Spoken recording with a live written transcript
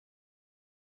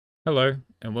Hello,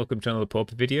 and welcome to another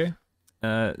Pauper video.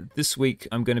 This week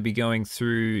I'm going to be going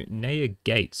through Naya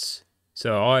Gates.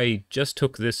 So I just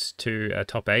took this to a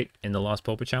top 8 in the last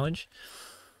Pauper challenge,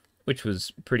 which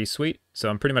was pretty sweet. So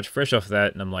I'm pretty much fresh off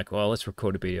that, and I'm like, well, let's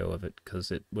record a video of it,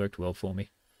 because it worked well for me.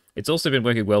 It's also been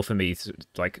working well for me,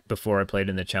 like, before I played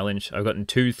in the challenge. I've gotten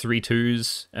 2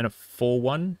 3-2s and a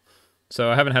 4-1,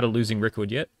 so I haven't had a losing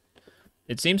record yet.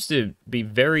 It seems to be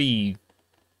very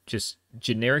just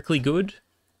generically good.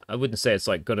 I wouldn't say it's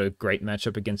like got a great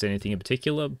matchup against anything in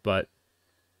particular, but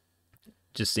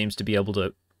just seems to be able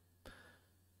to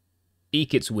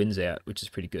eke its wins out, which is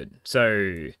pretty good.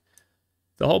 So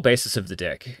the whole basis of the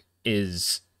deck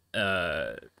is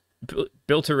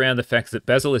built around the fact that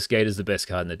Basilisk Gate is the best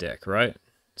card in the deck, right?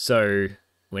 So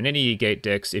when any of your gate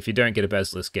decks, if you don't get a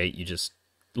Basilisk Gate, you just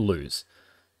lose.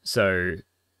 So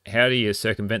how do you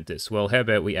circumvent this? Well, how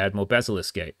about we add more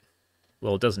Basilisk Gate?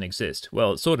 Well, it doesn't exist.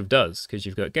 Well, it sort of does, because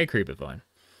you've got Gatecreeper Vine.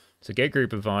 So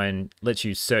Gatecreeper Vine lets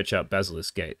you search up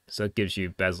Basilisk Gate. So it gives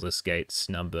you Basilisk Gates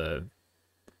number,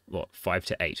 5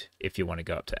 to 8, if you want to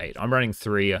go up to 8. I'm running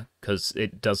 3 because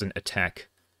it doesn't attack,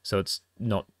 so it's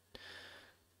not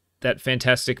that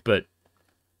fantastic, but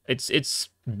it's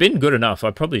been good enough. I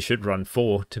probably should run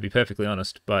 4, to be perfectly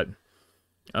honest, but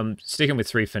I'm sticking with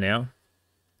 3 for now.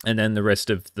 And then the rest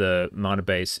of the mana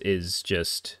base is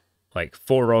just like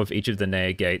 4 of each of the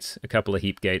Naya gates, a couple of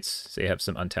heap gates, so you have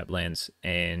some untapped lands,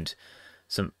 and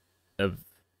some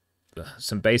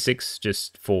basics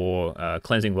just for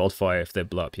cleansing Wildfire if they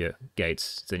blow up your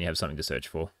gates, so then you have something to search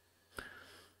for.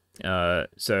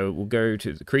 So we'll go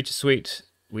to the creature suite.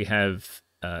 We have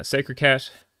Sacred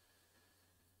Cat.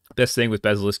 Best thing with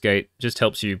Basilisk Gate, just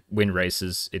helps you win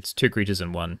races. It's 2 creatures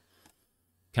in 1.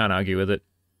 Can't argue with it.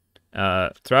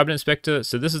 Thraben Inspector,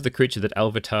 so this is the creature that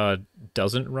Alvatar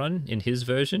doesn't run in his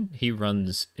version. He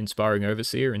runs Inspiring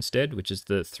Overseer instead, which is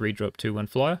the 3-drop 2/1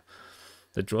 flyer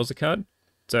that draws a card.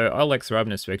 So I like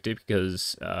Thraben Inspector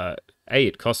because A,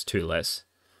 it costs 2 less.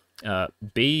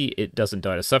 B, it doesn't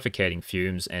die to Suffocating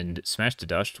Fumes and Smash to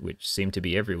Dust, which seem to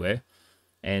be everywhere.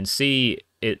 And C,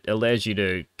 it allows you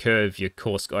to curve your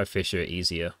core Skyfisher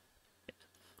easier.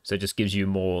 So it just gives you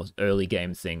more early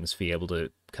game things for you able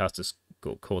to cast a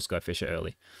core Skyfisher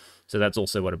early. So that's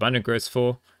also what Abundant Growth's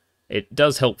for. It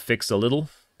does help fix a little,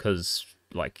 because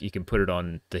like you can put it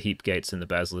on the heap gates and the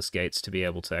Basilisk gates to be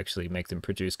able to actually make them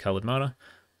produce colored mana.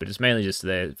 But it's mainly just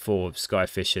there for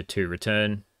Skyfisher to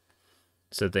return.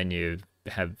 So then you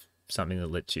have something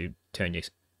that lets you turn your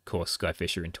core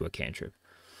Skyfisher into a cantrip.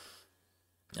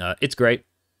 It's great.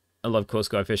 I love core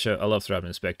Skyfisher. I love Thraben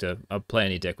Inspector. I'll play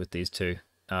any deck with these two.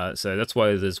 So that's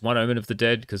why there's one Omen of the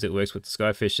Dead, because it works with the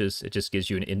Skyfishers. It just gives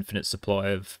you an infinite supply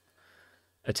of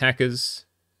attackers,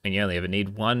 and you only ever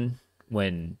need 1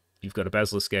 when you've got a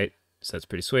Basilisk Gate, so that's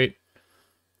pretty sweet.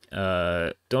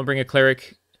 Dawnbringer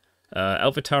Cleric.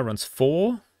 Alvatar runs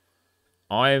 4.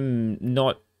 I'm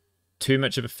not too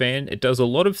much of a fan. It does a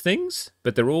lot of things,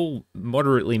 but they're all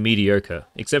moderately mediocre,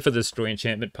 except for the Destroy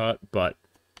Enchantment part, but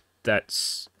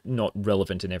that's not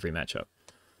relevant in every matchup.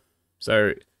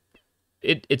 So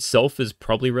it itself is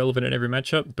probably relevant in every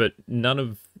matchup, but none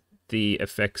of the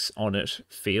effects on it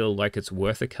feel like it's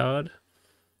worth a card.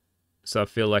 So I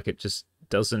feel like it just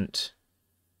doesn't...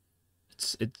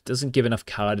 It doesn't give enough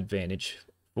card advantage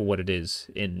for what it is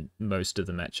in most of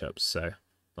the matchups. So,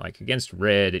 like, against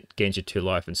red, it gains you 2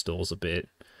 life and stalls a bit.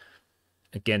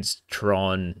 Against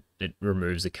Tron, it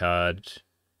removes a card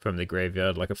from the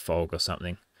graveyard, like a Fog or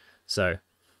something. So,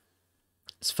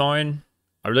 it's fine.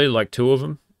 I really like 2 of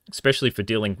them, especially for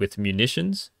dealing with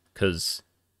munitions, because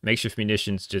Makeshift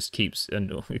Munitions just keeps,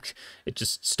 and it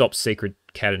just stops Sacred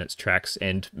Cat in its tracks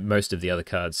and most of the other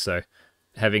cards, so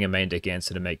having a main deck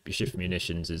answer to Makeshift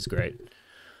Munitions is great.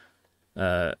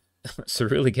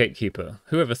 Cerulean Gatekeeper.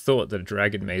 Whoever thought that a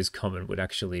Dragon Maze common would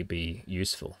actually be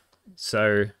useful?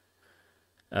 So,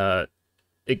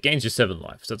 it gains you 7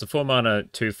 life, so it's a 4 mana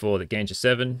 2/4 that gains you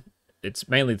 7. It's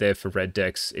mainly there for red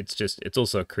decks. It's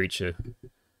also a creature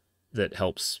that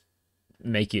helps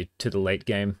make you to the late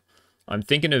game. I'm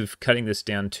thinking of cutting this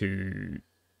down to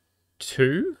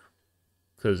 2,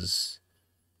 because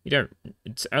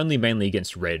it's only mainly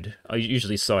against red. I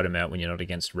usually side them out when you're not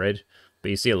against red, but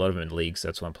you see a lot of them in leagues, so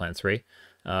that's why I'm playing 3.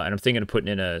 And I'm thinking of putting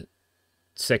in a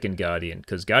second Guardian,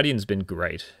 because Guardian's been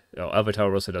great.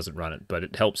 Avatar also doesn't run it, but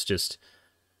it helps just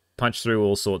punch through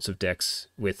all sorts of decks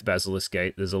with Basilisk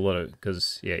Gate. There's a lot of,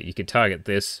 because yeah, you can target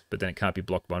this, but then it can't be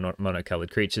blocked by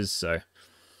monocolored creatures, so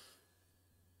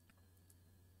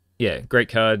yeah, great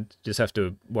card. Just have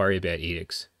to worry about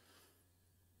edicts.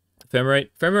 Ephemerate.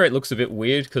 Ephemerate looks a bit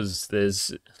weird because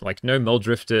there's like no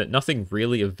Muldrifter, nothing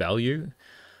really of value.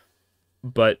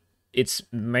 But it's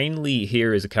mainly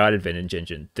here as a card advantage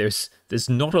engine. There's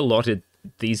not a lot of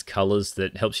these colors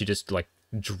that helps you just like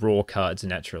draw cards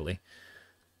naturally.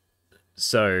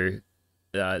 So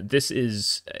this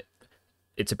is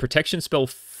it's a protection spell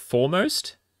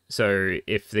foremost. So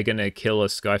if they're gonna kill a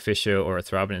Skyfisher or a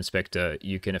Thraben Inspector,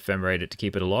 you can ephemerate it to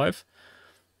keep it alive.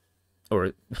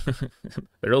 Or but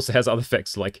it also has other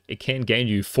effects, like it can gain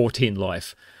you 14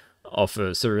 life off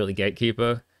a Cereally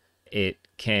Gatekeeper. It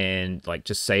can like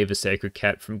just save a Sacred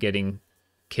Cat from getting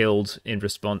killed in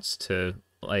response to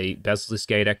a Basilisk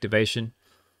Gate activation.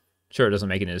 Sure, it doesn't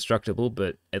make it indestructible,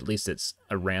 but at least it's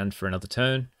around for another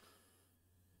turn.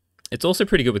 It's also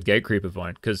pretty good with Gatecreeper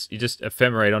Vine, because you just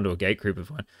ephemerate onto a Gatecreeper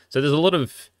Vine. So there's a lot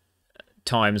of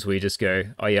times where you just go,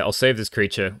 oh yeah, I'll save this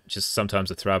creature, which is sometimes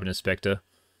a Thraben Inspector.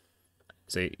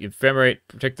 So you ephemerate,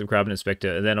 protect the Thraben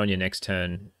Inspector, and then on your next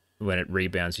turn, when it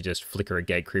rebounds, you just flicker a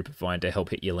Gatecreeper Vine to help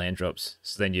hit your land drops.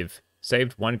 So then you've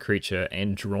saved one creature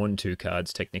and drawn 2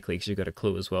 cards, technically, because you've got a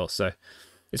clue as well. So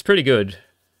it's pretty good.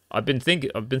 I've been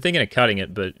thinking of cutting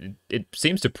it, but it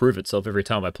seems to prove itself every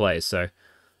time I play, so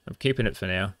I'm keeping it for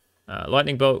now.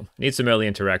 Lightning Bolt needs some early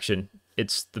interaction.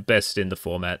 It's the best in the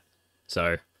format,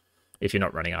 so if you're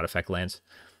not running artifact lands.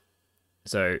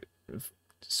 So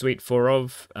Suite 4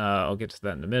 of, I'll get to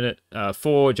that in a minute.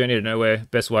 4, Journey to Nowhere,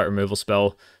 best white removal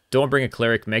spell. Dawnbringer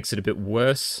Cleric makes it a bit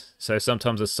worse, so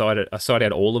sometimes I side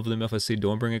out all of them if I see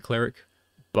Dawnbringer Cleric,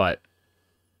 but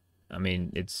I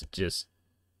mean, it's just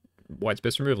white's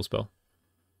best removal spell.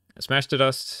 Smash to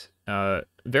Dust,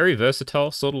 very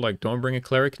versatile, sort of like Dawnbringer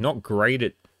Cleric, not great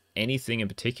at anything in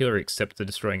particular except the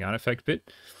destroying artifact bit,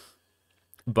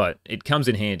 but it comes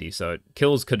in handy. So it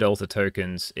kills Kadoltha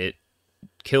tokens, it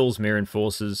kills Mirror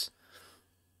Enforcers.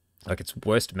 Like its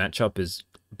worst matchup is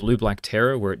Blue-Black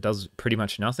Terror, where it does pretty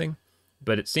much nothing,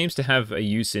 but it seems to have a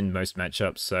use in most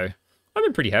matchups, so I've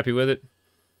been pretty happy with it.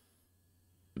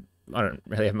 I don't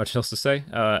really have much else to say.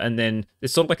 And then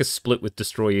it's sort of like a split with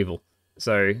Destroy Evil.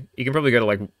 So you can probably go to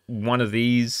like one of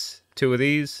these, 2 of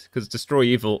these, because Destroy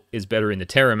Evil is better in the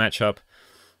Terror matchup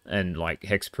and like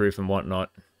Hexproof and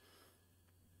whatnot.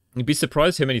 You'd be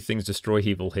surprised how many things Destroy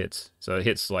Evil hits. So it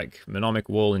hits like Mnemonic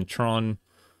Wall in Tron.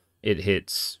 It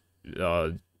hits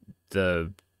the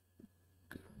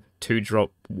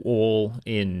 2-drop wall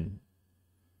in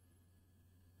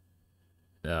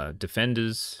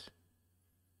Defenders.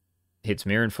 Hits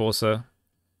Mirror Enforcer.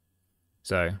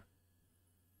 So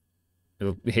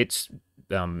it hits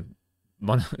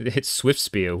it hits Swift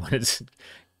Spear when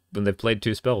they've played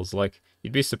 2 spells. Like,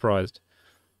 you'd be surprised.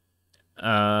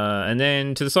 And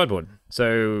then to the sideboard.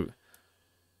 So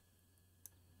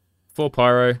 4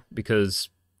 Pyro, because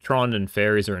Tron and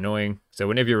Fairies are annoying. So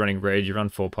whenever you're running red, you run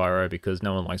 4 Pyro because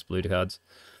no one likes blue cards.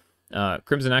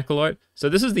 Crimson Acolyte. So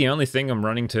this is the only thing I'm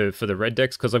running for the red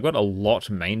decks, because I've got a lot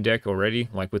main deck already,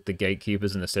 like with the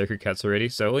Gatekeepers and the Sacred Cats already.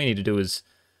 So all you need to do is...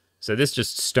 So this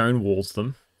just stonewalls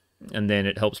them, and then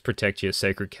it helps protect your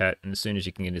Sacred Cat, and as soon as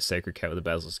you can get a Sacred Cat with a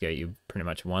Basilisk Gate, you've pretty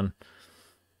much won.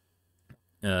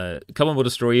 Common will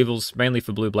Destroy Evils, mainly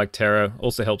for Blue-Black Terror,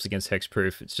 also helps against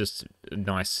Hexproof. It's just a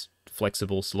nice,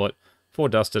 flexible slot. 4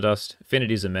 Dust to Dust,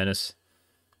 Affinity's a menace.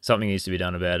 Something needs to be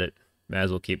done about it. May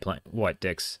as well keep playing white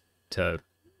decks to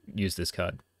use this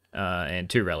card.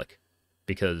 And 2 Relic,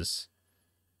 because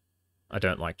I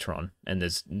don't like Tron, and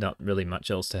there's not really much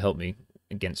else to help me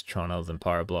against Tron other than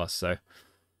Pyroblast, so...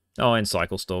 Oh, and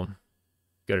Cycle Storm.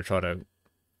 Gotta try to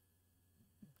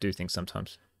do things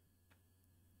sometimes.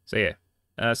 So yeah.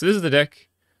 So this is the deck.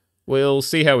 We'll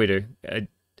see how we do.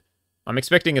 I'm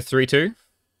expecting a 3-2.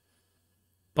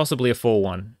 Possibly a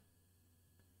 4-1.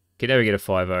 Can never get a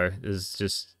 5-0. There's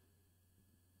just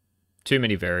too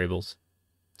many variables.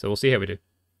 So we'll see how we do.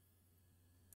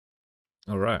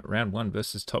 Alright, round 1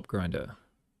 versus Top Grinder.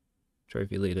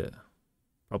 Trophy leader.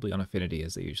 Probably on Affinity,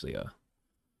 as they usually are.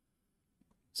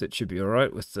 So it should be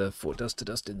alright with the 4 Dust to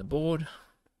Dust in the board.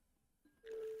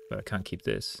 But I can't keep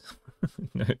this.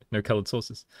 no coloured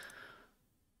sources.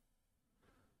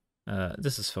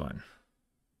 This is fine.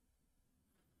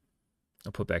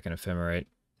 I'll put back an Ephemerate.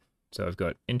 So I've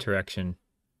got Interaction,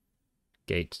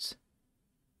 Gates,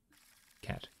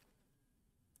 Cat.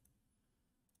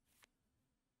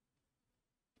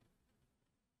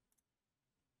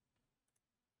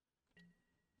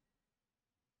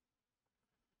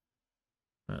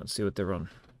 Let's see what they're on.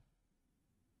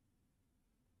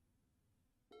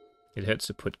 It hurts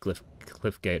to put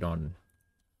Cliffgate on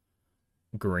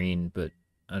green, but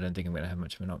I don't think I'm going to have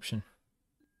much of an option.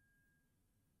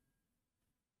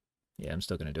 Yeah, I'm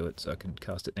still going to do it so I can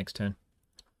cast it next turn.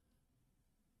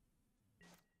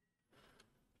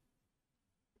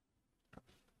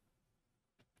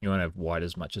 You want to have white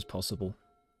as much as possible.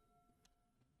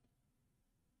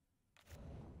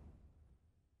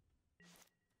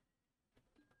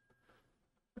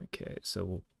 Okay, so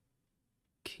we'll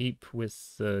keep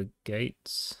with the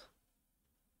gates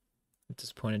at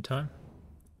this point in time.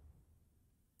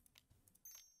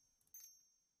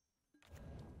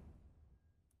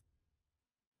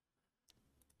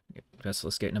 Yep,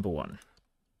 Basilisk Gate number 1.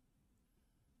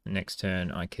 The next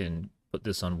turn I can put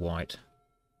this on white,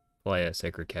 play a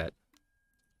Sacred Cat.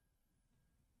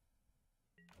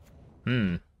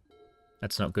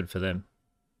 That's not good for them.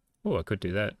 Oh, I could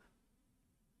do that.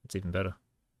 It's even better.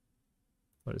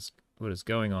 What is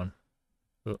going on?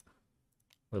 Oh,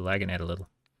 we're lagging out a little.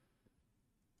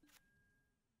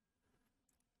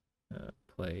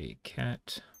 Play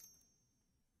cat.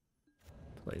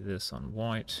 Play this on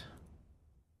white.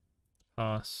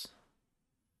 Pass.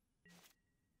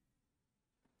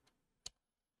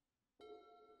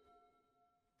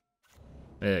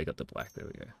 There, I got the black. There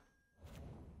we go.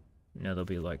 Now there'll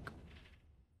be like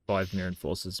 5 Mirror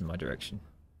Enforcers in my direction.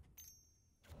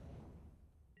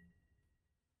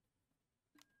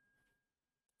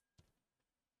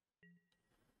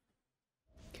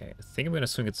 Okay, I think I'm going to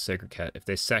swing at the Sacred Cat. If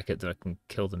they sack it, then I can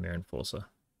kill the Mirror Enforcer.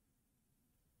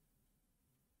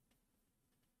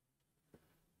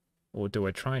 Or do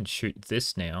I try and shoot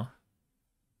this now?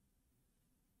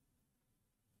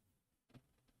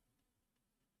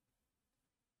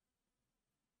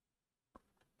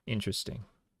 Interesting.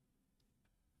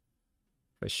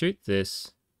 If I shoot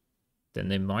this, then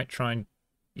they might try and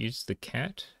use the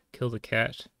cat, kill the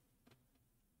cat.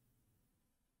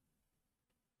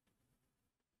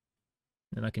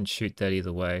 Then I can shoot that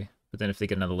either way. But then if they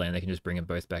get another land, they can just bring them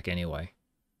both back anyway.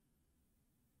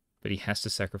 But he has to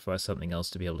sacrifice something else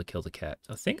to be able to kill the cat.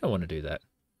 I think I want to do that.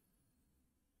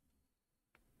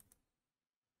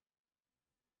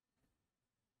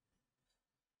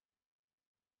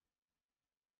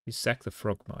 You sack the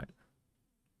Frogmite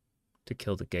to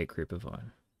kill the Gatecreeper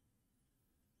Vine.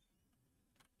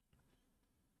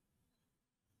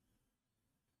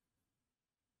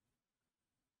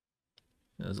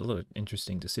 There's a lot of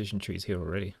interesting decision trees here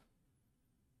already.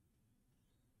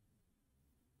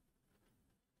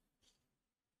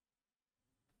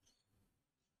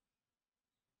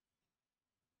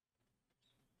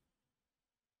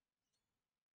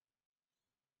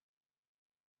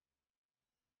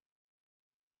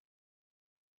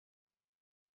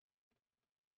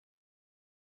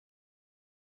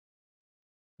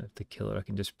 If the killer, I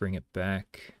can just bring it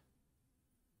back.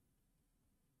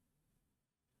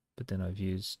 But then I've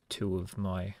used 2 of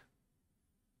my...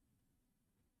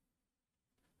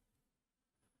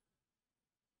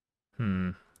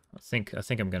 I think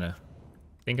I'm gonna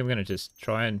just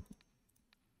try and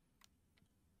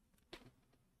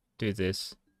do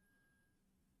this.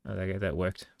 Oh, okay, that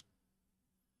worked.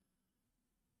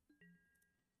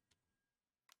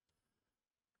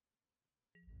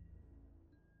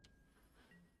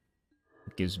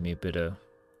 It gives me a bit of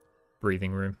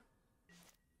breathing room.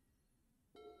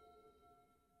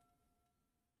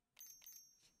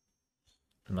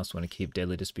 I must want to keep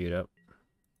Deadly Dispute up.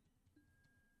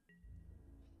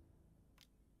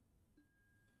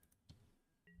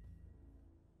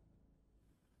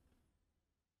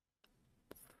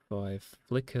 If I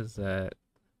flicker that...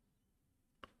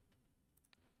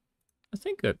 I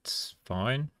think that's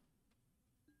fine.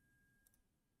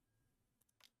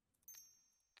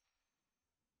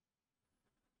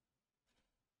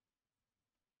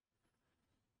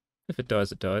 If it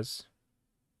dies, it dies.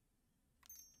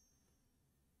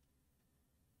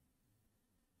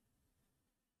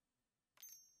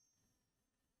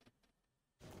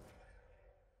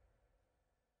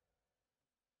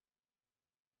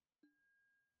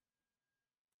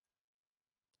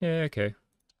 Yeah, okay.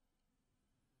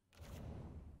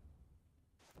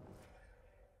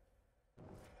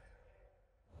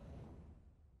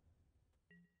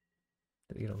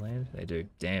 Do they get a land? They do.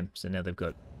 Damn, so now they've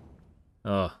got...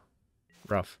 Oh,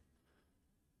 rough.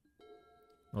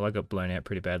 Well, I got blown out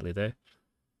pretty badly there.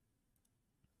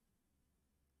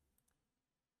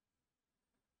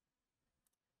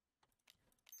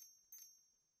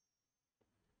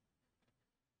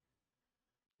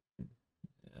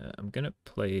 I'm going to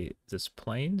play this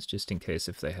Plains, just in case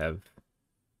if they have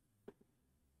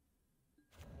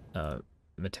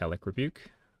Metallic Rebuke.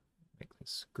 Make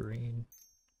this green.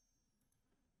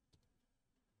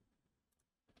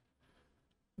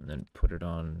 And then put it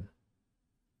on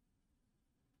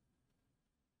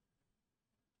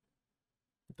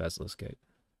Basilisk Gate.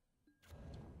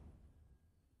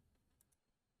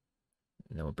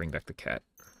 And then we'll bring back the cat.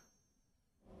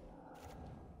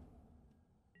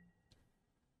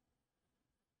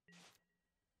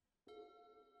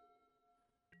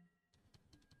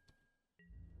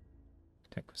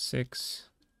 Attack for 6.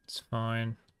 It's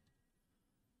fine.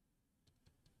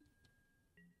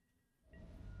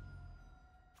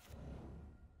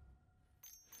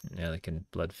 Now they can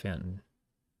blood fountain.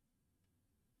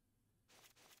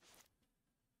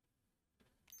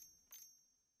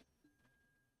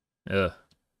 Ugh.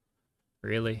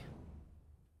 Really?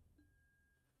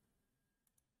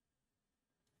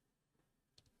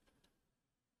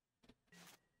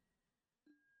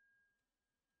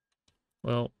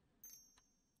 Well,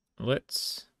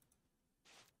 let's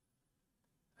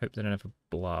hope they don't have a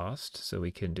blast, so we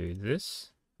can do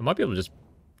this. I might be able to just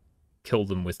kill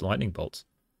them with lightning bolts.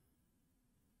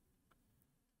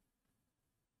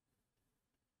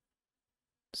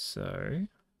 So,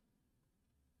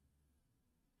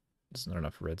 there's not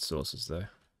enough red sources though,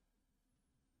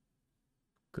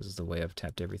 because of the way I've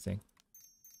tapped everything.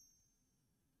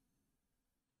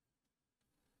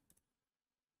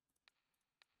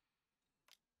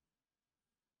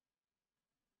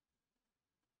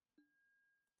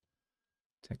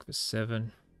 Attack for 7.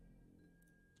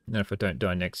 And then if I don't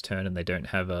die next turn and they don't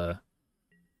have a...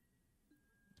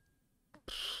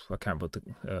 I can't put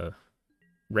the...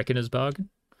 Reckoner's Bargain,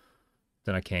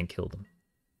 then I can kill them.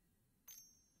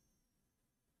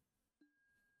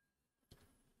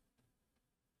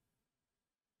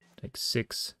 Take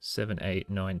 6, 7, 8,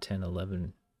 9, 10,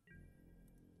 11.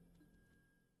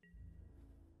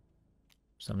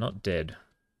 So I'm not dead.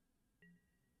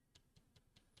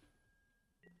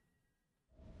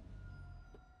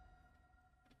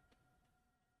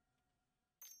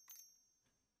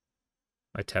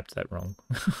 I tapped that wrong,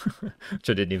 which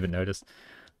I didn't even notice.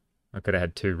 I could have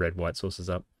had 2 red-white sources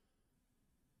up.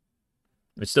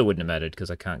 It still wouldn't have mattered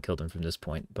because I can't kill them from this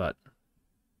point, but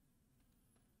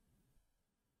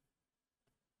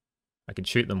I can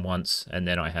shoot them once, and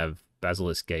then I have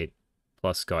Basilisk Gate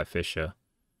plus Skyfisher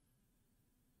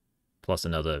plus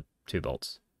another 2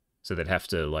 bolts. So they'd have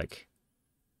to, like,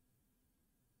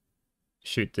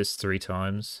 shoot this 3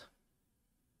 times.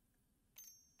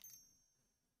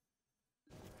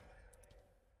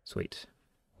 Sweet.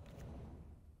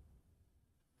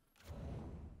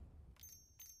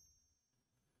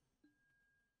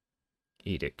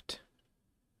 Edict.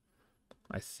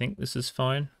 I think this is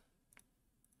fine.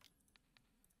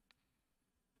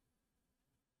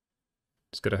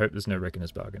 Just gotta hope there's no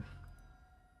Reckoner's Bargain.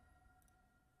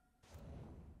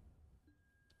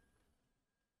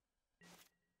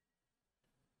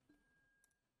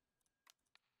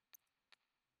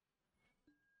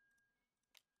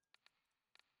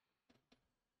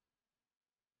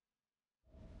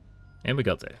 And we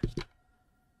got there.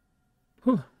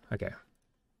 Whew, okay.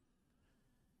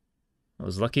 I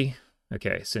was lucky.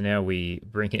 Okay, so now we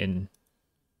bring in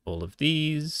all of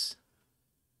these.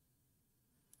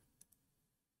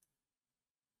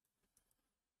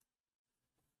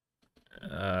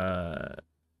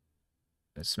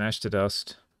 Smash to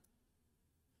dust.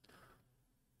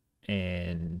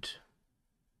 And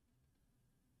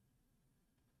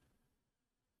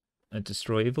a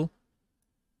destroy evil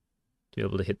to be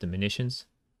able to hit the munitions.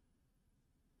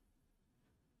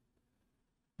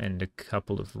 And a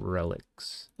couple of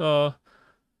relics. Oh,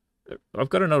 I've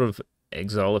got a lot of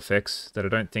exile effects that I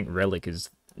don't think relic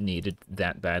is needed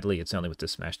that badly. It's only with the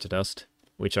smash to dust,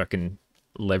 which I can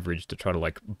leverage to try to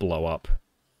like blow up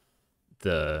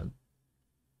the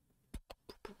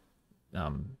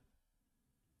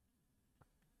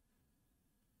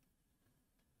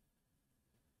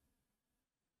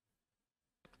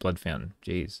blood fountain.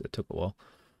 Jeez, it took a while.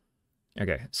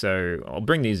 Okay, so I'll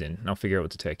bring these in and I'll figure out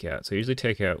what to take out. So I usually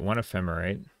take out 1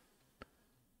 ephemerate,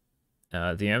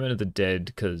 the Omen of the Dead,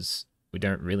 because we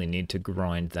don't really need to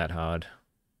grind that hard.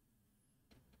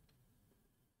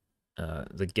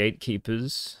 The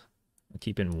Gatekeepers, I'll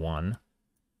keep in 1,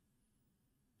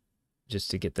 just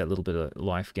to get that little bit of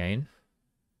life gain.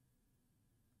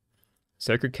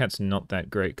 Sacred Cat's not that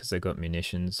great because they got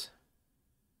munitions.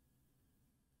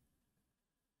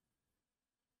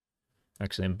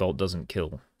 Actually, and Bolt doesn't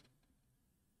kill.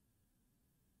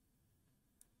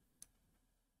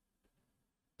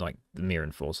 Like the Mere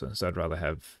Enforcer, so I'd rather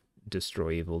have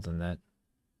Destroy Evil than that.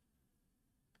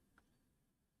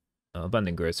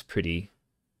 Abundant Growth's pretty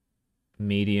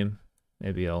medium.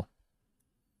 Maybe I'll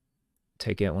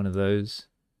take out one of those.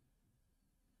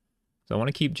 So I want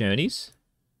to keep Journeys.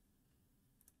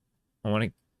 I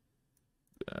want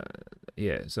to...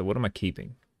 yeah, so what am I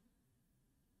keeping?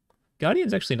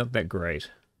 Guardian's actually not that great.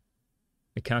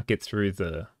 It can't get through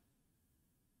the...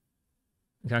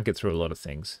 It can't get through a lot of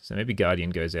things. So maybe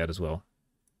Guardian goes out as well.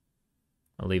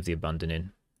 I'll leave the Abundant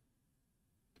in.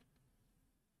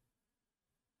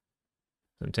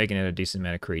 So I'm taking out a decent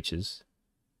amount of creatures.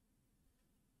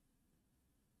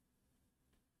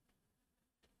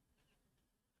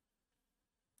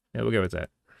 Yeah, we'll go with that.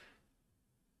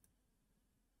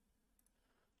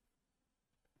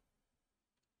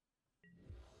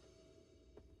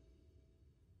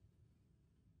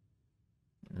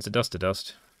 It's a dust to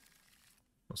dust.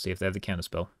 We'll see if they have the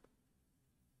counterspell.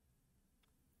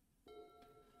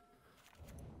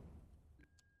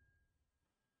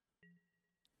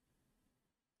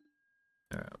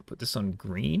 Alright, I'll put this on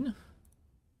green.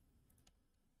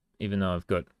 Even though I've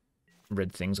got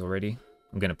red things already.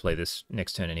 I'm going to play this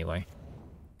next turn anyway.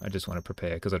 I just want to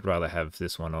prepare, because I'd rather have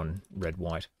this one on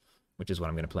red-white, which is what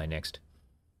I'm going to play next.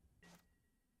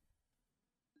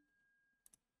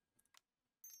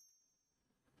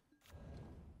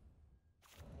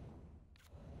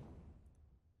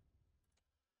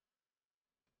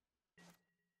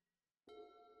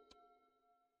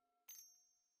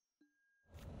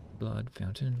 Blood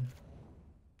fountain.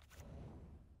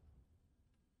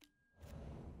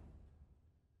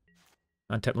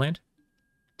 Untap land?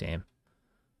 Damn.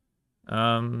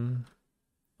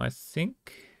 I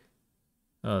think...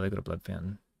 Oh, they got a blood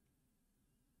fountain.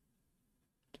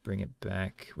 To bring it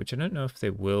back, which I don't know if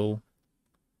they will.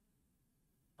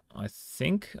 I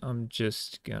think I'm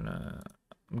just gonna...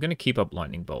 I'm gonna keep up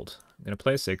Lightning Bolt. I'm gonna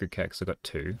play a Sacred Cat because I got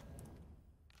 2.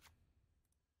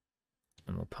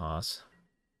 And we'll pass.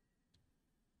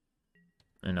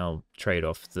 And I'll trade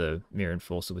off the Mirror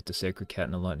Enforcer with the Sacred Cat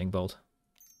and a Lightning Bolt.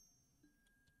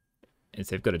 If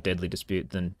they've got a Deadly Dispute,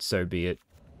 then so be it.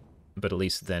 But at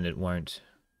least then it won't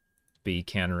be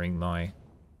countering my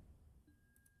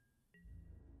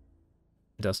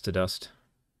dust to dust.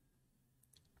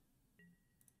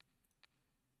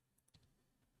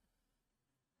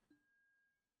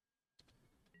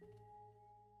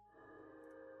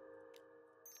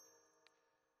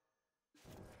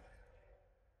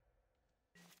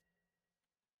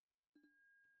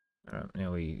 Alright,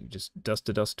 now we just dust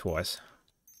to dust twice.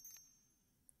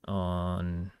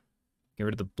 On... Get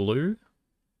rid of the blue.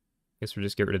 Guess we'll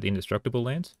just get rid of the indestructible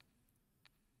lands.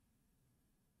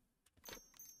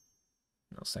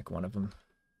 I'll sack one of them.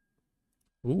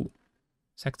 Ooh.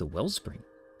 Sack the Wellspring.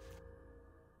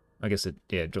 I guess it,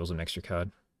 yeah, it draws an extra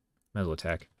card. Might as well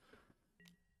attack.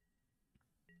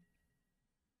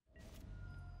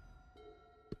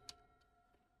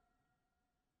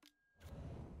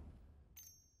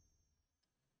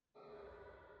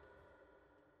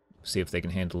 See if they can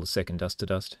handle the second dust to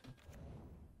dust.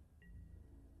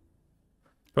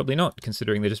 Probably not,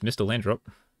 considering they just missed a land drop.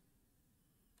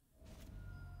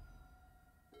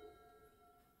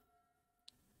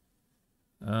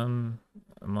 I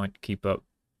might keep up.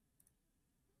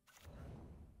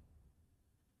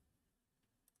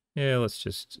 Yeah, let's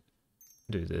just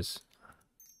do this.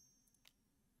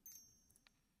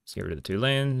 Let's get rid of the 2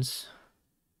 lands.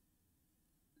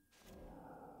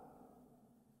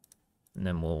 And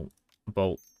then we'll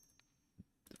bolt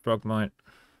the Frogmite.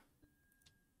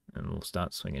 And we'll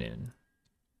start swinging in.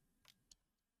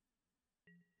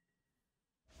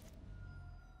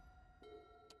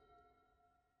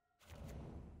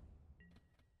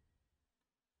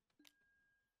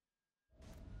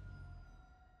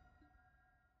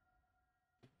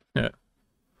 Yeah.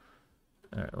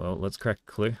 Alright, well, let's crack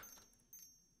a clue.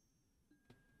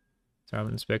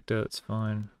 Target Inspector, that's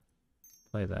fine.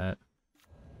 Play that.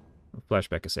 We'll flash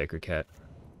back a Sacred Cat.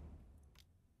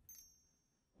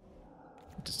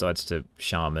 Decides to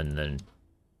Shaman, then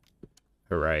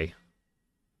hooray.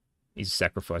 He's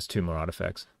sacrificed 2 more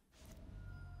artifacts.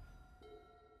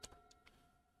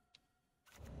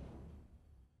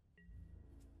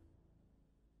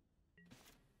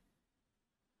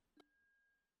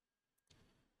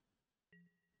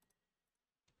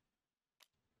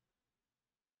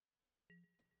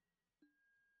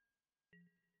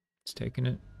 It's taking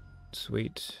it.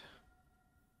 Sweet.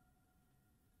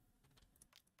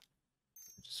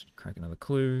 Just crack another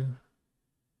clue.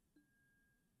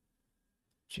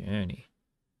 Journey.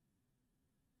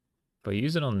 If I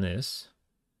use it on this,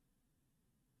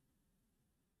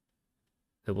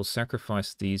 it will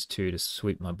sacrifice these 2 to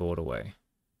sweep my board away.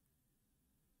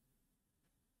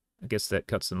 I guess that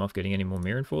cuts them off getting any more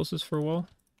Mirror Enforcers for a while.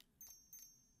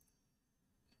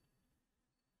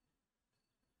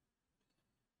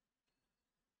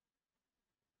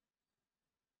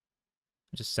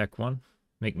 Just sack 1.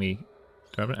 Make me...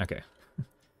 Okay.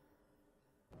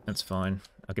 That's fine.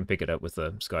 I can pick it up with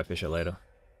the Skyfisher later.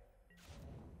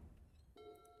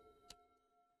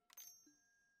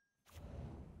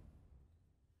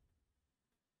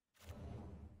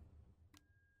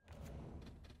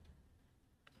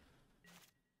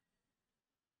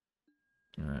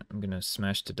 Alright, I'm gonna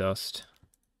smash to dust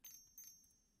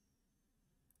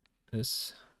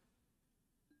this.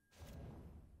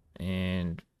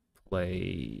 And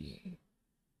play...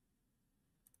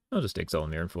 I'll just exile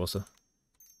Mirror Enforcer.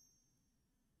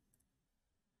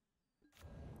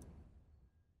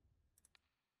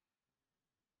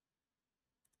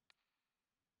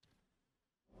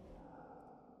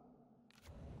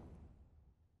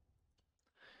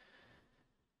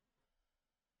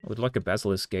 Would like a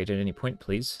Basilisk Gate at any point,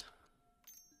 please.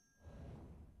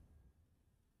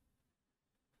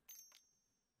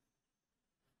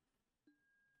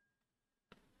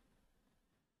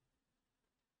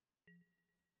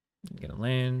 I'm gonna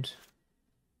land.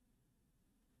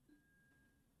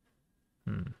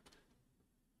 I'll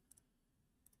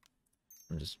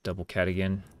just double cat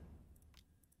again.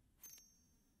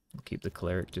 I'll keep the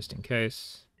cleric just in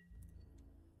case.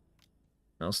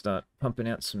 I'll start pumping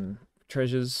out some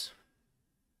treasures.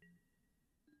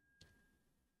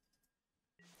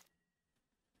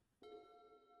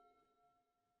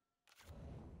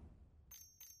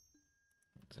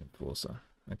 It's Enforcer.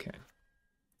 Okay.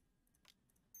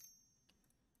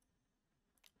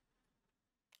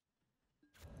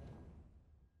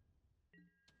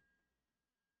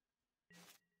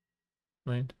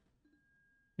 Land?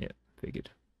 Yeah,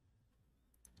 figured.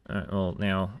 Alright, well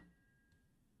now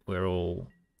we're all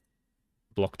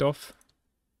blocked off.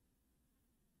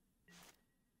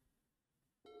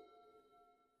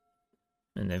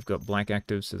 And they've got black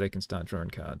active so they can start drawing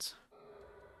cards.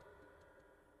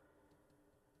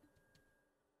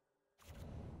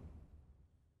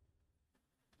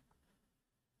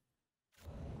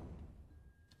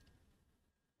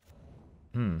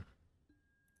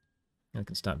 They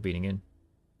can start beating in.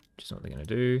 Which is what they're going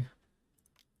to do.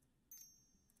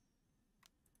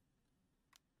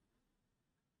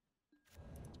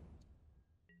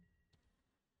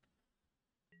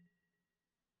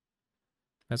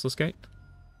 Basilisk Gate.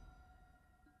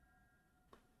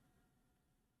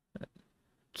 That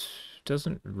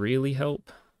doesn't really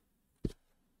help.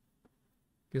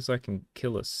 Guess I can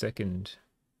kill a second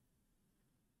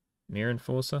Mirror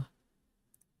Enforcer.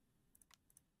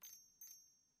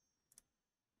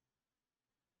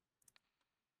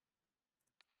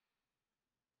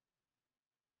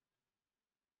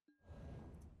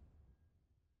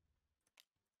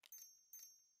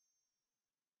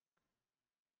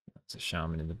 That's a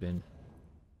Shaman in the bin.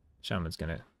 Shaman's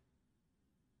gonna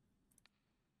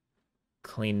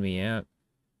clean me out.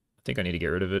 I think I need to get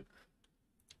rid of it.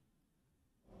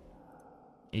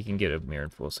 You can get a Mirror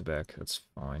Enforcer back, that's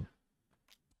fine.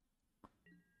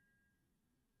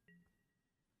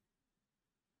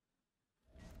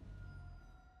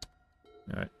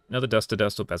 Alright, another Dust to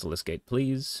Dust or Basilisk Gate,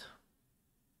 please.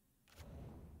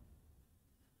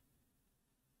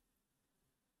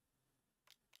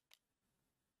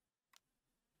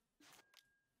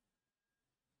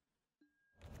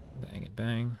 Bang and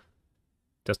bang.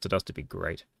 Dust to Dust would be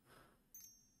great.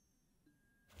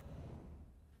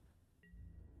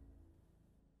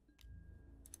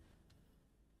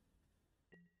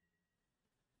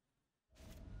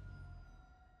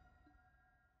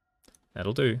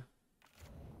 That'll do.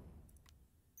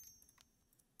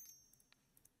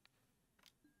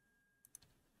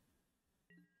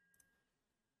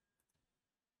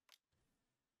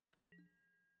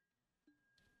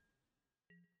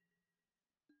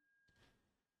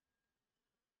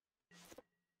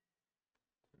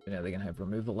 Now they're going to have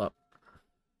removal up.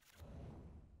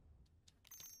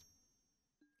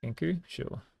 Kenku?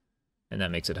 Sure. And that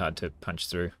makes it hard to punch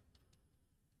through.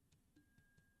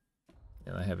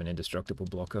 And I have an indestructible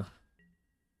blocker.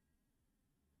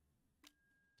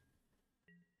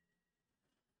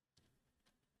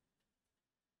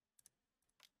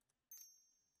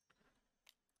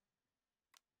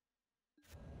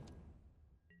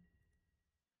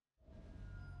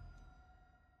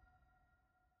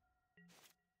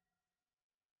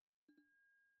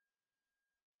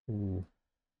 Ooh.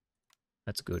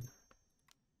 That's good.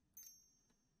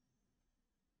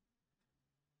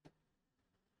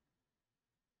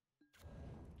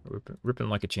 Ripping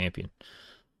like a champion.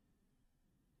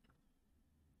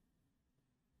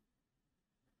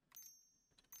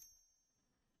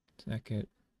 Sack it.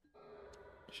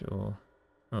 Sure.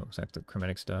 Oh, sack the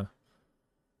Chromatic Star.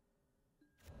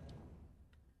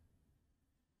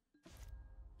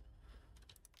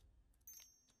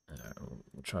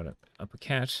 We'll try to up a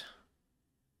cat.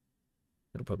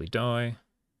 It'll probably die.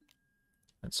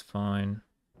 That's fine.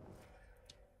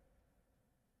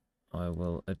 I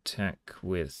will attack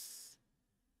with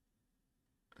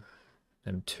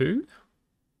them two.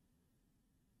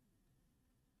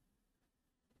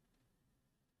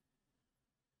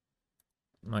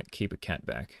 Might keep a cat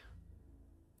back.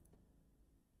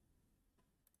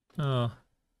 Oh.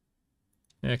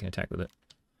 Yeah, I can attack with it.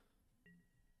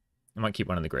 I might keep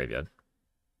one in the graveyard.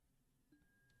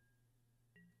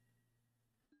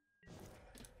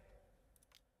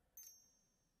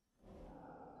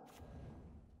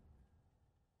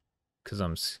 Because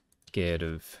I'm scared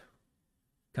of...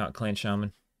 Can't clan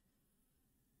Shaman.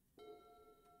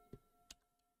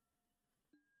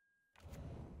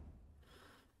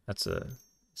 That's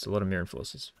a lot of mirror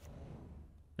forces.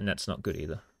 And that's not good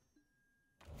either.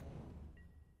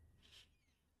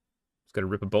 It's got to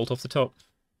rip a bolt off the top.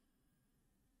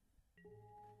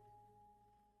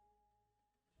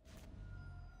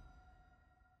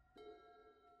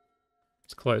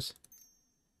 It's close.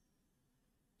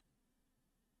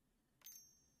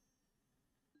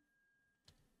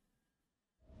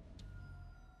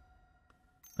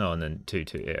 Oh, and then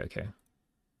 2-2. Yeah, okay.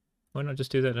 Why not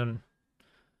just do that on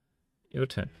your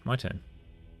turn? My turn.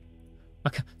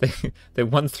 Okay, they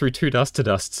won through 2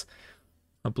 Dust-to-Dusts.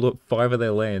 I blew up 5 of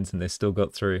their lands and they still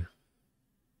got through.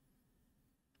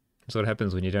 That's what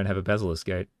happens when you don't have a Basilisk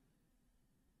Gate.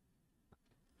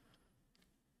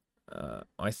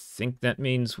 I think that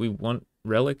means we want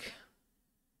Relic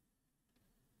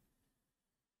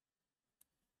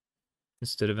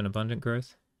instead of an Abundant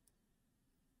Growth.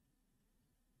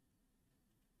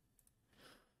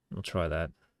 We'll try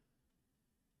that.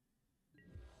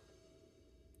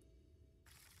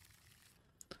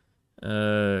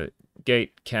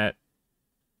 Gate, Cat,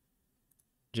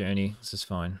 Journey. This is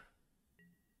fine.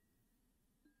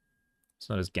 It's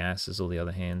not as gas as all the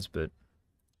other hands, but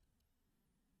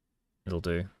it'll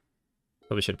do.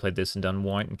 Probably should have played this and done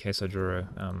white in case I draw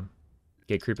a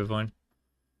Gatecreeper Vine.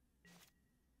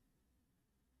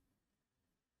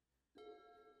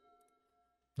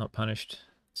 Not punished.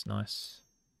 It's nice.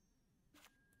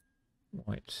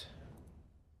 White.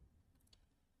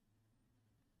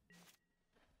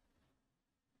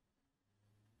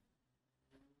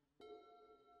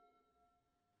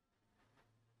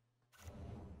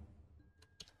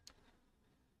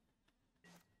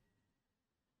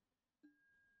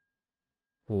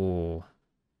 Oh,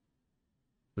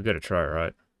 we got to try,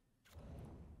 right?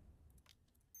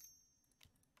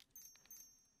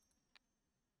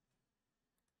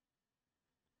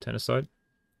 Turn aside.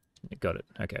 Got it.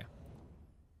 Okay.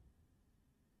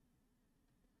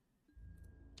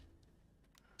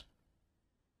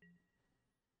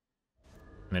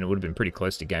 I mean, it would have been pretty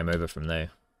close to game over from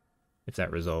there, if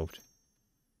that resolved.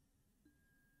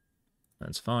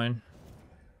 That's fine.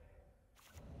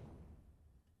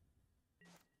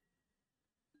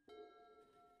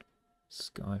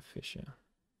 Skyfisher.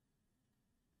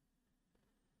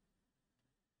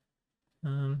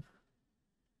 It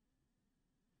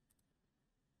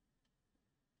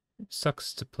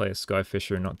sucks to play a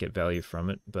Skyfisher and not get value from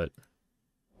it, but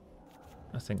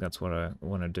I think that's what I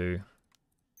want to do.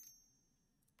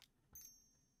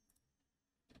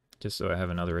 Just so I have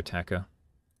another attacker.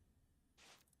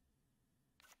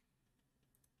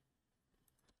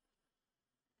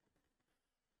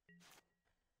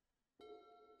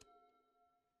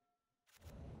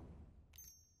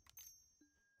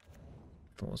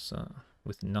 Forza,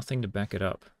 with nothing to back it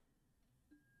up.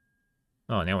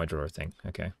 Oh, now I draw a thing.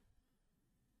 Okay.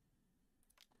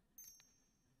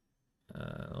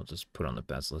 I'll just put on the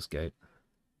Basilisk Gate.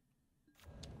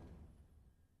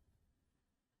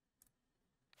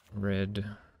 Red.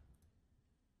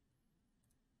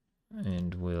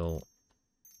 And we'll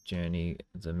journey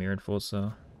the Mirrored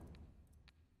Forza.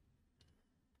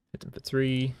 Hit them for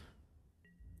 3.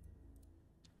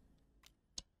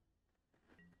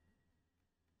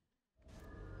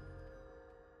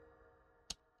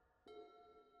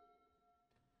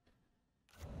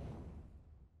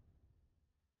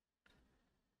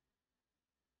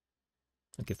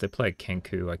 Like if they play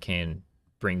Kenku, I can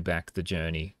bring back the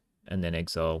journey and then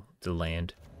exile the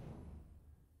land.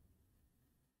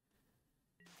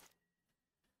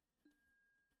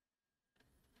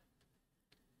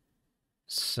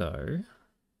 So,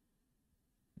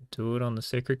 do it on the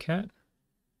Sacred Cat?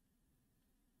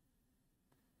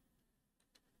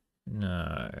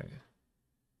 No.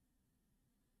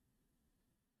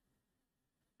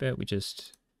 Bet we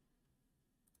just...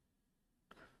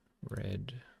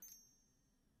 Red.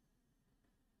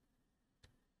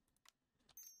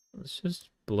 Let's just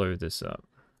blow this up.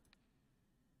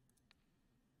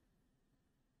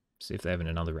 See if they have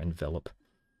another envelop.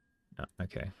 No,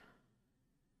 okay.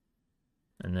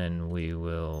 And then we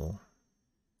will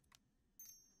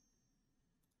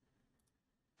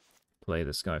play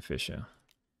the Skyfisher.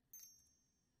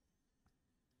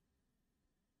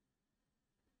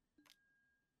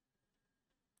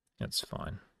 That's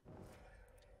fine.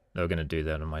 They were going to do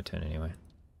that on my turn anyway.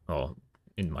 Or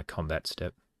in my combat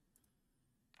step.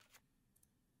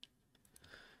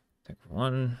 Take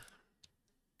 1.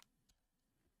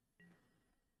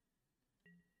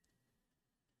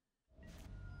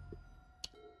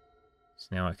 So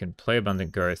now I can play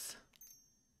Abundant Growth.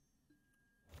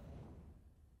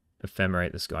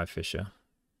 Ephemerate the Skyfisher.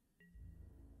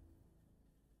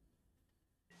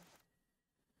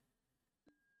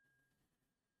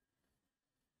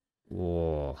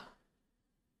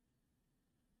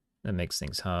 That makes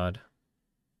things hard.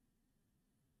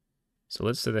 So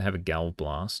let's say they have a Gal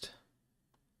Blast.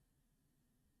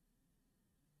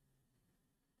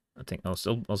 I think I'll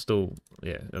still,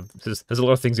 yeah. There's a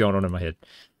lot of things going on in my head.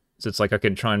 So it's like I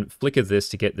can try and flicker this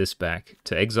to get this back,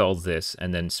 to exile this,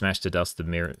 and then smash to dust the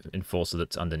mirror enforcer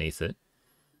that's underneath it.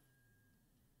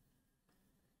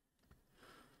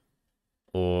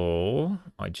 Or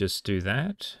I just do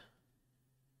that.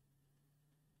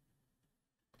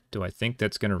 Do I think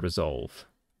that's going to resolve?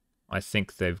 I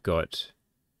think they've got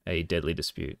a deadly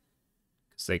dispute.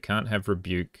 Because they can't have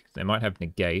rebuke. They might have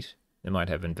negate. They might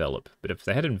have envelop. But if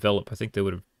they had envelop, I think they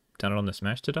would have done it on the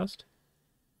smash to dust.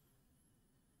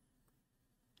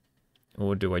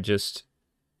 Or do I just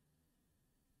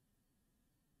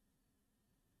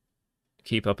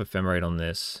keep up ephemerate on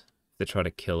this? They try to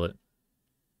kill it.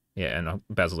 Yeah, and a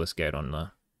Basilisk Gate on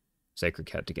the Sacred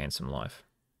Cat to gain some life.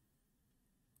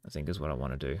 I think is what I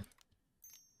want to do.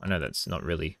 I know that's not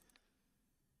really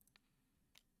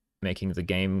making the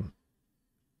game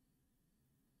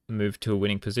move to a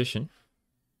winning position.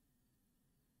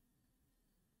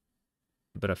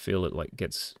 But I feel it like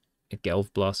gets a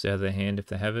Gelv Blast out of their hand if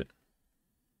they have it.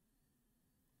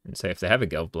 And say if they have a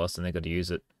Gelv Blast, then they've got to use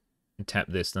it and tap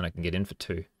this, then I can get in for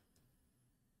 2.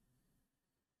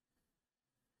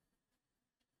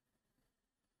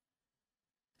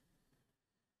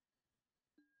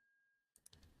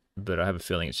 But I have a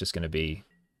feeling it's just going to be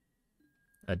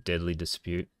a deadly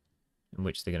dispute in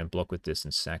which they're going to block with this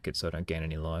and sack it so I don't gain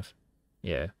any life.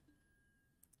 Yeah.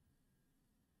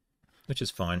 Which is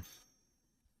fine.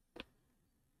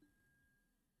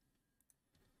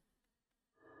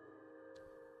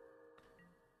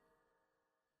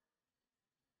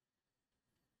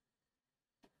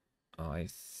 I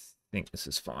think this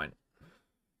is fine.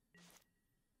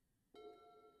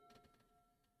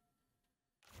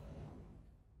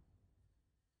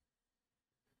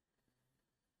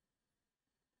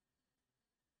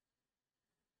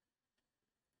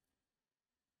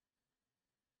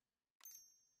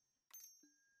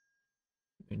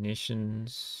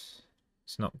 Munitions.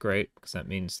 It's not great because that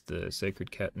means the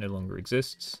Sacred Cat no longer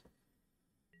exists.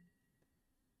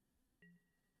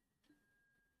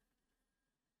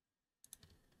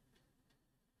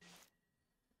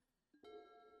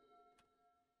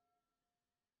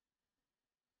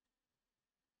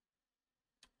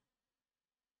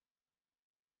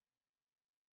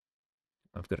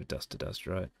 I've got a dust to dust,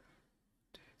 right?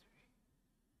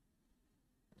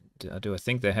 Do I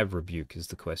think they have rebuke is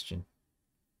the question.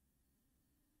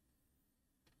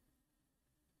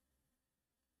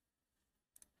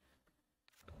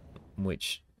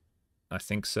 Which I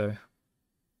think so.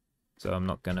 So I'm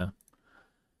not gonna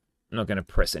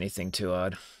press anything too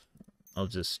hard. I'll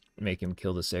just make him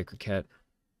kill the Sacred Cat.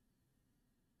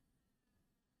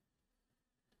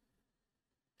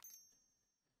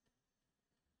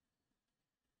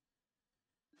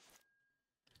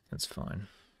 That's fine.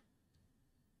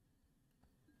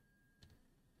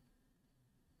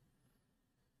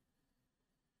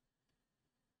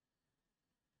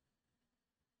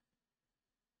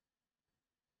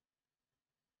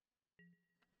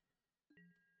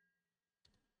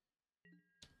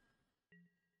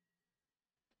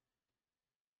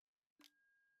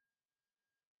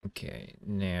 Okay,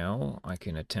 now I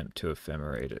can attempt to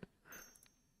ephemerate it.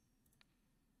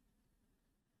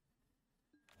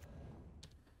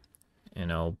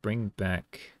 And I'll bring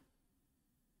back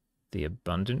the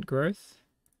abundant growth.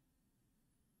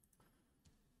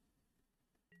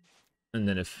 And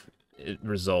then if it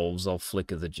resolves, I'll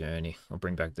flicker the journey. I'll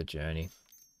bring back the journey.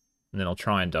 And then I'll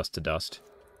try and dust to dust.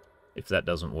 If that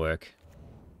doesn't work,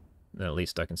 then at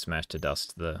least I can smash to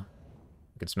dust I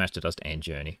can smash to dust and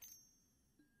journey.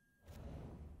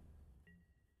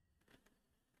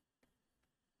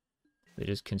 They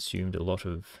just consumed a lot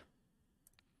of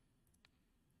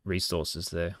resources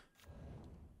there.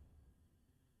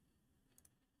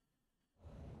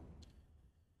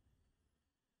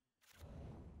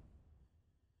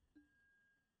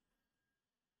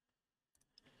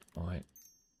 White,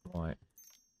 white,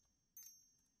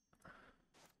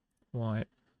 white.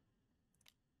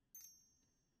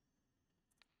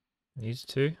 These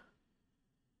two?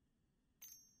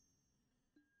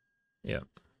 Yep.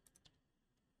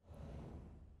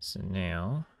 So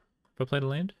now, have I played a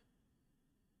land?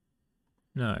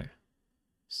 No.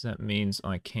 So that means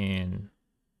I can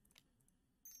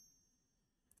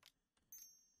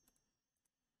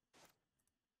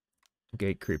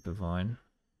Gatecreeper Vine.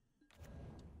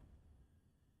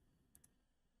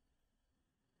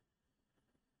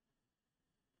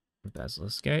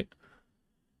 Basilisk Gate.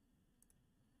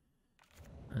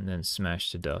 And then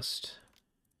smash to dust.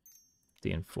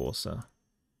 The Enforcer.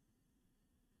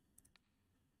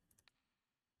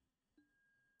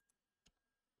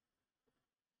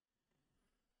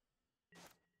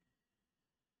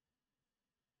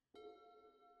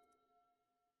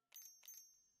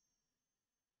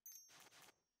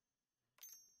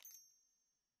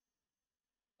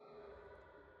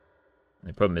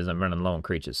 The problem is I'm running low on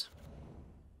creatures.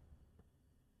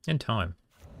 And time.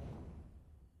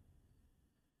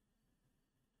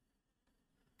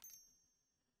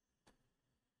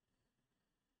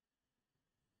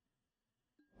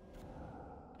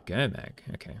 Germag,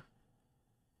 okay.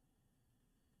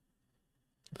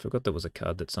 I forgot there was a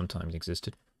card that sometimes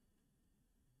existed.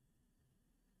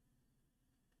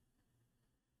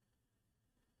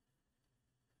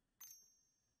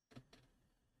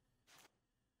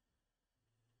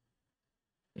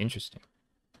 Interesting.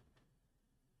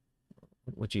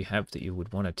 What would you have that you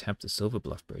would want to tap the Silver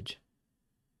Bluff Bridge?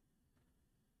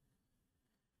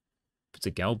 If it's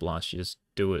a Gal Blast, you just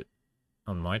do it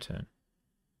on my turn.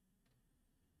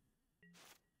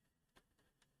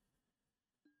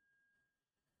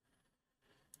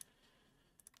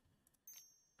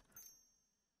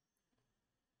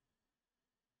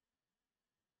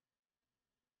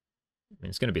 I mean,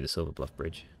 it's going to be the Silver Bluff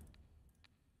Bridge.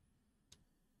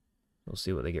 We'll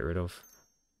see what they get rid of.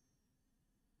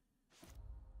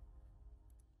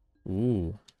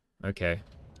 Ooh, okay.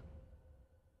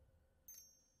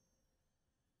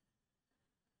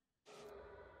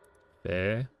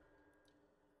 Fair.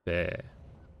 Fair.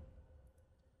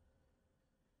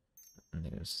 And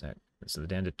there's that. So they're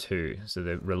down to 2. So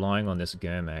they're relying on this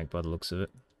Germag by the looks of it.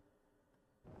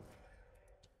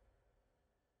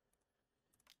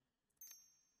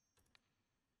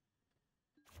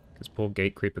 Because poor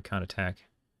Gatecreeper can't attack.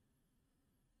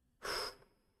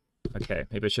 Okay,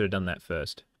 maybe I should have done that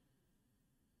first.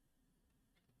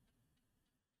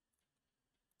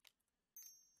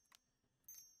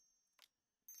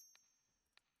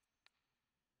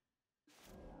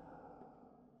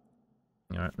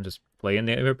 Alright, I'm just playing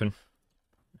the open.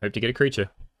 Hope to get a creature.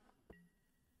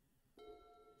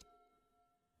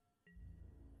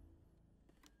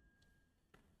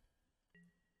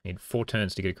 Need 4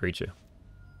 turns to get a creature.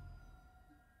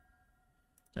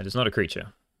 That is not a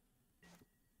creature.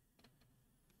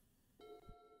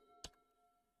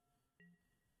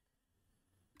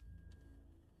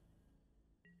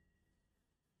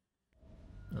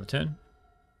 Another turn.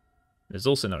 There's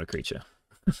also not a creature.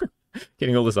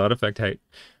 Getting all this artifact hate.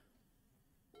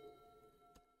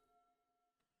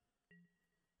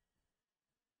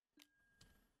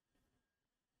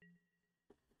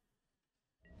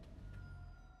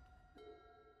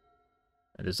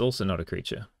 It is also not a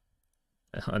creature.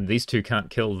 And these two can't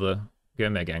kill the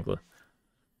Germag Angler.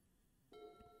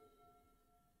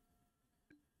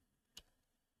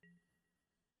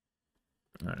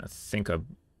 Alright, I think I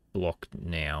block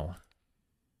now.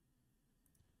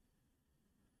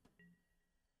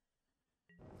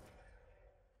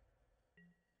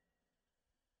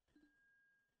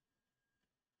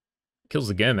 Kills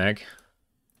the Germag.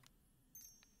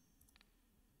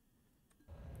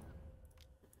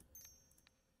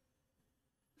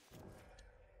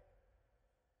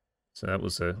 So that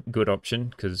was a good option,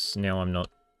 because now I'm not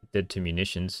dead to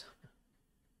munitions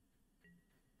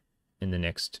in the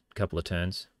next couple of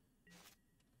turns.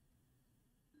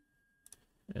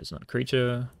 There's not a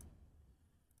creature.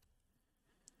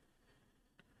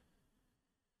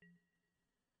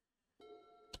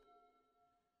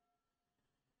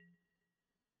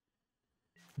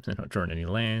 They're not drawing any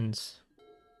lands.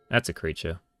 That's a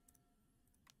creature.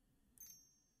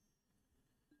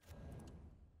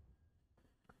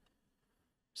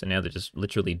 So now they're just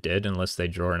literally dead unless they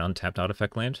draw an untapped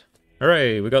artifact land.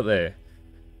 Hooray, we got there.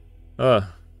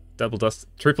 Oh,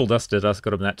 triple dusted us, got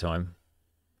them that time.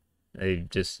 They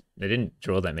didn't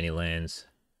draw that many lands.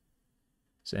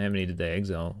 So how many did they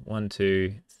exile? 1,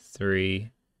 2,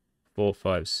 3, 4,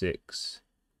 5, 6.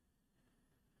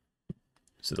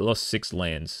 So they lost 6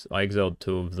 lands. I exiled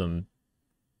 2 of them.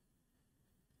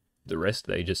 The rest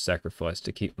they just sacrificed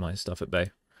to keep my stuff at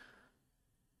bay.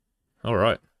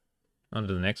 Alright. On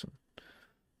to the next one.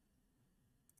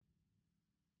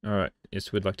 Alright,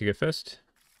 yes, we'd like to go first.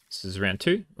 This is round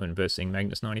 2, when versing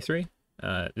Magnus 93.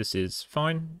 This is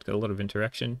fine, it's got a lot of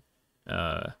interaction.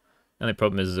 The only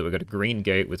problem is that we've got a green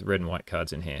gate with red and white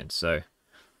cards in hand, so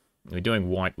we're doing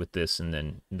white with this, and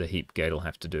then the heap gate will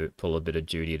have to pull a bit of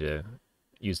duty to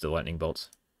use the lightning bolts.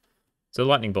 So the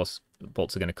lightning bolts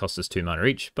are going to cost us 2 mana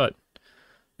each, but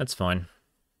that's fine.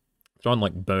 If I'm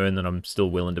like burn, then I'm still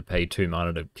willing to pay 2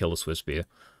 mana to kill a Swiftspear.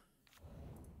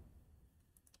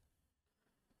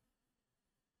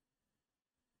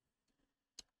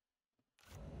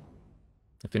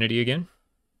 Affinity again.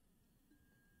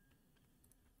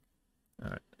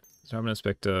 Alright, so I'm an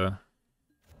inspector.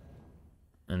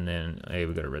 And then, hey,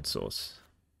 we got a red source.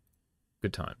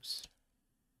 Good times.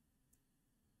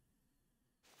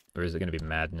 Or is it going to be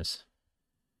madness?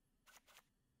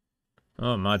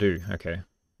 Oh, Mardu. Okay.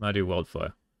 Mardu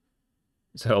Wildfire.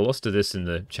 So I lost to this in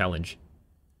the challenge.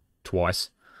 Twice.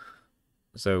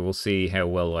 So we'll see how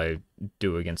well I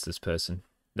do against this person.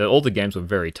 All the games were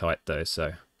very tight, though,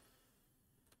 so...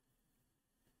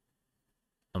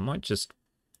 I might just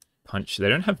punch. They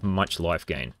don't have much life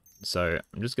gain, so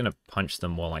I'm just going to punch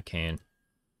them while I can.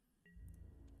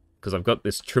 Because I've got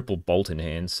this triple bolt in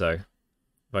hand, so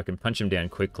if I can punch him down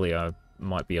quickly, I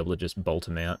might be able to just bolt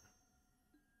him out.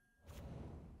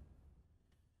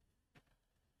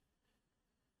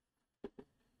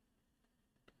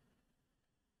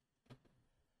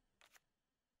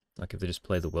 Like if they just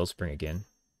play the Wellspring again,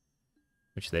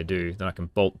 which they do, then I can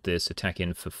bolt this, attack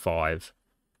in for 5.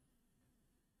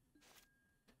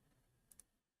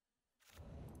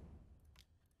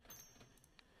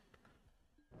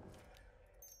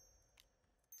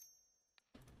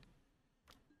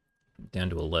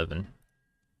 Down to 11.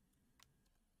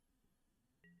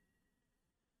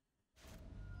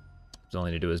 So all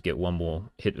I need to do is get one more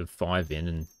hit of 5 in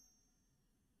and...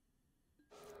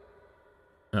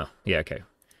 Oh, yeah, okay.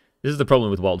 This is the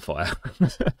problem with Wildfire.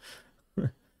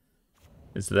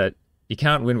 Is that you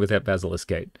can't win without Basilisk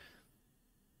Gate.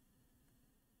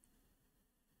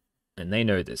 And they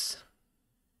know this.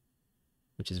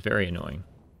 Which is very annoying.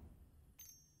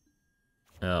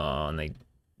 Oh, and they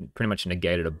pretty much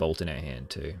negated a bolt in our hand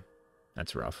too.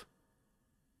 That's rough.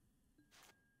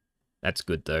 That's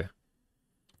good though.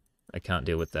 I can't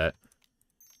deal with that.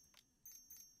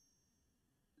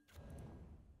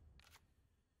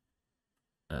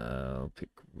 I'll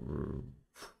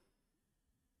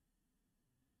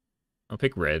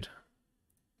pick red.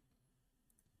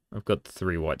 I've got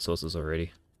 3 white sources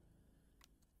already.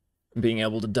 Being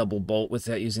able to double bolt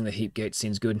without using the heap gate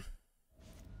seems good.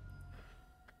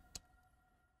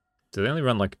 So they only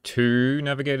run like 2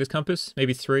 Navigator's Compass,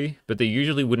 maybe 3, but they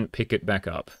usually wouldn't pick it back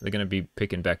up. They're going to be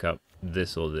picking back up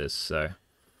this or this, so...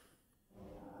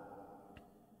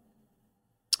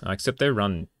 Except they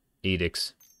run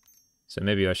Edicts, so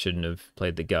maybe I shouldn't have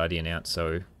played the Guardian out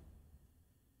so...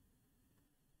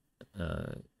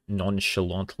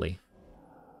 nonchalantly.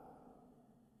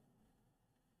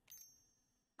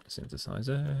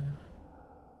 Synthesizer...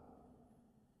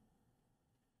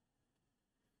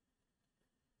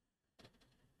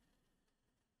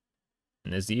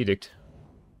 And there's the Edict.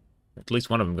 At least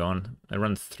one of them gone. I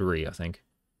run 3, I think.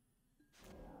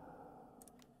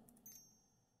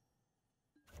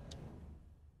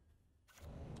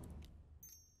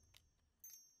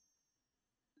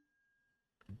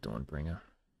 Dawnbringer.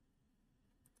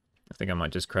 I think I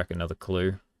might just crack another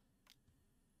clue.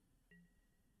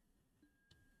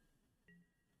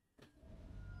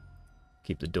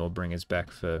 Keep the Doorbringers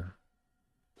back for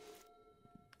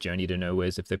Journey to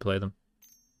Nowheres if they play them.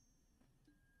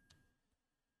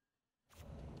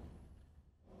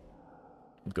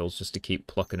 The goal's just to keep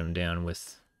plucking them down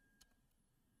with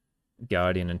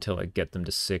Guardian until I get them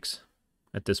to 6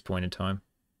 at this point in time.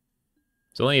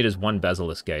 So all I need is 1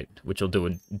 Basilisk Gate, which will do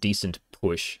a decent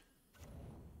push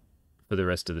for the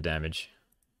rest of the damage.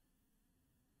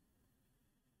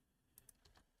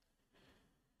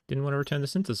 Didn't want to return the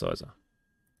synthesizer.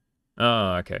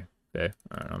 Oh, okay. Fair.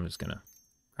 Alright, I'm just gonna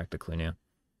crack the clue now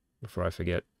before I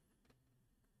forget.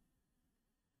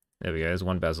 There we go, there's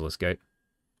 1 Basilisk Gate.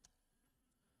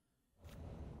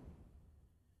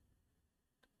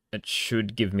 It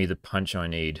should give me the punch I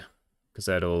need, because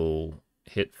that'll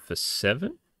hit for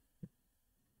 7?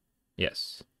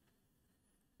 Yes.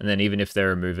 And then even if they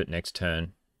remove it next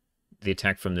turn, the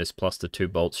attack from this plus the 2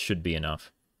 bolts should be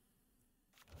enough.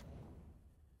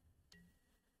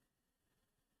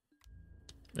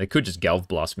 They could just Galv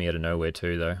Blast me out of nowhere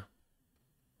too, though,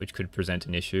 which could present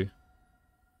an issue.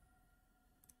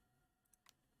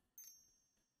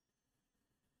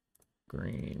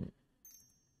 Green.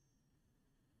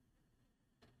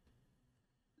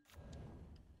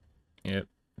 Yep,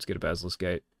 let's get a Basilisk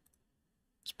Gate.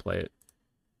 Let's play it.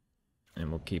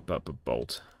 And we'll keep up a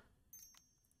bolt.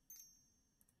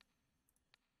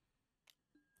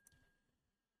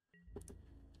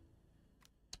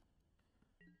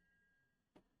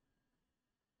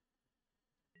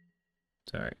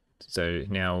 Sorry. So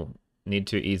now need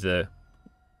to either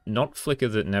not flicker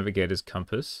the Navigator's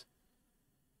Compass,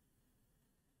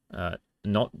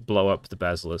 not blow up the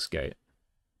Basilisk Gate.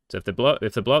 So if they blow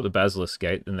up the Basilisk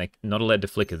Gate, then they're not allowed to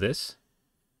flicker this.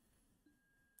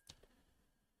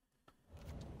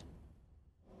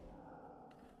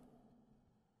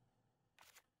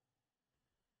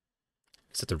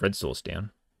 set the red source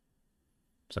down.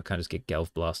 So I can't just get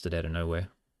Galv blasted out of nowhere.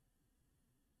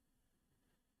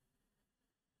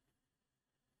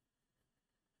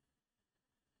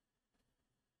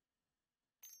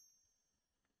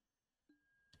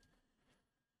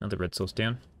 Another red source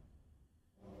down.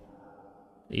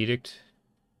 Edict.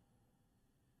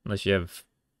 Unless you have...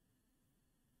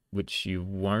 Which you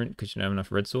won't, because you don't have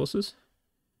enough red sources.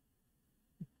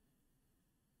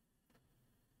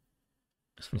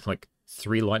 Like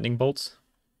 3 lightning bolts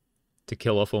to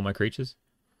kill off all my creatures.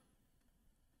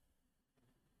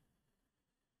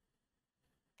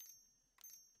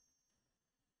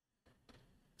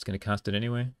 It's going to cast it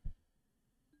anyway.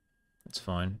 That's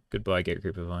fine. Goodbye,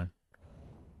 Gatecreeper Vine.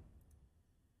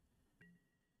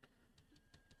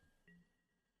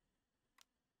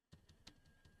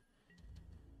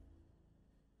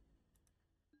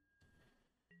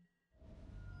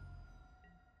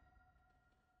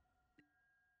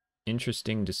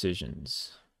 Interesting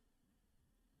decisions.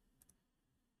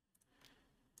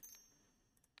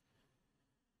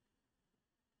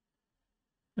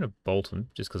 I'm gonna bolt him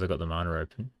just because I got the mana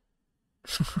open.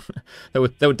 they were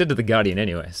dead to the Guardian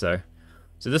anyway, so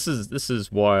this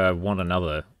is why I want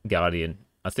another Guardian.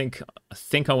 I think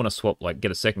I want to swap, like,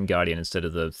 get a second Guardian instead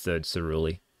of the third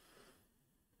Ceruli.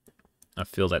 I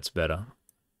feel that's better.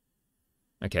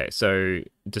 Okay, so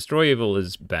Destroy Evil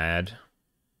is bad.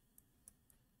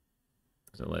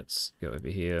 So let's go over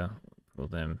here. Pull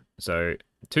them. So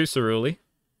 2 Ceruli,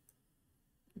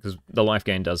 because the life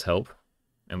gain does help,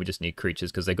 and we just need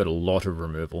creatures because they got a lot of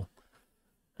removal.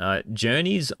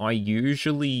 Journeys, I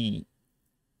usually...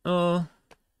 Oh,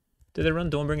 do they run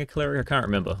Dawnbringer Cleric? I can't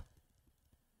remember.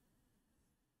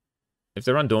 If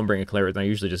they run Dawnbringer Cleric, they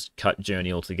usually just cut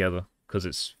Journey altogether, because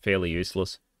it's fairly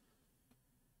useless.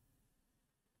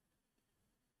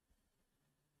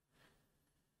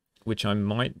 Which I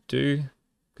might do,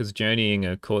 because journeying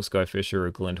a Core Skyfish or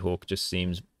a Glinthawk just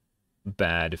seems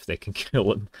bad if they can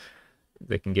kill him.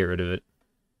 They can get rid of it.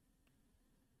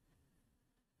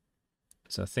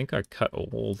 So I think I cut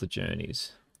all the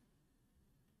journeys.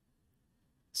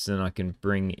 So then I can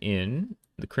bring in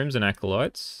the Crimson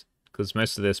Acolytes, because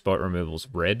most of their spot removal's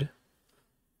red.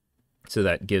 So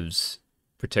that gives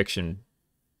protection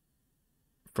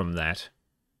from that.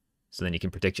 So then you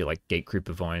can protect your, like,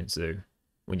 Gatecreeper Vine, so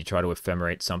when you try to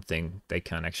ephemerate something, they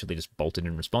can't actually just bolt it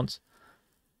in response.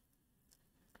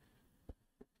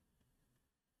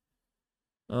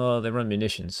 Oh, they run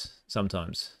munitions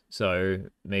sometimes, so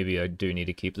maybe I do need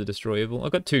to keep the Destroy Evil.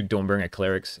 I've got 2 Dawnbringer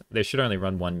Clerics. They should only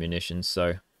run 1 munition,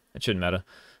 so it shouldn't matter.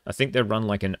 I think they run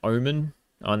like an Omen.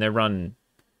 Oh, and they run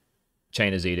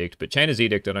Chainer's Edict, but Chainer's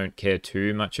Edict I don't care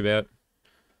too much about.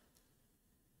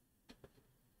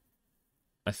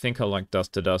 I think I like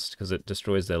Dust to Dust because it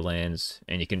destroys their lands,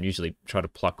 and you can usually try to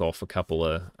pluck off a couple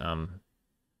of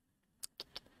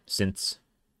synths.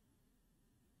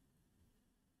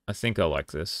 I think I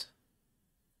like this.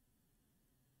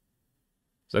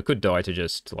 So I could die to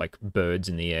just, like, birds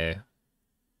in the air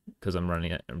because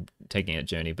I'm taking a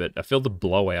journey, but I feel the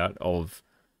blowout of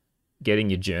getting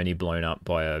your journey blown up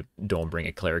by a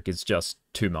Dawnbringer Cleric is just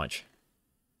too much.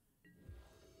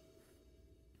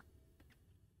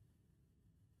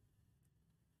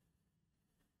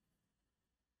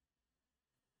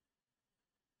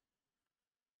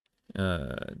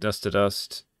 Dust to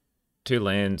Dust, 2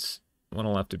 lands, one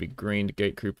will have to be green to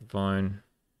Gatecreeper Vine.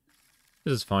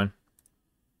 This is fine.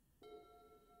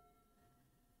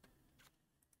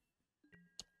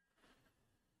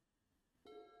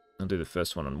 I'll do the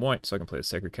first one on white so I can play the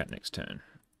Sacred Cat next turn.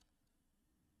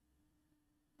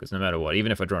 Because no matter what,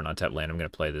 even if I draw an untapped land, I'm going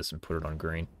to play this and put it on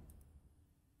green.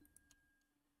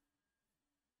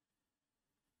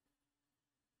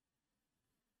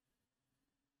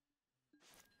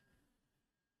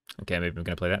 Okay, maybe I'm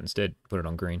going to play that instead. Put it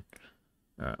on green.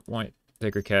 Alright, white,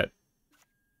 Sacred Cat.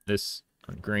 This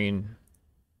on green.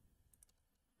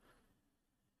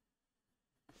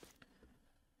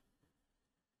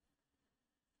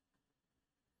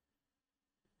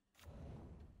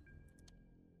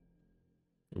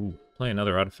 Ooh, play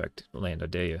another artifact land, I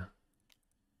dare you.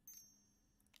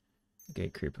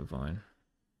 Gatecreeper Vine.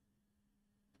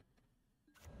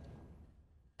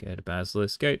 Get a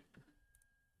Basilisk Gate.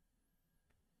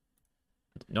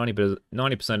 90%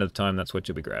 of the time, that's what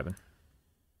you'll be grabbing.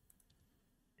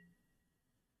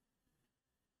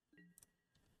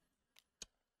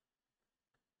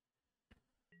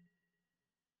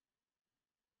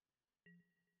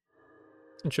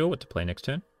 Not sure what to play next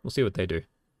turn. We'll see what they do.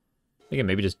 I think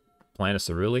maybe just playing a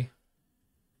Ceruli.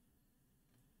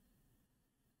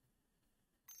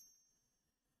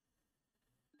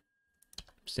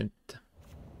 Synth.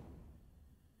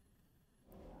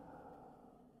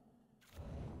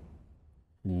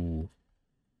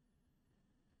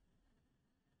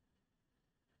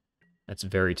 That's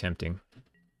very tempting.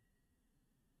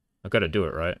 I've got to do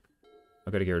it, right?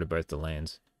 I've got to get rid of both the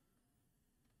lands.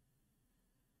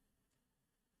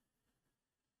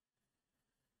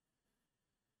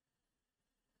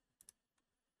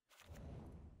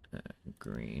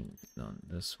 Green on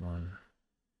this one.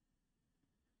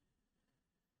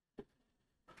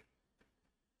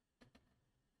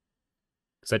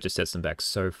 Because that just sets them back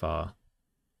so far.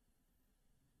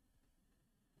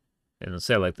 And let's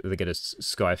say like they get a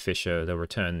Skyfisher, they'll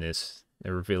return this, they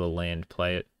reveal a land,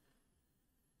 play it.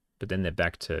 But then they're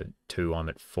back to 2, I'm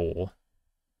at 4.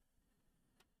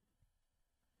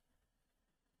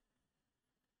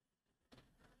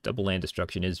 Double land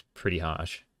destruction is pretty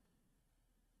harsh.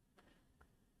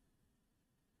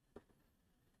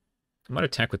 I might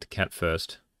attack with the cat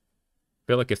first. I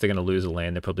feel like if they're going to lose a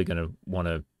land, they're probably going to want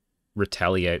to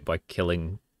retaliate by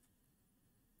killing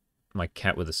my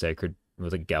cat with a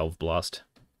Galv Blast.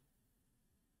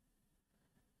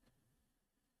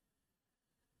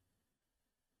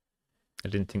 I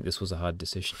didn't think this was a hard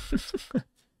decision.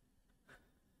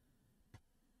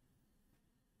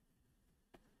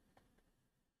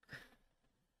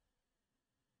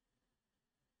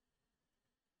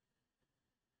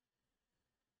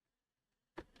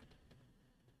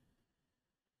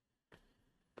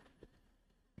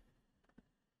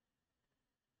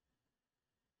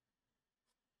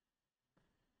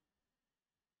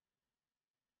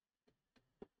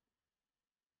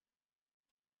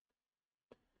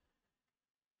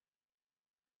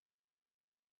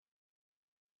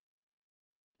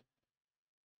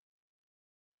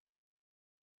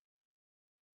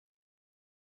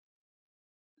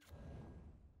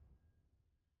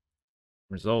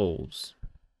 Resolves.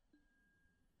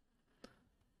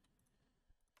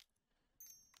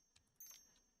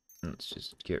 Let's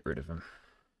just get rid of him.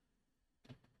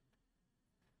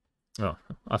 Oh,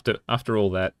 after all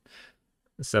that,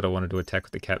 I said I wanted to attack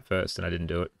with the cat first, and I didn't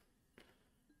do it.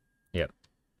 Yep.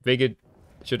 Figured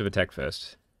should have attacked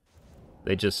first.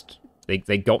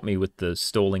 They got me with the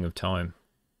stalling of time.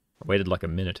 I waited like a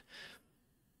minute.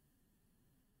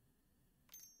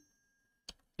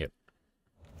 Yep.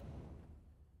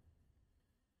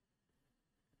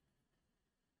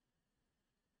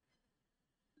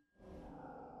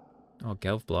 Oh,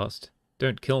 Galv Blast.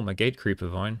 Don't kill my Gatecreeper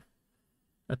Vine.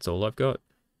 That's all I've got.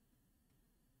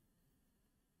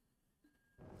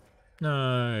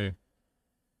 No.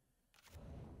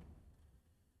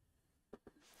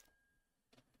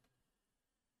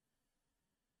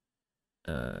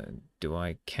 Do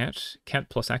I cat? Cat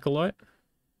plus Acolyte?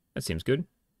 That seems good.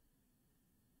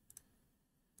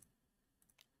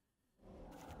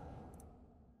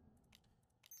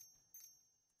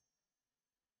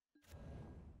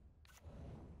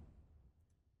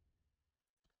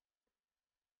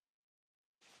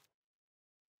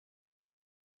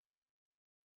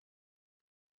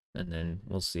 And then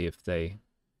we'll see if they... I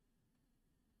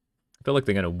feel like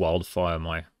they're going to Wildfire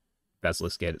my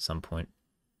Basilisk Gate at some point.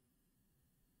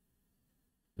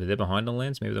 But they're behind on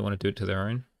lands. Maybe they want to do it to their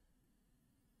own.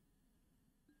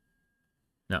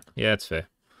 No, yeah, that's fair.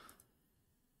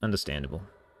 Understandable.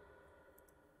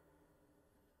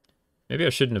 Maybe I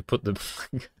shouldn't have put the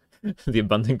the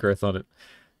Abundant Growth on it.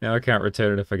 Now I can't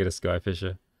return it if I get a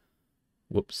Skyfisher.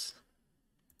 Whoops.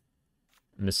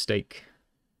 Mistake.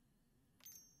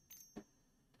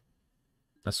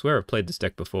 I swear I've played this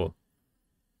deck before.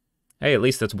 Hey, at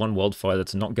least that's one Wildfire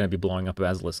that's not going to be blowing up a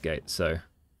Basilisk Gate, so...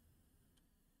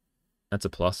 That's a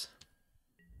plus.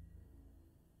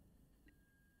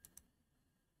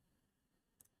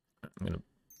 I'm going to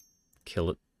kill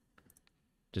it.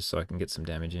 Just so I can get some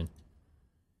damage in.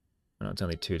 I know it's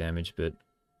only 2 damage, but...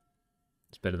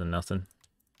 It's better than nothing.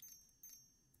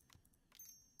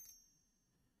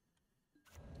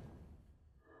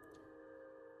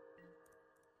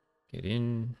 Get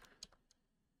in.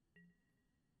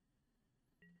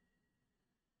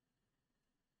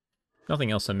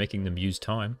 Nothing else I'm making them use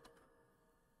time.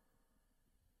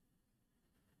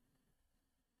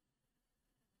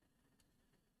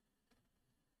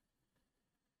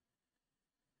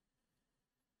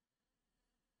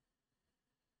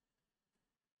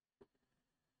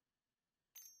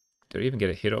 Did I even get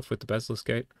a hit off with the Basilisk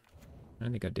Gate? I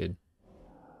don't think I did.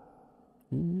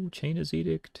 Ooh, Chainer's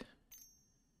Edict.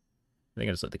 I think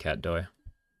I just let the cat die.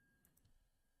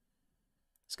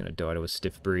 It's gonna die to a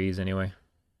stiff breeze anyway.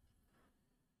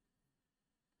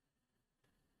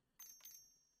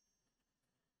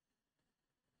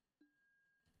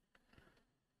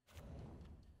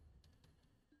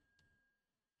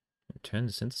 Return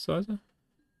the synthesizer?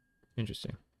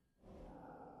 Interesting.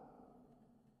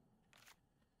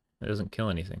 That doesn't kill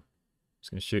anything. It's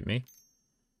gonna shoot me.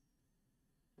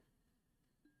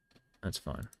 That's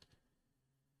fine.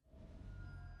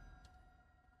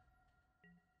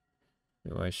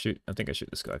 Do I shoot? I think I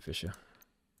shoot the Skyfisher.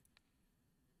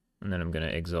 And then I'm going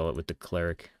to exile it with the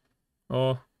Cleric.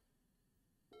 Oh.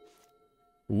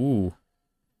 Ooh.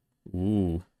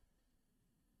 Ooh.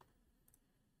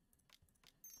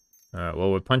 Alright,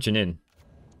 well, we're punching in.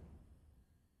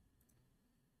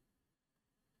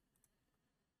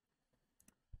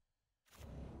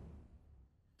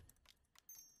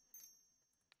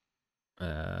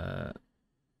 We're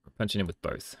punching in with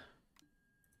both.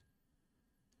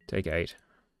 Take 8.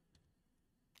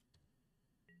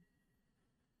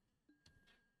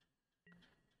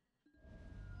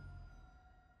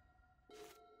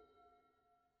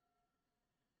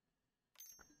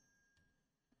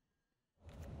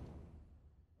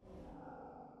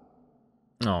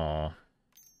 Oh,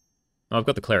 I've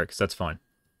got the Cleric, so that's fine.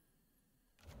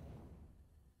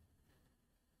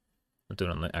 I'll do it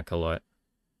on the Acolyte.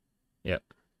 Yep.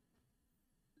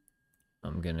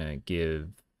 I'm gonna give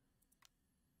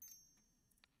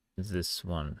this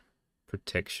one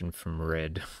protection from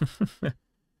red.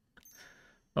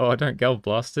 Oh, I don't Gal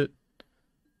Blast it?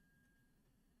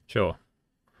 Sure.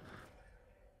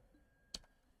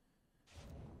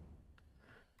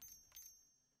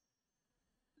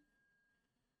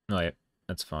 Oh, yeah,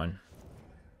 that's fine.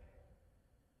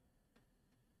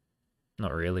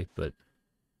 Not really, but...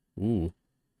 Ooh.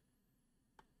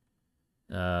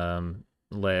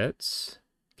 Let's...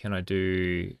 Can I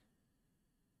do...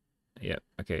 Yep,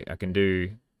 okay, I can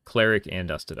do Cleric and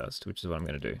Dust to Dust, which is what I'm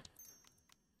going to do.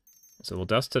 So we'll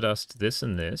Dust to Dust this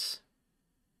and this.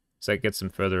 So it gets them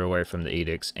further away from the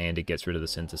edicts, and it gets rid of the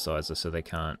synthesizer so they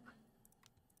can't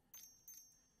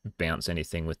bounce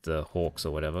anything with the hawks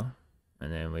or whatever.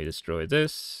 And then we destroy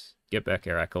this, get back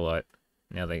our Acolyte.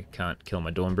 Now they can't kill my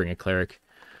Dawnbringer Cleric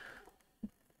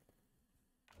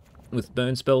with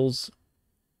burn spells.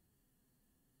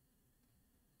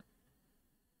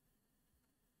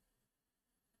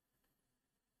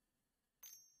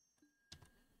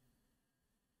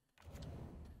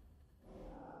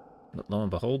 But lo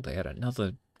and behold, they had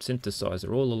another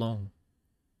synthesizer all along.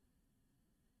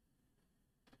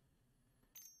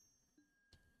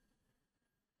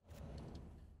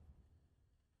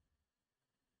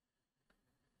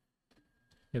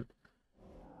 Yep.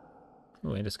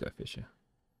 Oh, and a Skyfisher.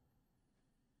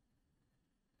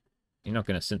 You're not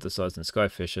going to synthesize in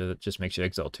Skyfisher, that just makes you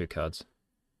exile 2 cards.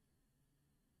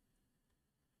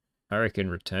 I reckon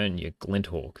return your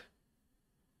Glinthawk.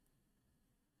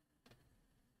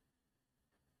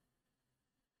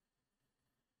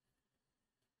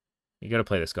 You got to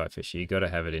play the Skyfisher. You got to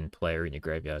have it in play or in your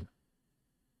graveyard.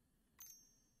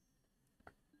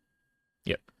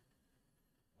 Yep.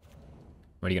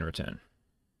 What are you going to return?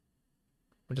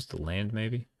 Or just a land,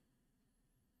 maybe?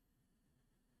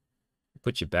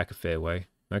 Put you back a fair way.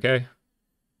 Okay.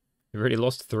 You've already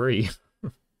lost 3.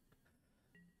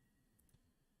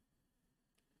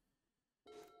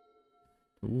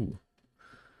 Ooh.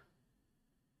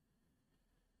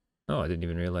 Oh, I didn't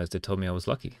even realize they told me I was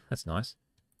lucky. That's nice.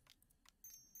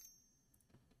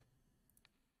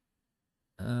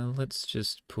 Let's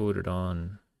just put it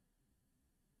on...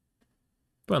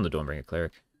 Put on the Dawnbringer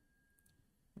Cleric.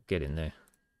 Get in there.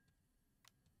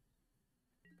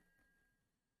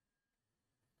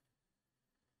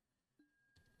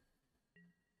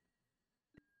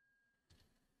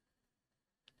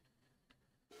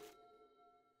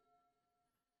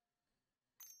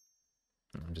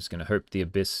 I'm just going to hope the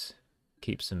Abyss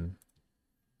keeps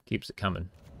it coming.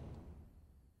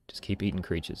 Just keep eating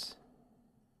creatures.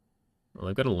 Well,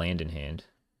 they've got a land in hand.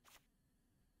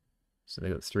 So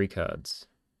they've got 3 cards.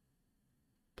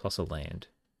 Plus a land.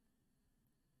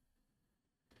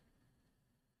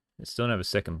 They still don't have a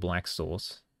second black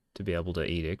source to be able to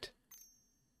edict.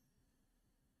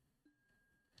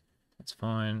 That's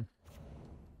fine.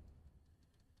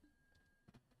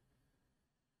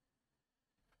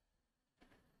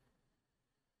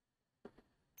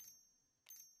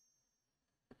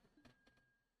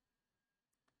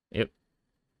 Yep.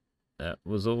 That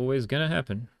was always going to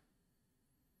happen.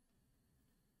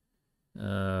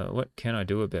 What can I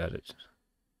do about it?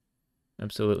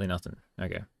 Absolutely nothing.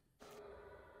 Okay.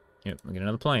 Yep, we get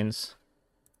another plains.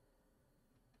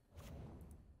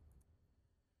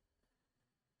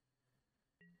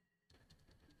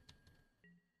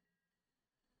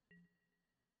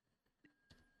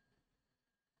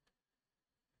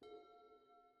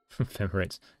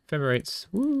 Ephemorates. Ephemorates.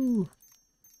 Woo!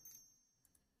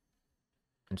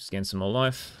 And just gain some more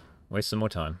life. Waste some more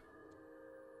time.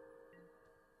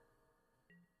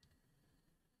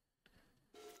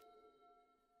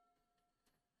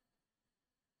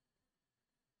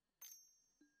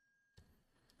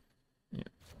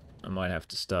 I might have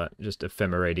to start just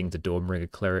ephemerating the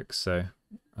Dawnbringer clerics so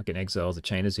I can exile the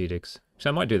Chainer's Edicts. So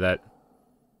I might do that.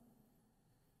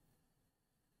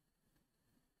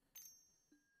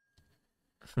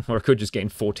 Or I could just gain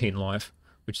 14 life,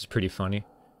 which is pretty funny.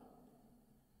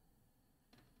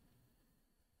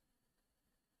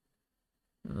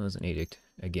 Oh, there's an edict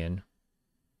again.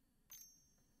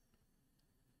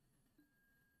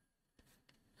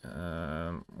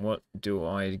 What do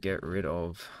I get rid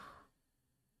of?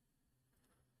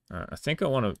 I think I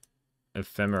want to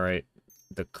ephemerate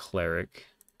the cleric.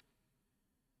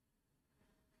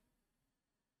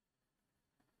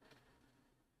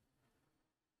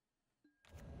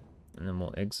 And then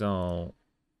we'll exile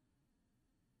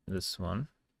this one.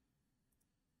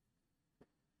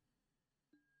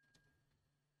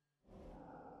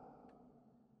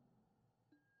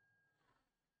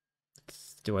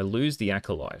 Do I lose the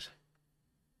Acolyte?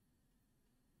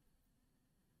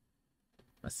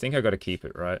 I think I got to keep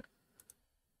it, right?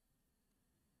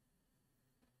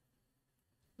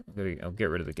 I'll get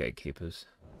rid of the Gatekeepers.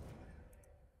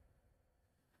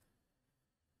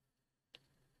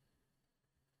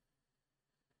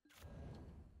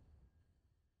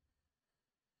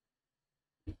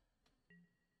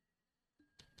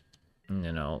 And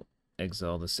then I'll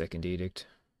exile the second edict.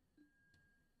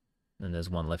 And there's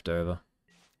one left over.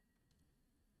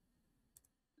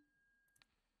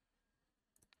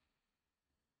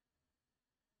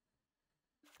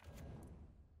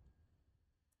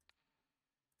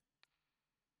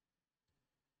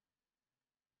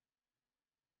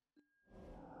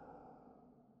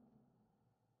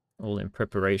 All in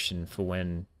preparation for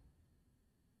when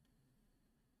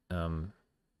the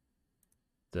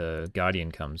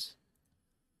Guardian comes.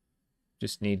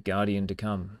 Just need Guardian to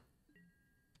come.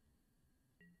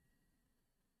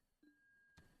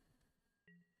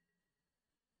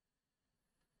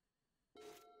 I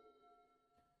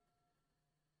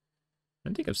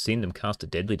don't think I've seen them cast a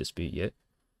Deadly Dispute yet.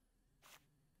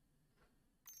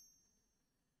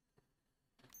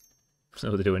 Is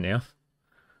that what they're doing now?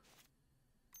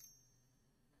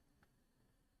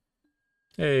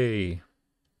 Hey!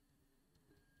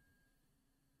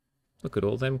 Look at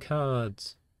all them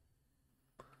cards.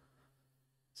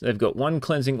 So they've got one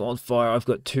Cleansing Wildfire, I've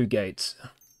got 2 gates.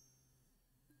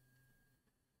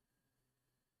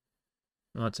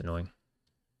 Oh, that's annoying.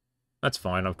 That's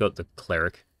fine, I've got the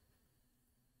Cleric.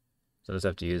 So I just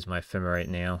have to use my Ephemerate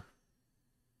now.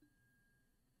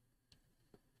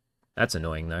 That's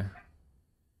annoying though.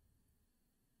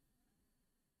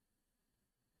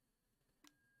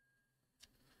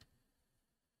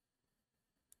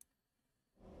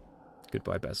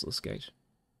 Goodbye, Basilisk Gate.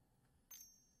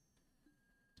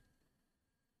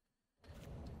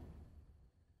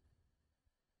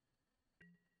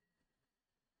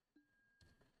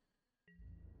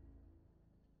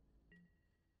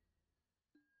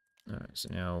 Alright, so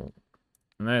now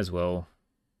I may as well,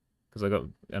 because I got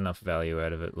enough value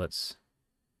out of it, let's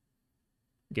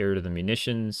get rid of the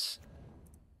munitions.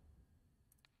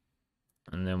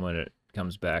 And then when it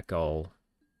comes back, I'll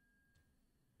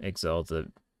exile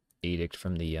the edict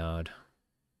from the yard.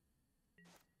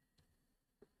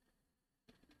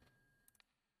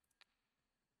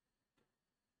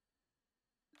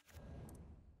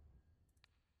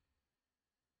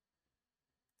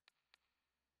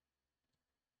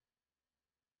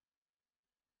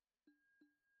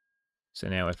 So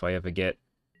now if I ever get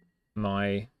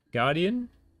my Guardian,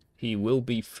 he will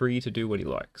be free to do what he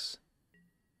likes.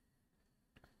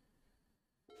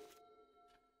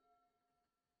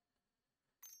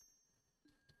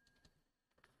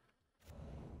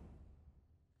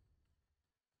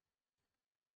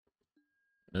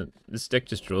 This deck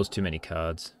just draws too many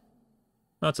cards.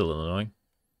 Oh, that's a little annoying.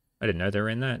 I didn't know they were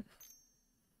in that.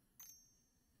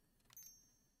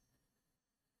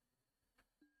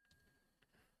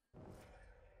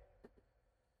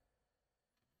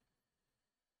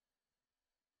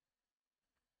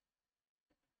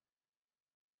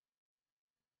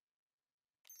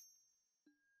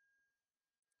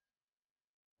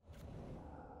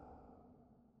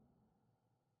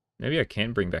 Maybe I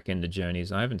can bring back in the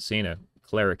journeys. I haven't seen a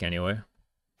cleric anywhere.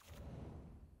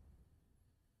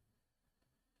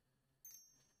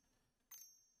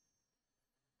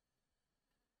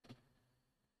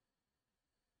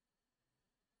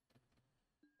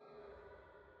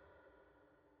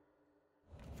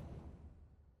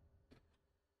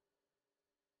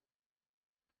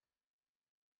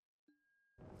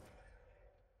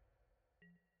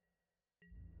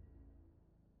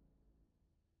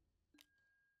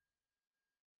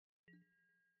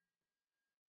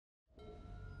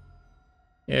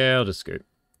 Yeah, I'll just scoop.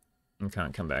 I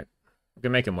can't come back. I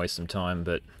can make him waste some time,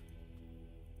 but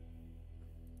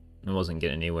I wasn't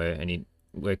getting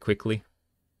anywhere quickly.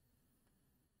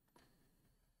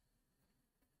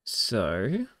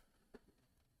 So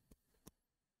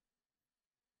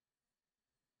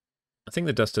I think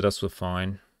the Dust to Dust were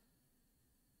fine.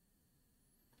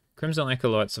 Crimson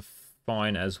Acolytes are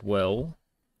fine as well.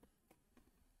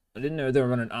 I didn't know they were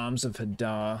running Arms of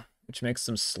Hadar, which makes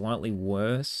them slightly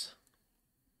worse.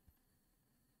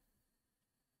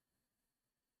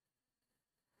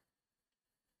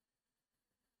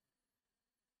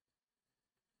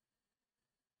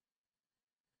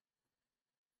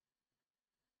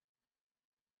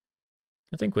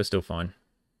 I think we're still fine.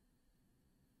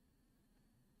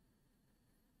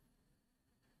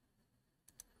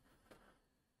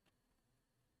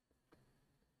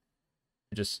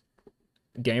 Just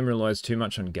game relies too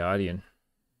much on Guardian.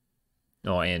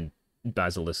 Oh, and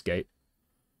Basilisk Gate.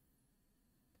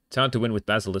 It's hard to win with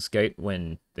Basilisk Gate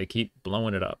when they keep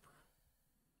blowing it up.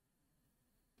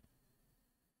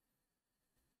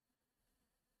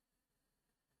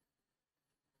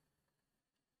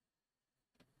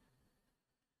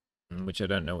 Which I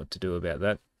don't know what to do about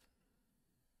that.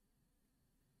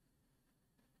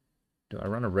 Do I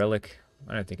run a Relic?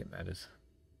 I don't think it matters.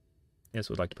 Yes,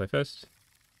 would like to play first.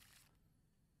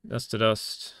 Dust to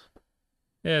Dust.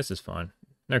 Yeah, this is fine.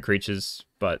 No creatures,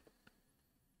 but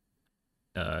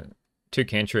 2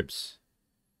 cantrips.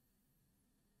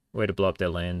 Way to blow up their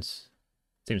lands.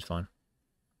 Seems fine.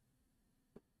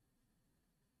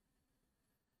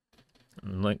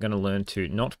 I'm going to learn to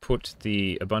not put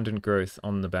the Abundant Growth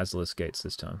on the Basilisk Gates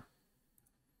this time.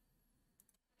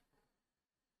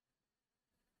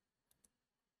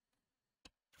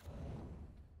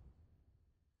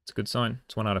 It's a good sign.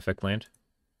 It's 1 artifact land.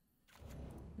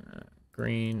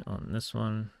 Green on this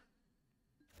one.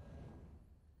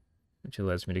 Which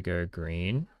allows me to go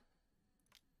green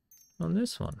on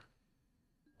this one.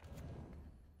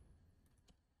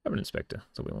 Have an Inspector.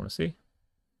 That's what we want to see.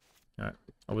 Alright.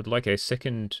 I would like a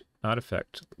second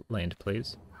artifact land,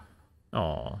 please.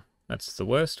 Oh, that's the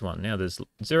worst one. Now there's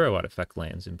 0 artifact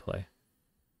lands in play.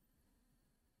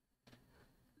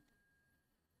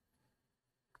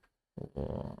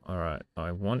 Oh, alright.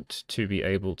 I want to be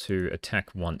able to attack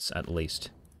once at least.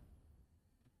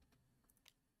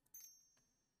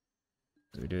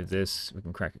 So we do this, we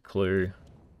can crack a clue.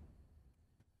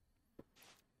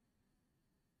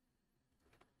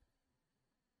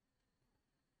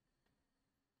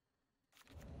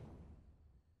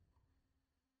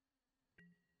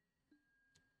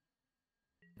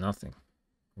 Nothing.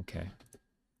 Okay.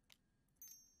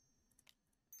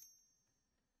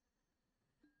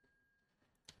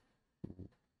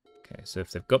 Okay, so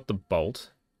if they've got the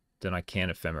bolt, then I can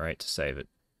ephemerate to save it.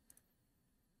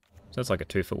 So that's like a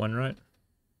 2-for-1, right?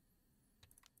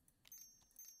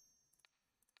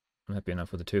 I'm happy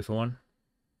enough with a 2-for-1.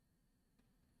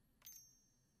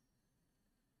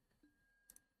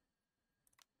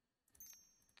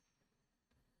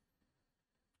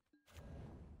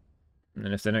 And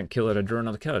then if they don't kill it, I draw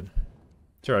another card.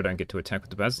 Sure, I don't get to attack with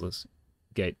the Basilisk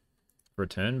Gate for a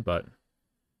turn, but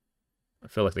I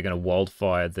feel like they're going to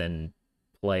Wildfire, then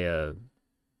play a...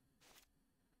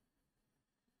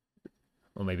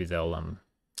 Or maybe they'll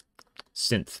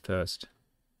synth first.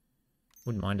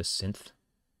 Wouldn't mind a synth.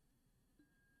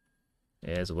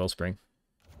 Yeah, there's a Wellspring.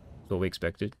 That's what we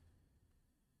expected.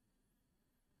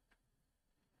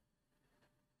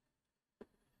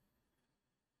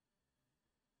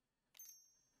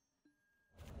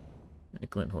 And a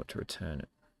Glinthort to return it.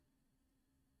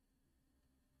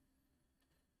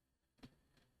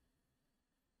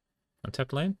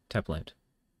 Untapped land? Tap land.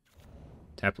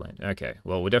 Tap land. Okay,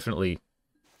 well, we're definitely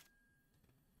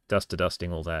dust to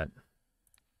dusting all that.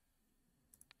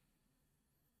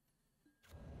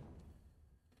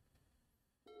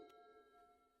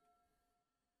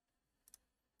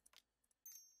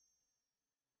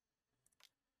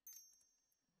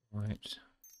 Right.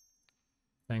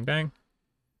 Bang, bang.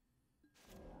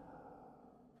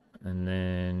 And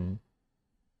then...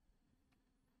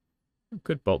 I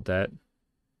could bolt that.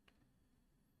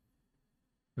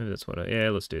 Maybe that's what I... Yeah,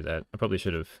 let's do that. I probably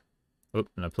should have... Oop,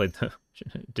 and I played the...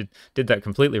 did that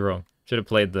completely wrong. Should have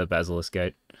played the Basilisk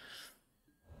Gate.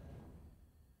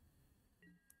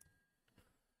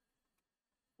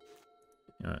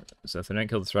 Alright, so if I don't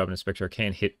kill the Throbbing Inspector, I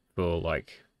can hit for,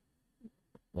 like...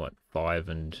 What, 5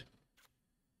 and...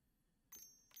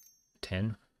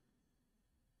 10?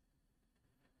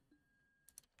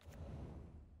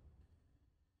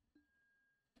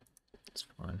 It's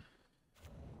fine.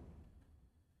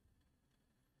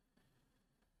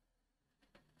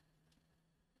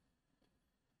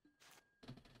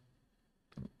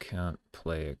 can't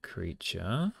play a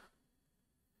creature.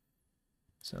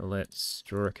 So let's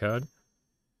draw a card.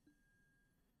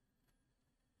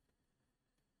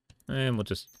 And we'll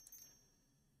just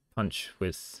punch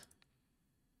with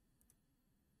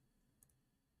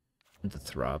the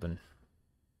Thraben.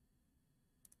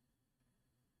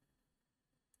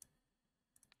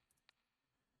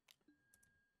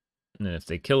 And then if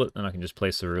they kill it, then I can just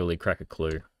play Cerulean, crack a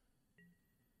clue.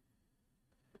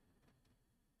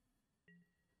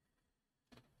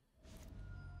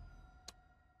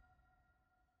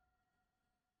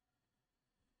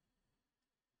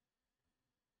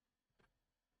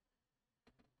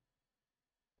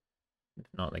 If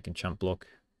not, they can chump block.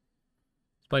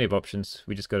 There's plenty of options.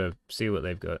 We just got to see what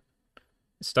they've got.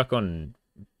 Stuck on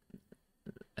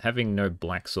having no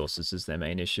black sources is their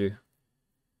main issue.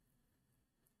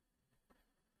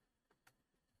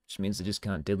 Which means they just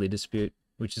can't Deadly Dispute,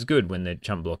 which is good when they're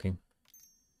chump blocking.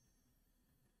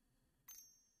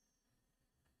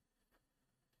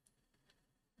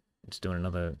 Just doing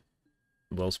another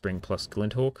Wellspring plus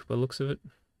Glinthawk by the looks of it.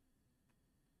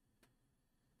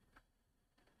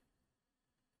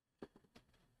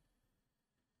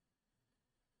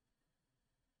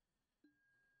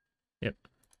 Yep.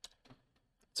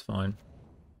 It's fine.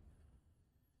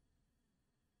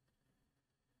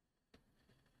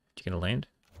 You gonna land?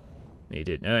 Yeah, you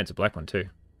did. No, it's a black one too.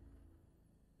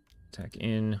 Attack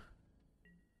in.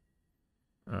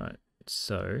 Alright,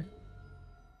 so...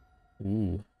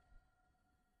 Ooh.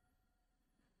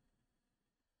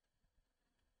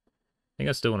 I think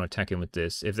I still want to attack in with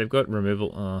this. If they've got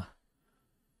removal,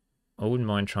 I wouldn't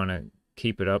mind trying to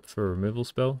keep it up for a removal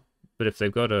spell. But if they've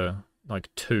got a, like,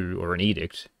 2 or an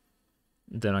Edict,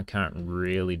 then I can't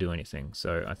really do anything.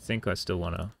 So I think I still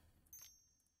want to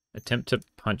attempt to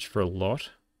punch for a lot.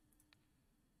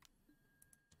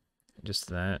 Just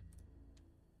that.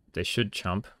 They should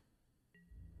chump.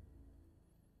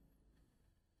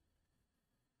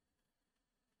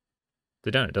 If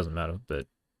they don't, it doesn't matter, but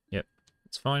yep,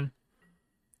 it's fine.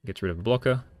 Gets rid of a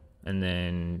blocker, and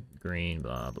then green,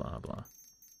 blah, blah, blah.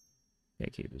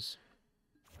 Gatekeepers.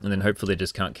 And then hopefully they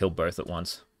just can't kill both at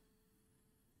once.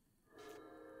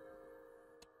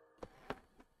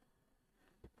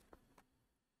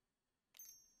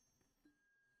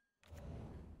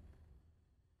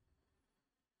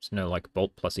 There's no, like,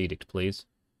 Bolt plus Edict, please.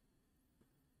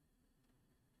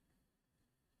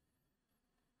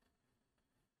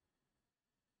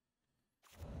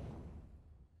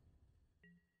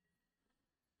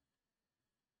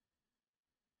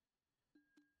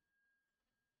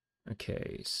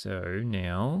 Okay, so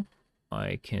now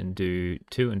I can do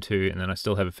 2 and 2, and then I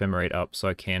still have Ephemerate up, so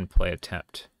I can play a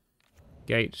tapped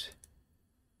gate.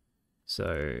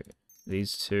 So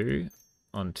these two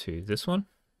onto this one.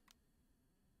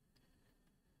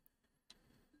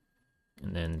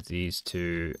 And then these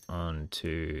two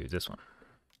onto this one.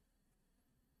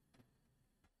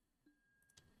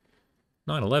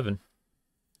 9/11.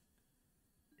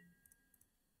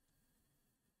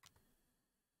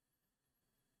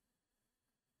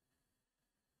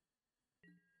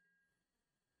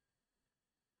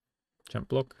 Jump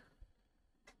block.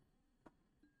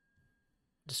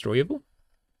 Destroyable?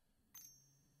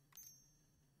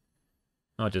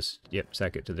 I'll just, yep,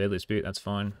 sack it to the Deadly Dispute, that's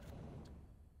fine.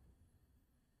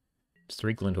 It's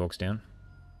 3 Glinthawks down.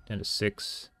 Down to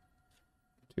 6.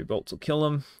 2 bolts will kill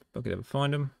them, if I could ever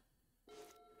find them.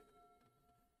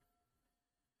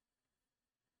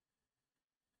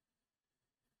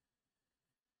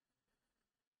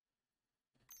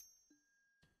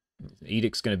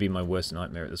 Edict's going to be my worst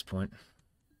nightmare at this point.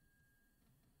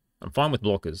 I'm fine with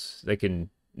blockers. They can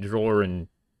draw and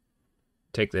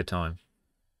take their time.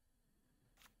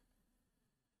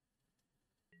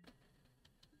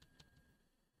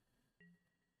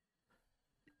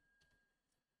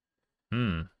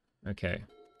 Okay.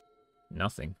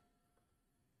 Nothing.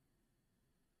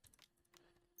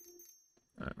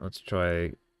 Alright, let's try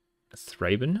a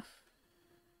Thraben.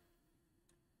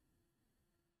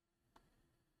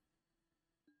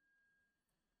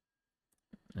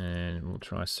 And we'll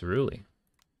try Cerulean.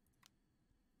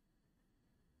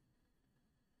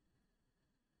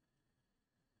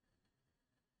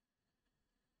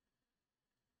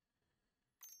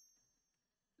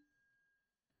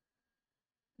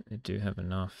 They do have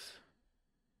enough.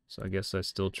 So I guess I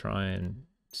still try and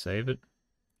save it.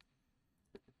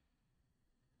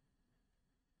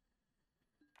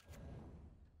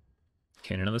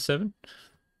 Okay, another 7.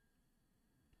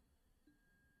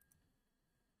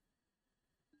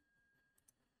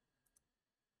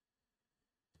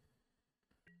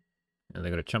 And they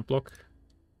got a chump block.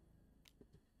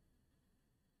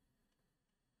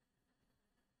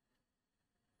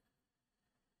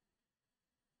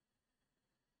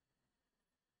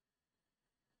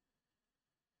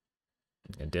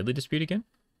 A Deadly Dispute again?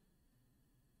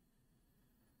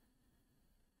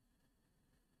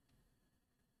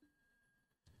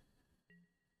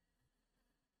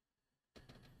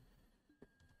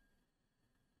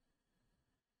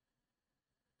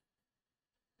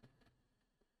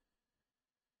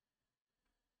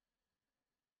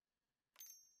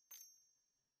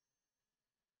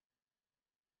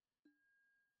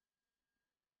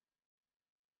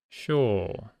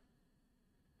 Sure.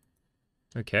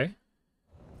 Okay.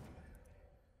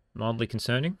 Mildly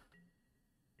concerning.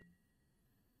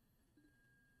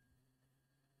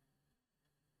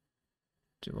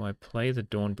 Do I play the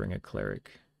Dawnbringer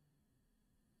Cleric?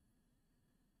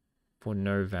 For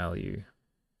no value.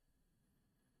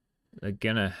 They're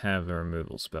gonna have a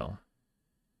removal spell.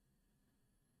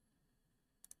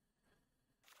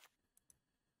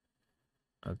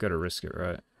 I've got to risk it,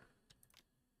 right?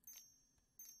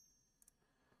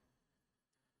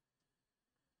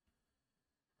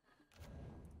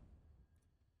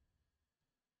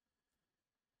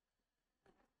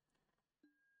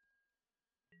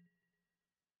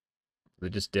 They're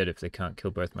just dead if they can't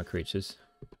kill both my creatures.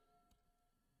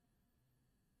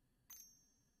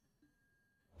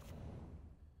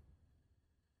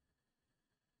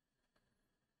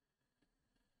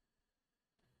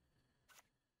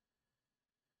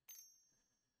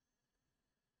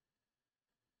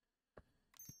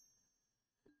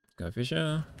 Go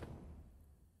Fisher.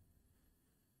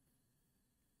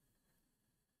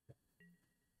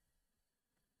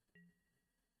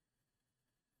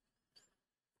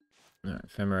 Alright,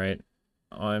 Ephemerate.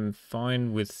 I'm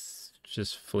fine with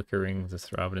just flickering the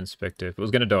Thravid Inspector. If it was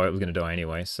going to die, it was going to die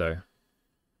anyway, so...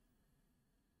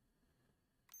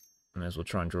 May as well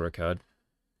try and draw a card.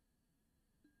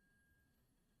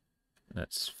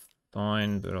 That's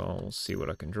fine, but I'll see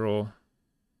what I can draw.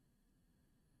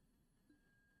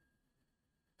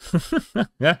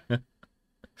 Yeah.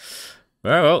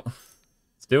 Well,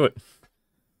 let's do it.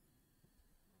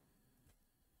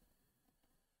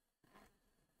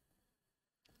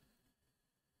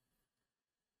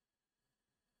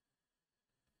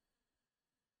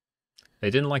 They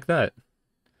didn't like that.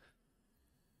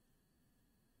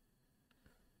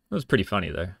 It was pretty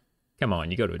funny, though. Come on,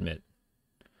 you got to admit.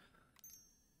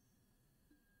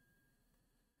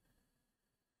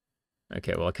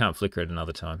 Okay, well, I can't flicker it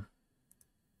another time.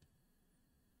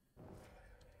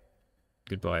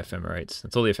 Goodbye, Ephemerates.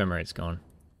 That's all the Ephemerates gone.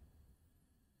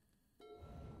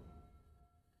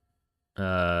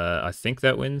 I think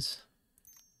that wins.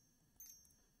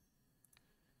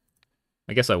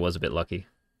 I guess I was a bit lucky.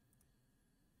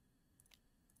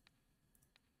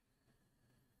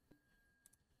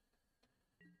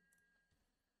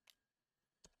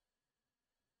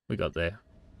 We got there.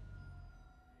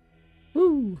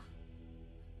 Woo!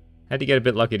 Had to get a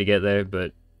bit lucky to get there,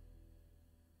 but...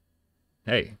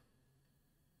 Hey.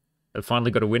 I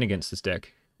finally got a win against this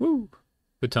deck. Woo!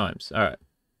 Good times. Alright.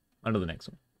 On to the next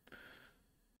one.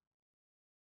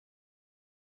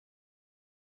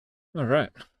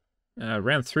 Alright.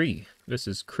 Round 3. This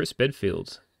is Chris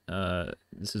Bedfield.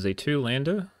 This is a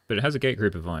 2-lander, but it has a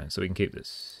Gatecreeper Vine, so we can keep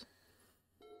this.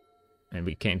 And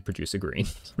we can produce a green.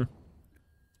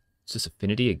 Is this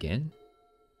Affinity again?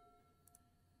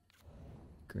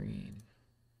 Green.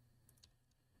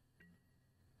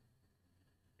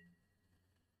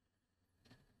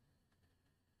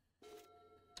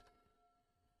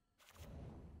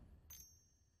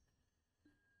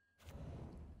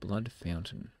 Blood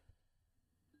Fountain.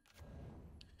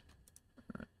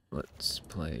 Right, let's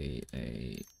play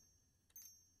a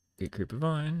Gatecreeper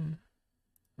Vine.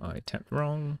 I tapped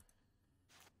wrong.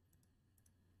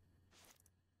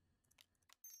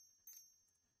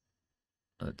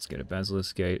 Let's get a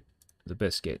Basilisk Gate, the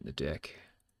best gate in the deck.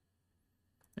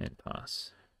 And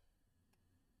pass.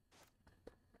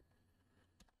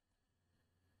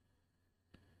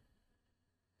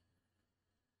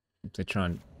 If they try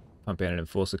and pump out an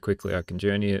Enforcer quickly, I can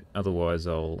journey it. Otherwise,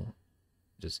 I'll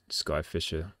just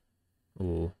Skyfisher.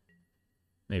 Or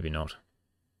maybe not.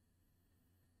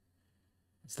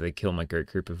 So they kill my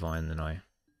Gatecreeper Vine, then I...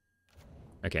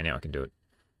 Okay, now I can do it.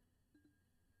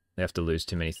 They have to lose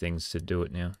too many things to do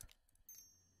it now.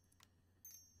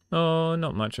 Oh,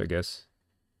 not much, I guess.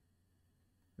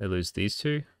 They lose these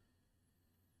two.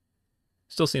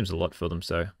 Still seems a lot for them,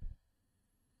 so...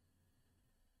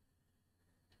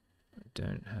 I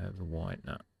don't have a white,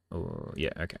 no. Oh,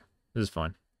 yeah, okay. This is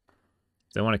fine.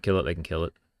 If they want to kill it, they can kill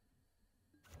it.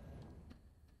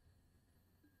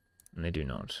 And they do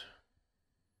not.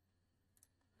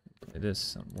 Play this,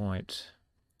 some white.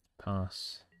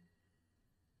 Pass.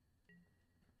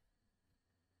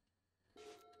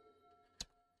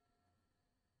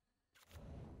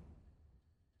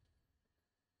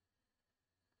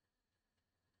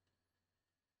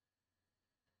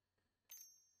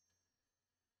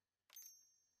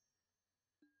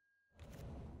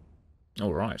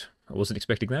 All right. I wasn't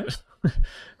expecting that. I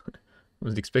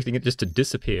wasn't expecting it just to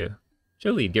disappear.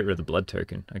 Surely you'd get rid of the blood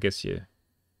token. I guess you're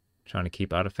trying to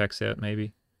keep artifacts out,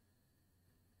 maybe.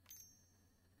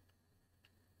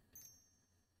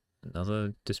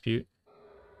 Another dispute?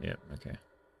 Yeah, okay.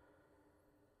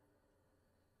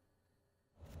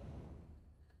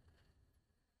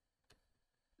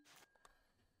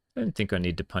 I don't think I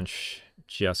need to punch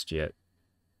just yet.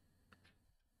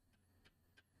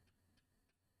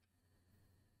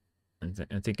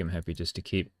 I think I'm happy just to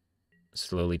keep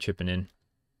slowly chipping in.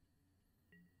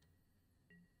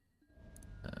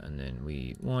 And then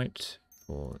we white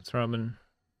for Thraben.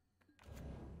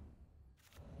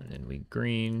 And then we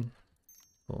green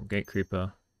for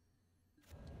Gatecreeper.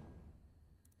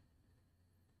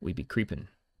 We be creeping.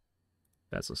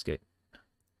 Basilisk Gate.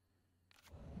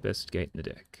 Best gate in the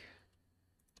deck.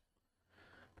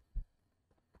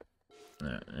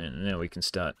 And now we can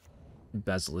start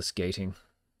Basilisk gating.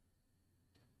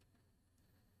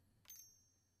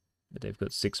 But they've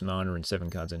got 6 mana and 7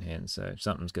 cards in hand, so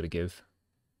something's got to give.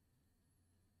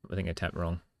 I think I tapped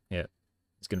wrong. Yeah,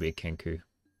 it's going to be a Kenku.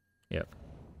 Yep.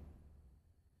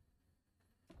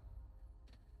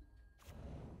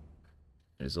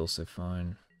 It is also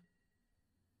fine.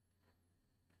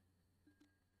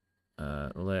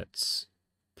 Let's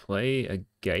play a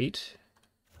gate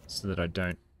so that I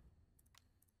don't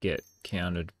get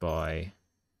countered by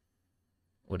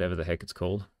whatever the heck it's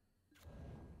called.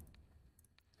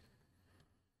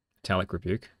 Metallic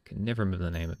Rebuke. Can never remember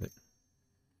the name of it.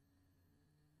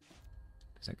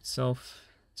 Attack itself.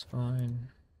 It's fine.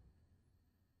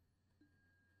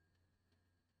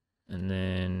 And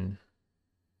then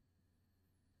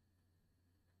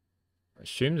I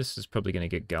assume this is probably going to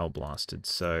get Gal Blasted,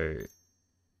 so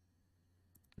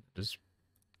does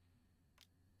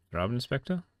Raven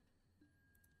Inspector?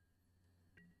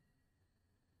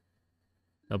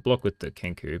 I'll block with the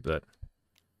Kenku, but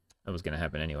that was going to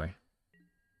happen anyway.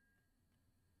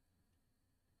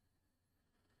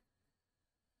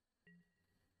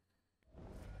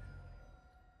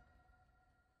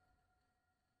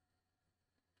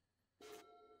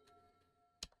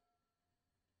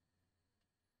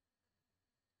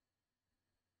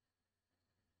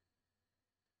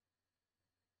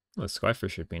 Well, the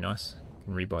Skyfish should be nice.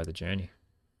 Can rebuy the journey.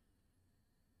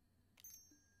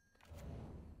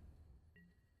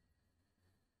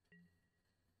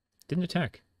 Didn't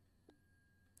attack.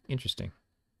 Interesting.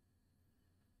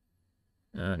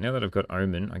 Now that I've got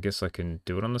Omen, I guess I can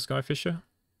do it on the Skyfisher.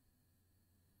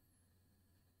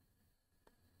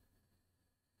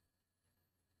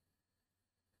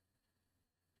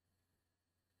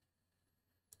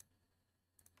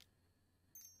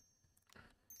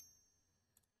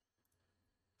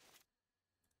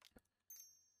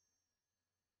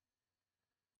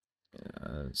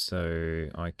 So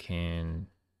I can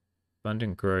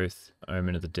Abundant Growth,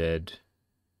 Omen of the Dead.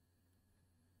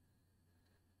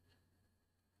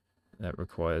 That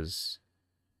requires...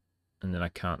 And then I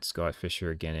can't Skyfisher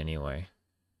again anyway.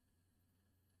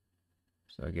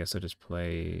 So I guess I just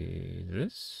play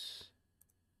this.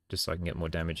 Just so I can get more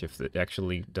damage if it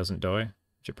actually doesn't die,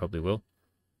 which it probably will.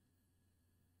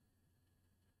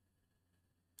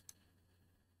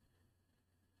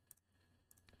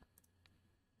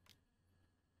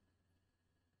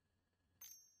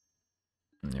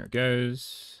 And there it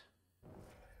goes.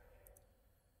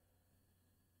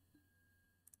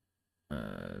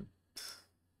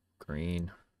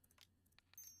 Green.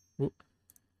 Whoop.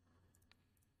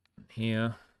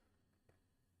 Here.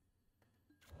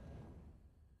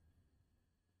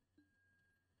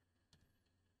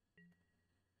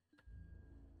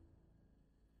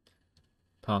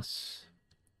 Pass.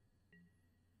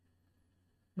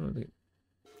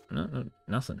 No,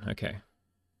 nothing. Okay.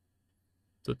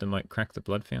 Thought they might crack the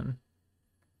blood fountain.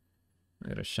 I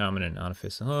got a shaman and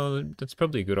artificer. Oh, that's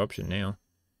probably a good option now.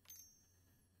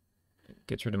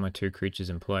 Gets rid of my 2 creatures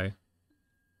in play.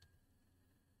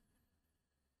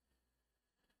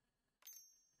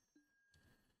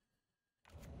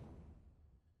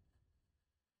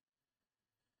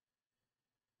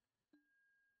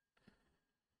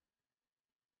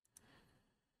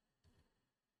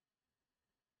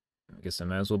 I guess I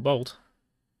may as well bolt.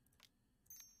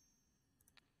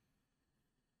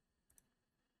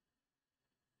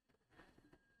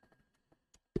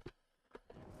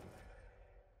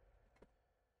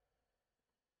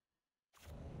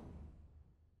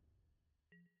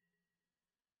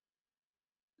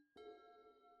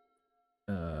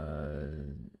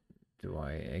 Do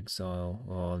I exile?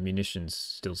 Oh, munitions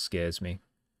still scares me.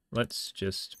 Let's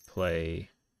just play...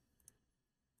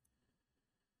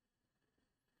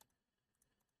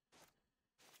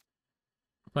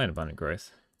 Plant abundant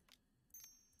growth.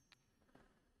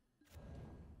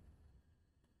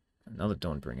 Another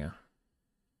Dawnbringer.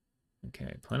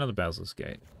 Okay, play another Basilisk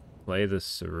Gate. Play the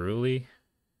Ceruli.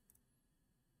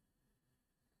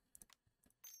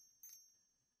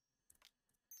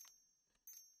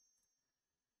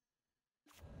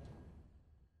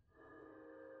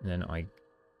 And then I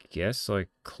guess I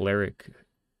Cleric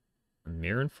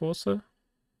Mirror Enforcer?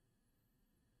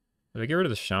 If I get rid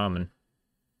of the Shaman,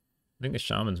 I think the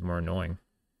Shaman's more annoying.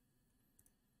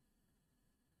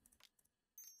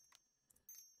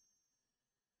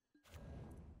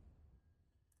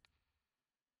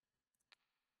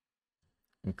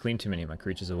 And clean too many of my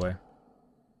creatures away.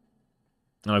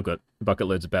 And I've got bucket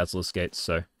loads of Basilisk Gates,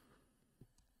 so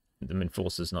the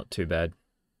Enforcer's not too bad.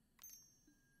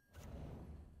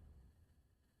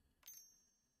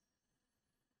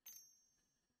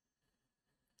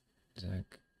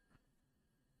 Zach.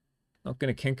 Not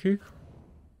gonna Kenku?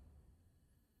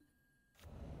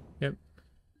 Yep.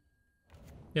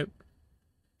 Yep.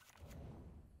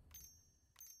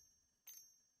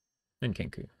 Then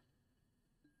Kenku.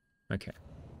 Okay.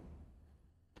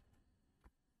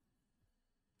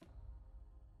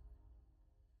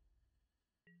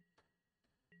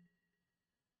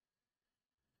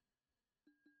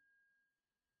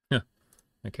 Huh.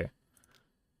 Okay.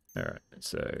 Alright,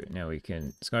 so now we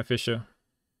can Skyfisher.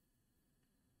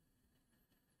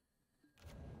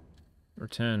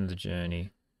 Return the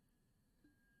journey.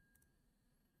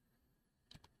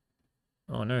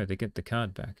 Oh no, they get the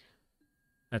card back.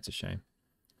 That's a shame.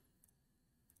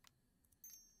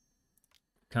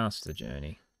 Cast the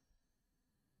journey.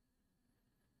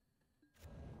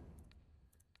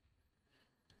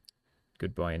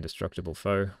 Goodbye, indestructible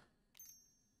foe.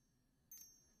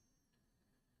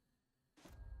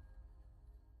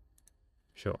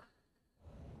 Sure.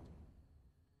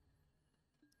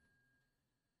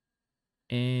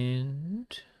 And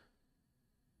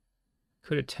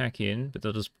could attack in, but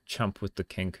they'll just chump with the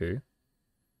Kenku. Is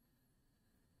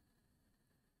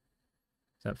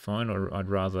that fine? Or I'd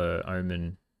rather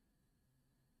Omen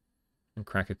and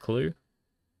crack a clue.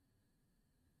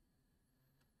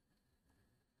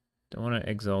 Don't want to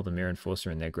exile the Mirror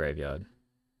Enforcer in their graveyard.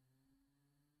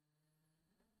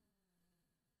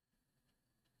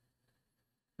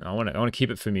 I want to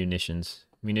keep it for munitions.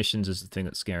 Munitions is the thing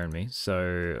that's scaring me,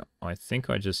 so I think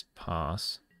I just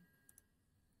pass.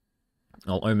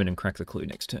 I'll Omen and crack the clue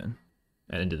next turn.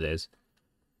 And into theirs.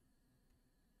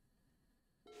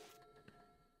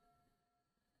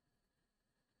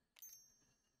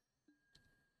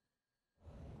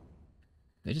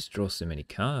 They just draw so many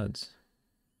cards.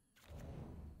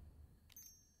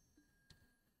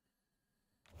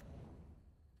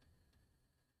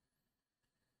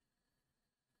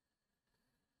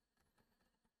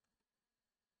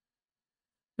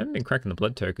 I haven't been cracking the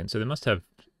blood token, so they must have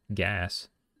gas.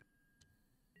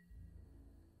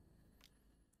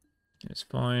 It's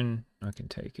fine. I can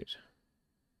take it.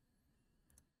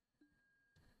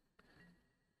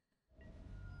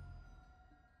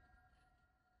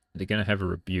 They're going to have a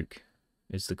rebuke,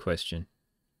 is the question.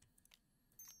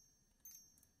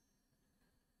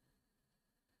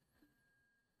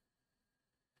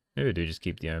 Maybe I do just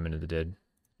keep the Omen of the Dead.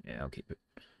 Yeah, I'll keep it.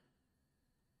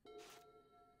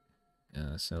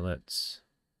 So let's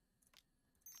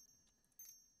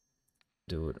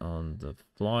do it on the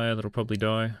flyer that'll probably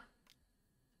die.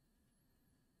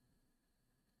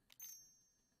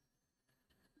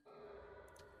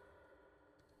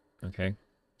 Okay.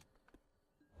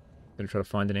 Gonna try to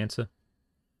find an answer.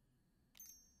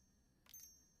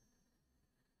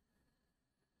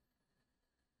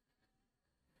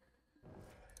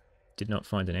 Did not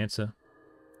find an answer.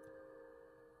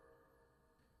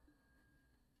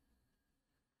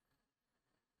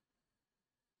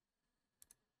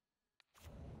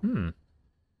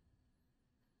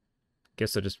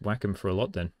 Guess I just whack him for a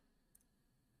lot then.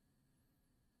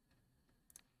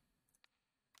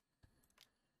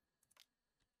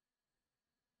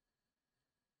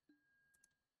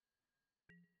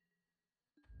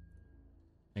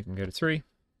 Make him go to 3.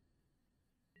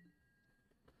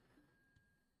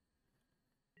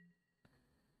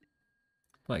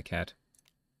 Play a cat.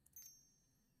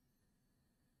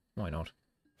 Why not?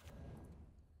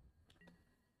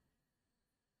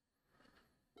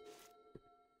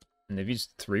 And they've used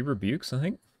 3 rebukes, I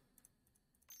think.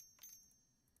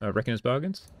 Reckoner's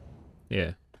Bargains?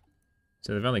 Yeah.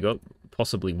 So they've only got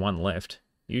possibly 1 left.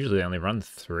 Usually they only run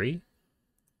 3.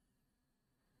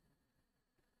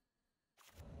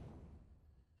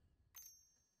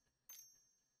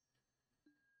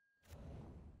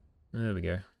 There we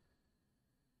go.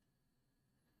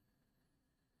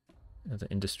 Another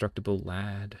indestructible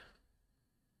lad.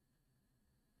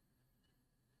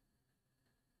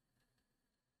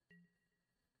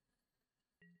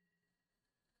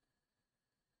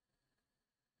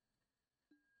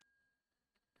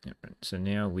 Yep, so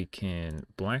now we can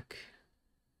black.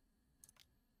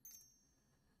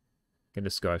 Get a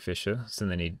Skyfisher, so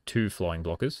they need 2 flying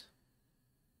blockers.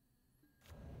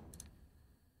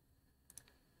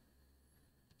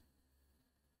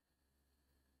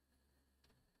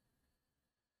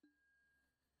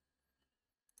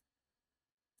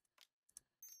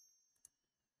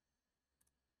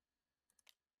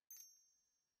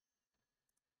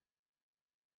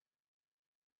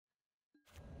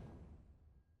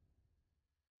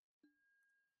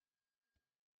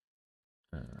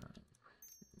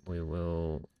 We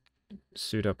will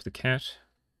suit up the cat.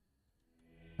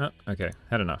 Oh, okay,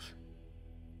 had enough.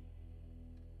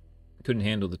 Couldn't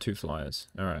handle the 2 flyers.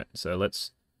 Alright, so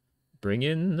let's bring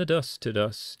in the dust to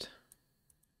dust.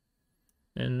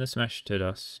 And the smash to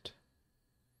dust.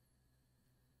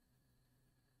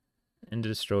 And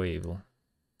destroy evil.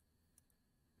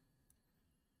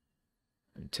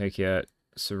 Take out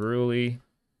Cerulli.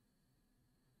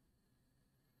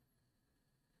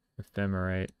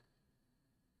 Ephemerate.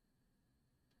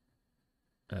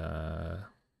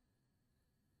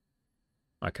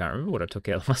 I can't remember what I took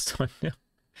out last time now.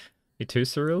 You 2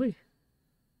 Cerulli?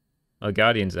 Oh,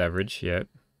 Guardian's average, yep.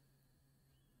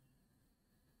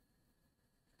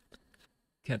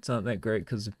 Cats aren't that great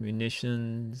because of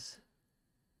munitions.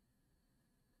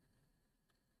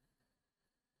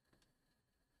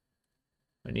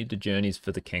 I need the journeys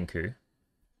for the Kenku.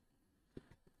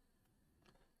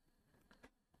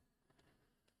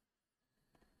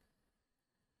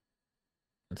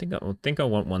 I think I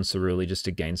want 1 Cerulli just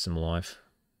to gain some life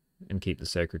and keep the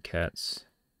sacred cats.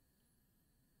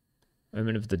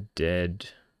 Omen of the Dead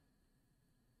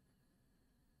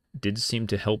did seem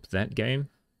to help that game.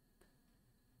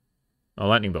 Oh,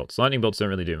 lightning bolts. Lightning bolts don't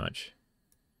really do much.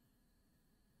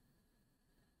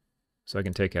 So I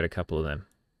can take out a couple of them.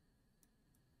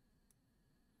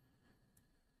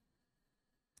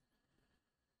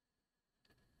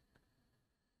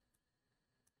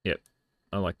 Yep,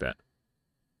 I like that.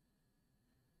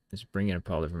 Just bring in a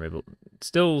pile of removal. It's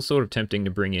still sort of tempting to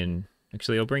bring in...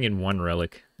 Actually, I'll bring in 1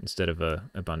 relic instead of a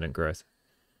abundant growth.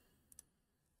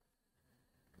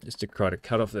 Just to try to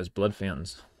cut off those blood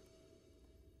fountains.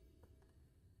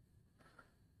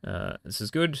 This is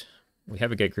good. We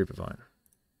have a Gatecreeper Vine.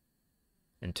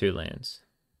 And 2 lands.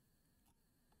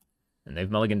 And they've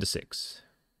mulliganed to 6.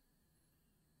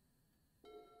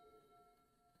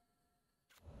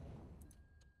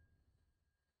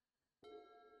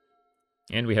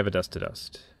 And we have a dust to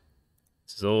dust.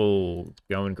 This is all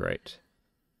going great.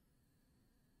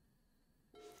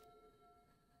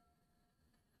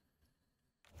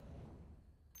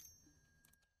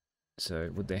 So,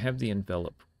 would they have the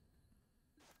envelop?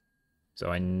 So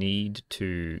I need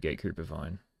to Gatecreeper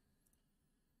Vine.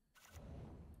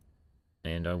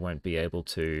 And I won't be able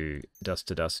to dust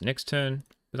to dust next turn,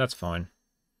 but that's fine.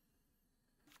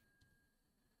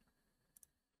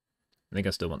 I think I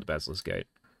still want the Basilisk Gate.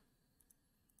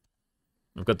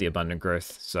 I've got the Abundant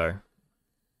Growth, so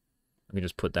I can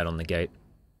just put that on the gate.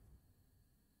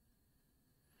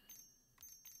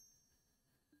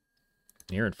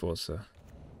 Near Enforcer.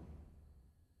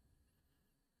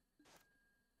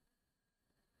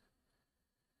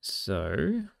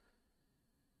 So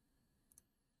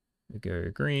we go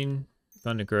green,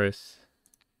 Abundant Growth.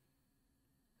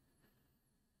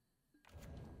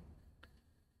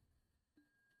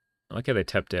 I like how they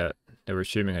tapped out. They were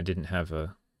assuming I didn't have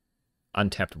a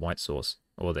untapped white source,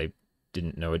 or they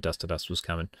didn't know a Dust to Dust was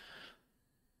coming.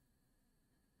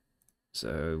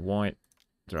 So white,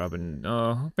 Throbbing.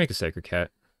 Oh, make a Sacred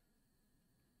Cat.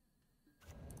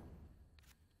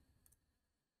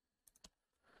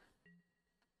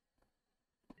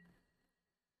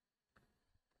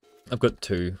 I've got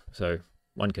 2, so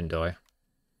 1 can die.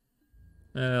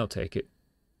 I'll take it.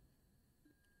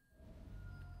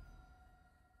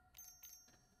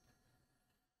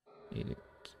 Edict.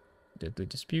 Deadly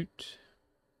Dispute.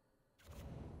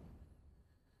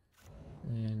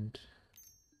 And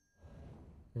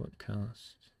what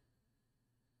cast?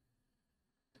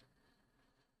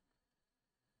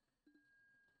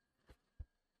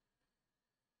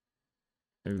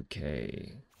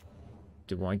 Okay.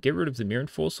 Do I get rid of the Mirror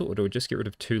Enforcer, or do I just get rid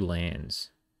of 2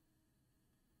 lands?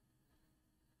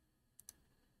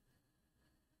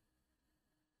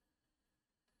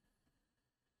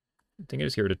 I think I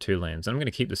just get rid of 2 lands. I'm going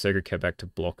to keep the Sacred Cat back to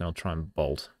block, and I'll try and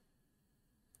bolt.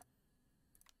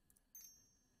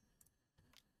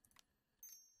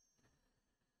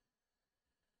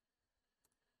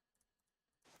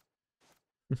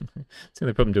 It's the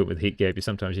only problem do it with Heat Gape.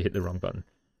 Sometimes you hit the wrong button.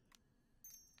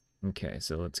 Okay,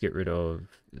 so let's get rid of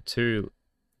the 2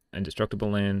 indestructible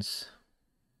lands.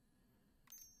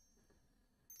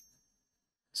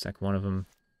 Sack one of them.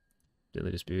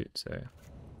 Deadly Dispute, so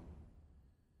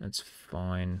that's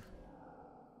fine.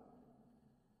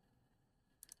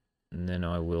 And then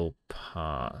I will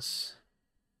pass.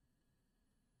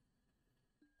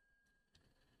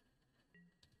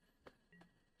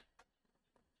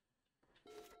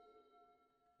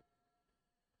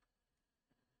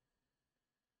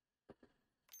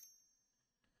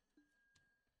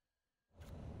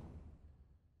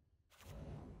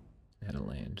 Had a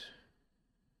land.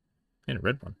 And a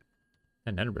red one. I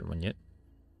hadn't had a red one yet.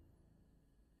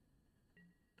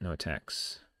 No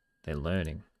attacks. They're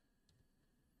learning.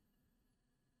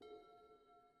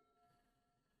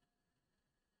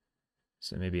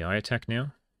 So maybe I attack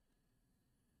now?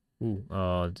 Ooh,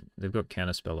 they've got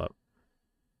counterspell up.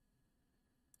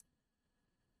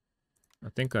 I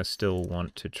think I still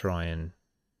want to try and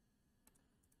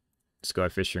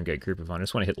Skyfisher and Gatecreeper Vine. I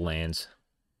just want to hit lands.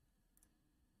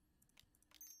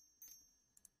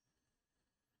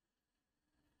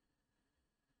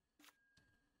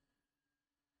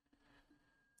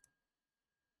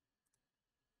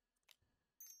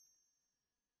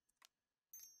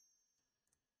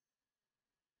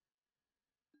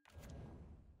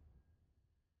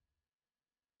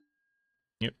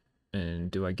 Yep. And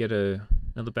do I get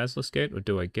another Basilisk Gate, or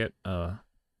do I get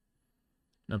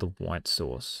another white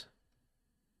source?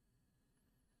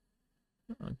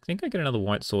 I think I get another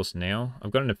white source now.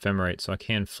 I've got an Ephemerate, so I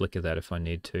can flicker that if I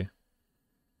need to.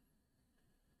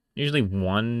 Usually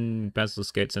one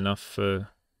Basilisk Gate's enough for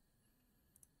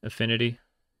Affinity.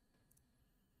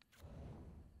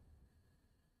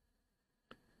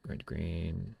 Red,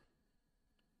 green.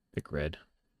 Pick red.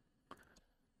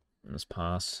 Let's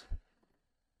pass.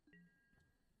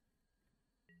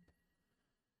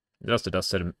 Dust to Dust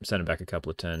set him back a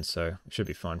couple of turns, so it should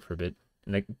be fine for a bit.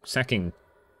 And they sacking...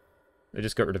 They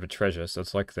just got rid of a treasure, so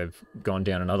it's like they've gone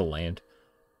down another land.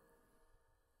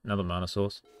 Another mana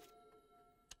source.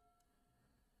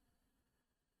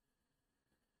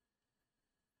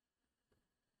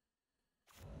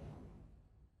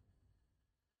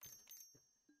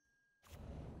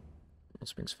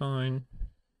 Spring's fine.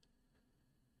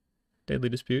 Deadly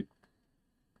Dispute.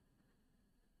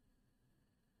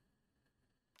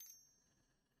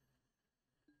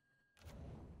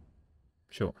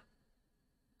 Sure.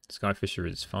 Skyfisher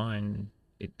is fine.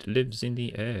 It lives in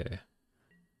the air.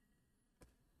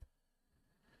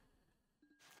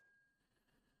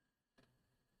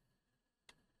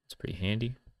 It's pretty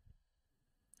handy.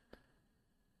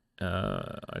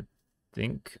 I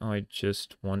think I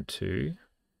just want to...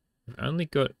 I've only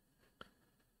got...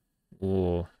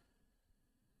 Or...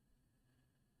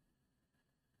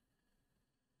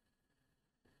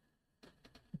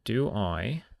 Do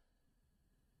I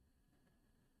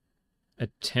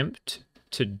attempt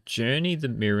to journey the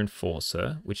Mirror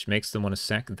Enforcer, which makes them want to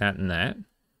sack that and that,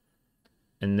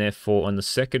 and therefore on the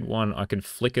second one I can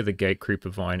flicker the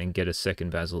Gatecreeper Vine and get a second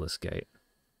Basilisk Gate?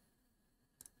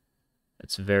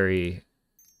 It's very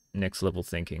next level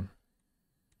thinking.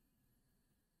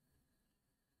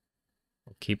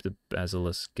 I'll keep the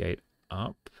Basilisk Gate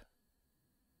up.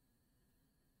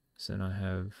 So then I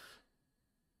have...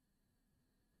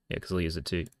 Yeah, because I'll use it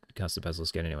to cast the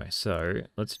Basilisk Gate anyway. So,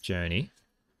 let's journey.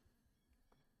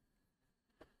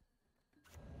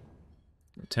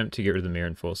 Attempt to get rid of the Mirror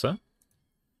Enforcer.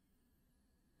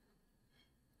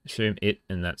 Assume it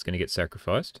and that's going to get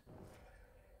sacrificed.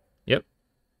 Yep.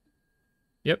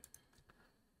 Yep.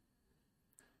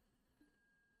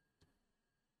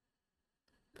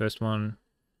 First one.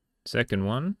 Second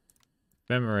one.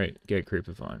 Ephemerate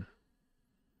Gatecreeper Vine.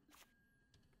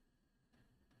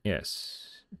 Yes.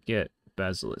 Get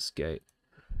Basilisk Gate.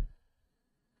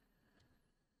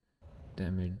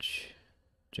 Damage.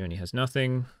 Journey has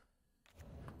nothing.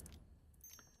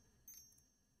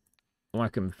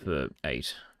 Whack him for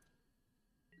 8.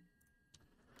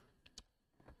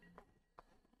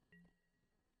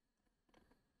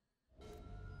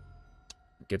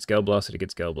 Gets Gale Blasted, it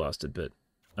gets Gale Blasted, but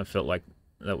I felt like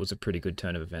that was a pretty good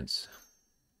turn of events.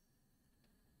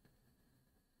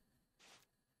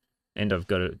 And I've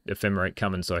got an Ephemerate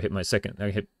coming, so I hit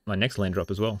my next land drop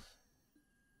as well.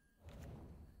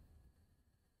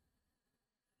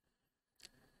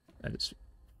 That is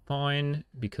fine,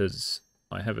 because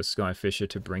I have a Skyfisher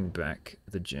to bring back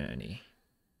the journey.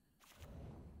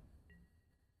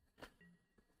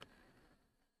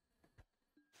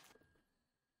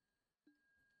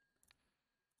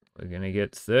 We're gonna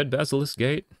get third Basilisk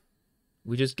Gate.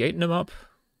 We're just gating them up.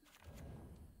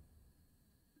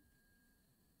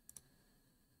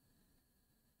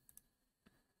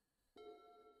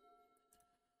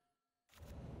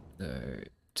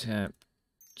 Tap,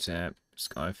 tap,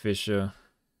 Skyfisher.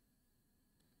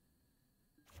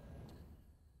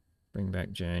 Bring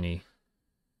back Journey.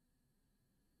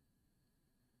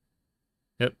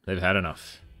 Yep, they've had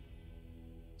enough.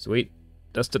 Sweet.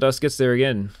 Dust to Dust gets there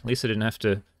again. At least I didn't have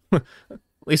to... At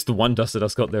least the one Dust to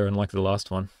Dust got there, unlike the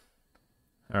last one.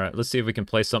 Alright, let's see if we can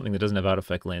play something that doesn't have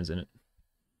artifact lands in it.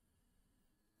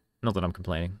 Not that I'm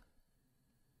complaining.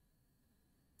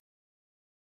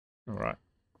 Alright.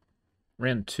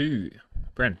 Round 2.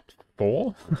 Round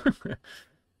 4?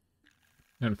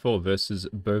 Round 4 versus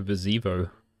Bovazivo.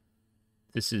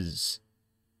 This is...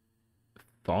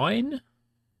 fine?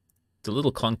 It's a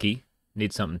little clunky.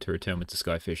 Need something to return with the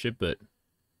Skyfisher, but...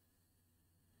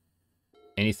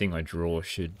 anything I draw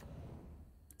should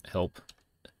help.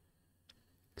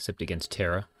 Except against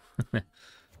Terra.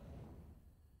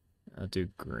 I'll do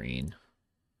green.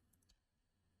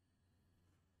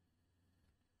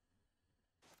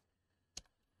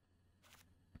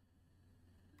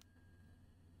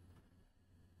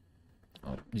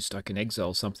 Oh, at least I can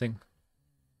exile something.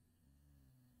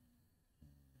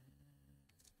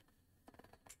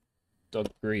 Dog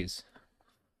agrees.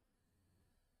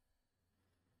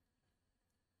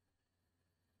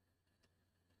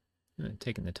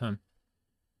 Taking the time.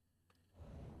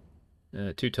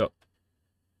 2 top.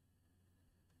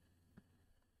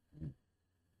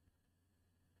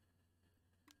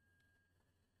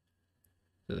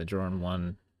 So they're drawing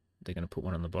 1. They're going to put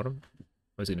 1 on the bottom.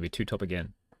 Or is it going to be 2 top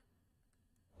again?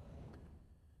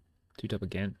 2 top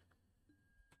again.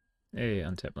 Hey,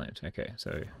 untap land. Okay,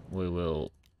 so we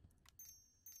will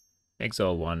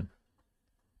exile 1.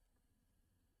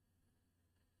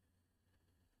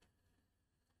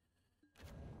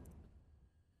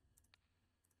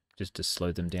 Just to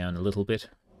slow them down a little bit.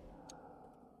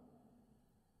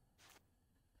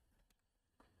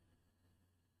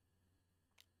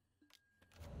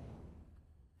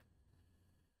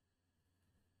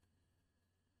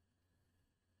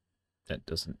 That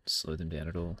doesn't slow them down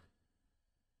at all.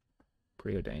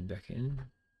 Preordain back in.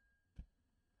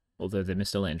 Although they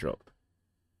missed a land drop.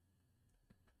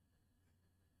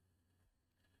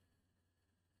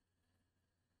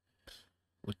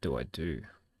 What do I do?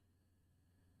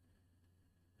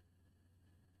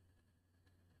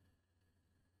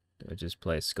 Do I just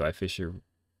play a Skyfisher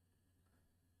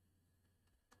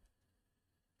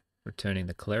returning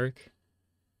the cleric?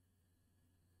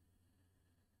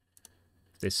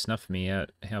 If they snuff me out,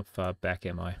 how far back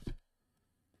am I?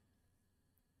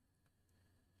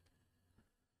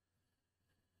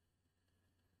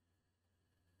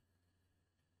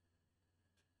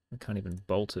 I can't even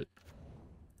bolt it.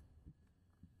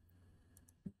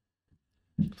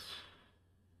 I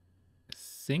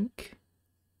think...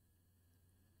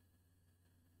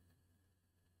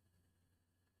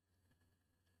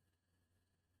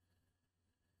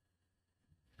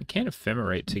 we can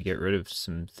ephemerate to get rid of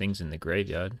some things in the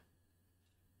graveyard.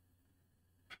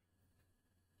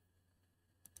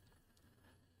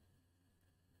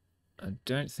 I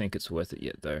don't think it's worth it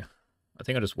yet, though. I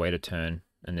think I'll just wait a turn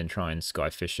and then try and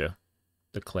Skyfisher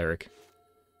the cleric.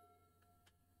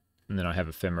 And then I have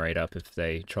ephemerate up if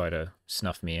they try to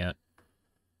snuff me out.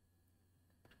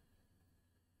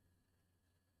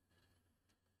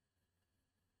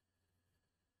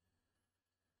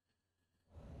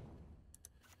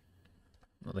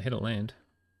 Well, they hit a land.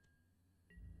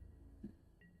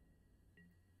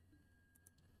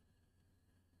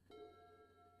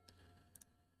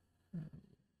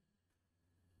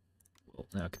 Well,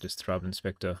 now I could just Thrive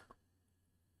Inspector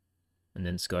and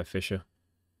then Skyfisher.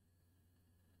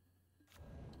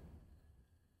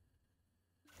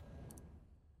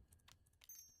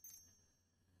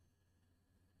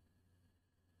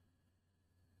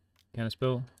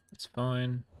 Counterspell, that's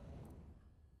fine.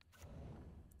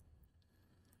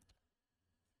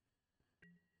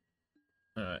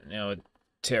 Alright, now a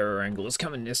Terror Angle is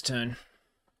coming this turn.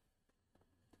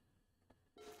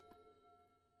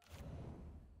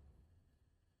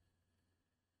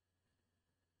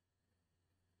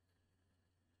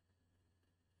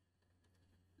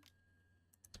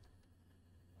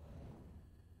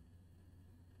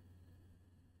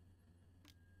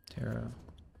 Terror.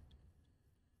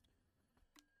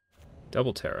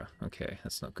 Double Terror. Okay,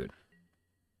 that's not good.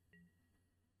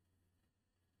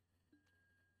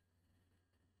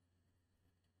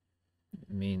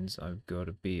 It means I've got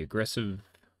to be aggressive.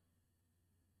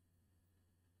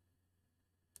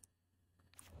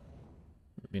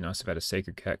 It'd be nice if I had a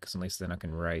Sacred Cat, because at least then I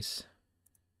can race.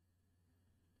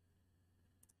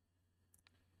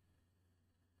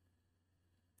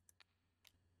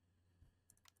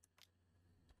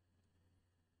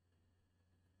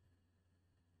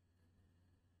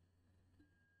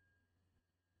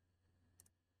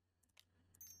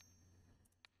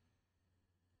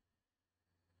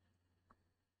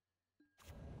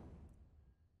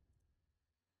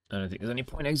 I don't think there's any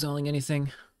point exiling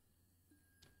anything.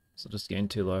 So I'll just gain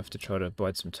 2 life to try to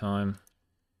bide some time.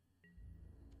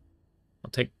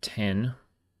 I'll take 10.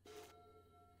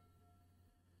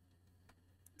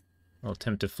 I'll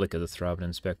attempt to flicker the Thraben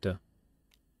Inspector.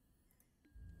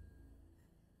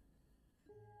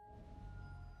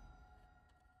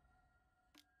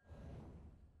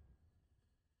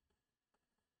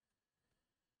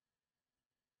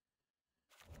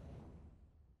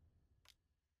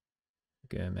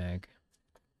 Go mag.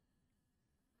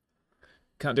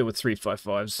 Can't deal with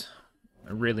 3/5/5s.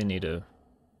 I really need a...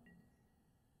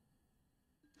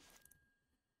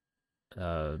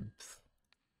 I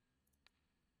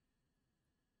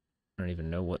don't even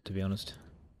know what, to be honest.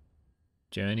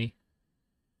 Journey.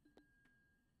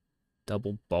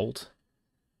 Double bolt.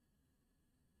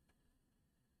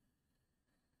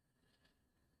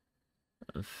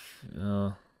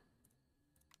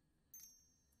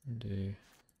 Do...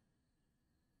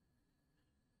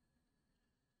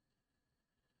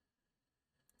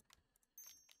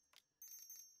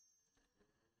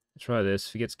 Try this.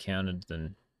 If it gets countered,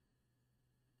 then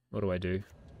what do I do?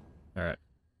 Alright.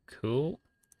 Cool.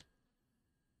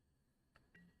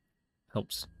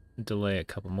 Helps delay a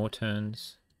couple more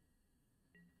turns.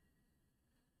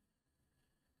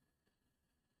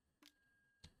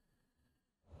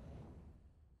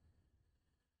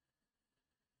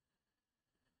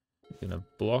 I'm gonna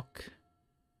block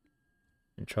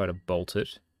and try to bolt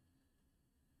it.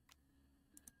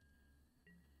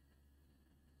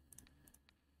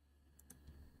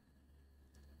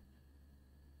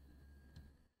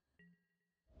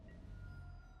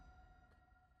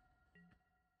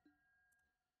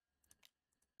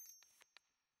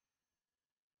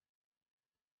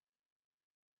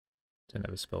 Don't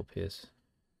have a spell pierce.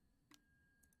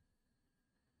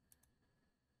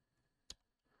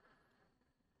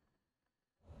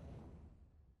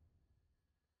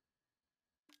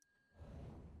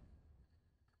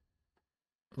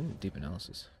 Ooh, deep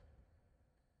analysis.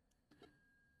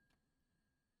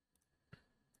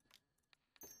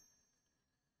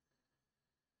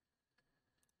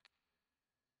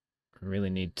 I really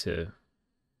need to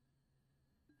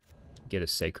get a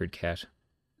sacred cat.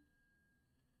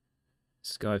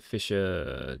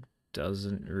 Skyfisher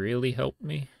doesn't really help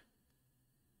me.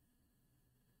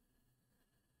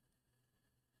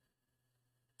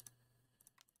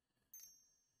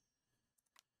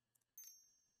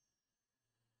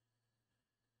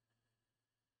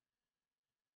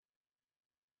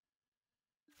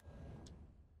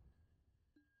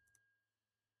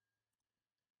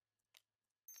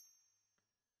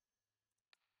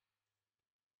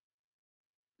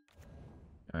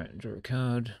 Alright, draw a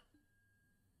card.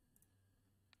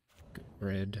 Go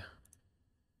red.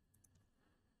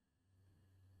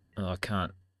 Oh, I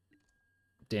can't.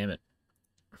 Damn it.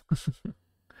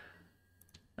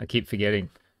 I keep forgetting.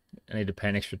 I need to pay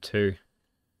an extra 2.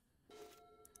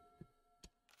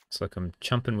 It's like I'm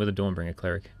chumping with a Dawnbringer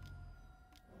Cleric.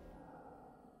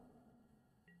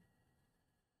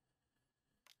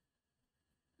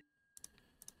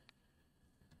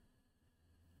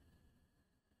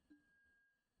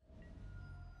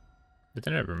 But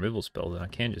then I have a removal spell, then I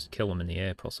can just kill them in the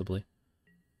air, possibly.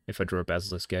 If I draw a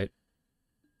Basilisk Gate.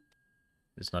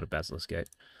 It's not a Basilisk Gate.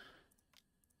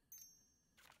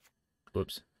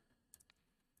 Whoops.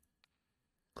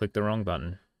 Click the wrong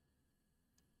button.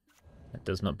 That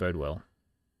does not bode well.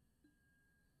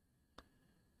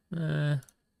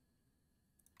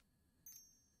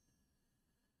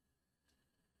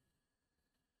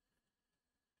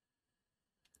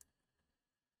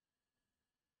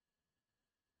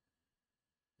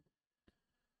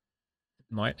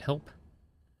 Might help.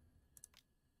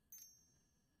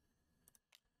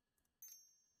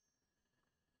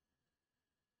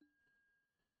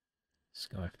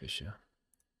 Skyfisher.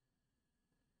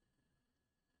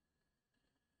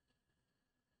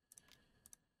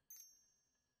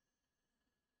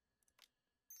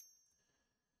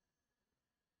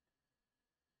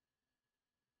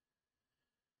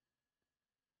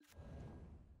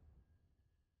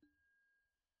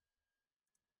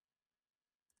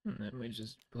 And then we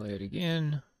just play it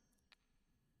again.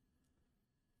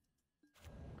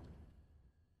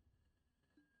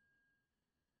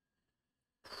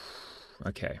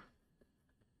 Okay.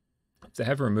 If they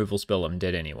have a removal spell, I'm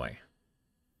dead anyway.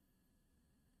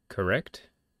 Correct?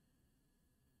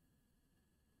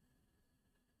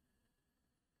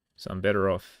 So I'm better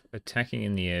off attacking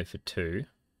in the air for 2.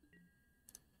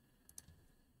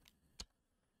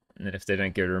 And then if they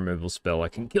don't get a removal spell, I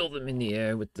can kill them in the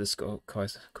air with the Core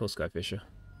Skyfisher.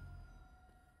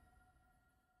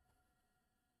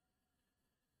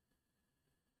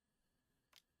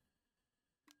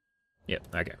 Yep,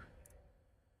 okay.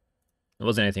 There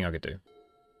wasn't anything I could do.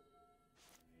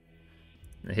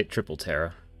 I hit triple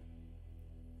terror.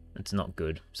 It's not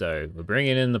good. So we're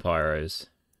bringing in the pyros.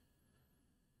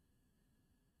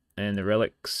 And the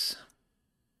relics.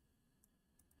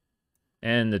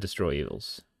 And the destroy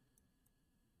evils.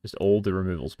 Just all the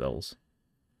removal spells.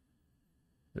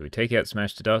 So we take out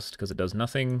Smash to Dust because it does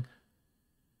nothing.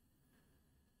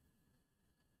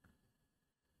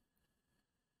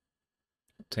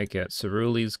 Take out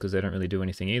Ceruleans because they don't really do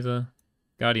anything either.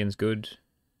 Guardian's good.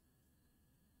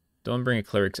 Dawnbringer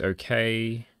Cleric's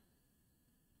okay.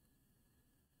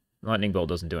 Lightning Bolt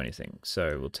doesn't do anything,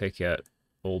 so we'll take out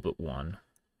all but one.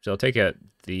 So I'll take out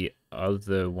the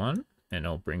other one, and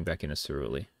I'll bring back in a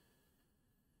Cerule.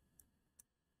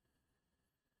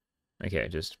 Okay,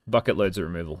 just bucket loads of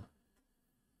removal.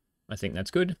 I think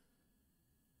that's good.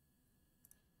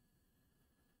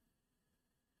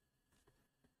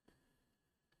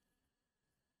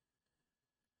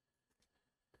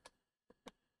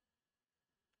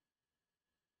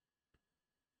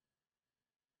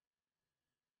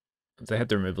 They had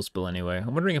the removal spell anyway.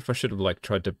 I'm wondering if I should have like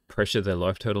tried to pressure their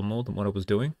life total more than what I was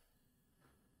doing.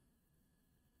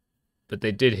 But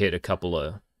they did hit a couple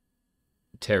of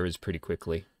terrors pretty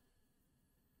quickly.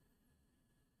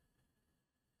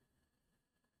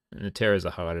 And the terrors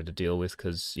are harder to deal with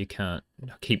because you can't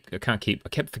keep. I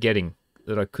kept forgetting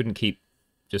that I couldn't keep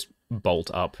just bolt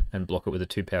up and block it with a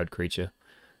 2-powered creature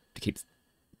to keep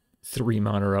 3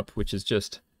 mana up, which is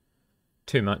just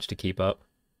too much to keep up.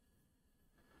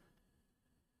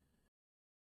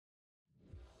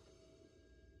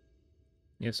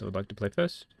 Yes, I would like to play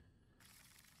first.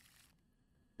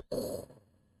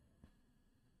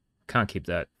 Can't keep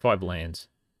that. 5 lands.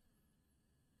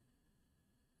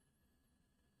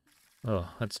 Oh,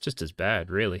 that's just as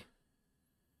bad, really.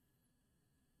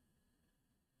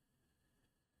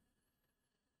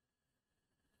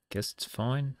 Guess it's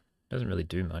fine. Doesn't really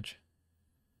do much.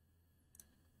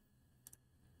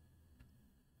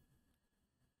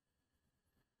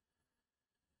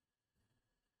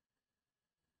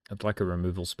 I'd like a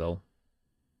removal spell.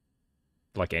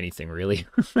 Like anything, really.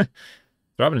 Thrive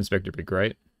Inspector would be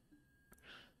great.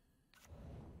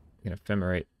 I'm gonna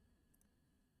ephemerate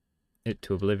it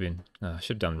to oblivion. Oh, I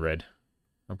should have done red.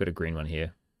 I've got a green one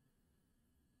here.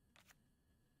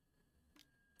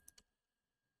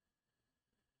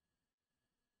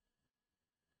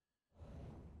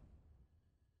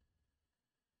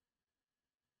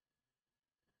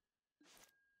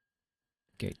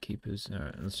 Gatekeepers.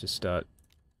 Alright, let's just start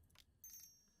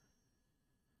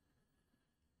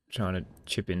trying to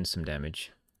chip in some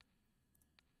damage.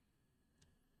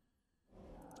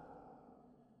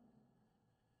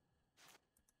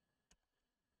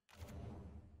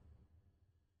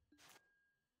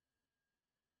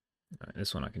 Alright,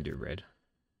 this one I can do red.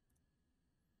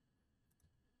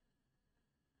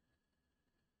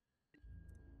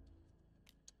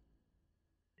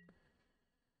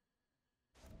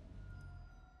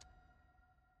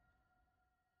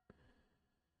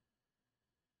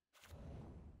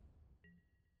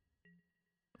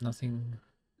 Nothing.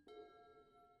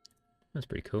 That's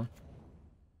pretty cool.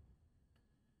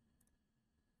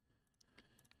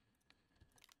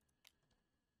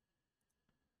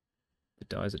 If it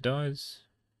dies, it dies.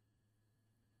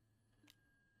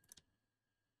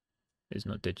 It's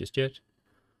not dead just yet.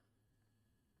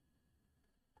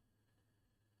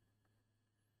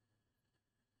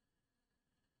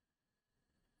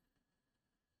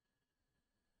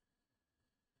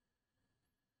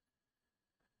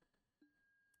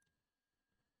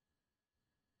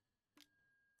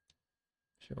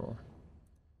 Sure.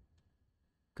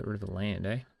 Got rid of the land,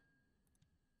 eh?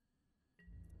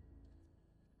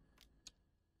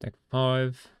 Deck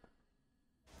 5.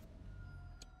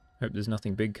 Hope there's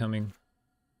nothing big coming.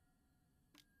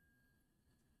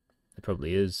 There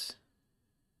probably is.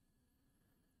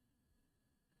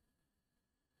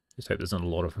 Just hope there's not a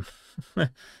lot of them.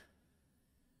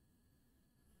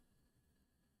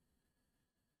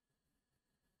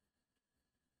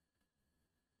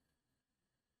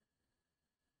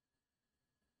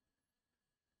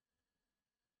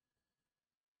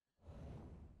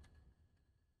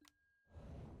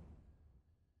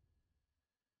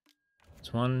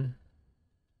 It's 1.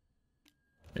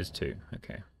 There's 2.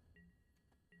 Okay.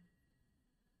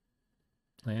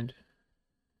 Land.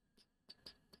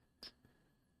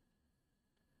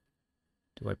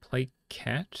 Do I play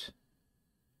cat?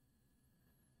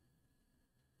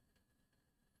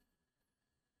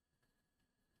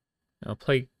 I'll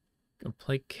play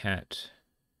cat.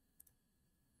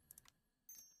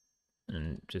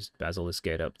 And just basilisk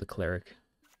gate up the cleric.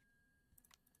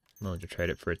 I'll just trade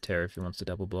it for a terror if he wants to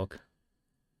double block.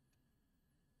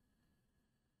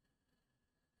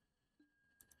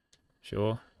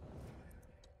 Sure.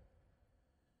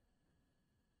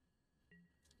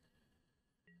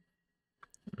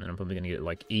 And I'm probably going to get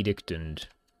like Edict and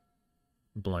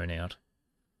blown out.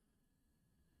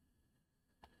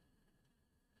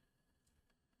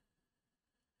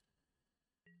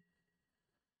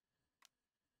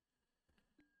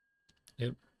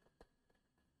 Yep.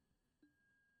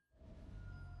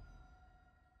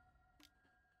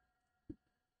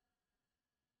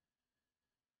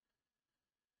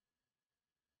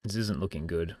 This isn't looking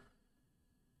good.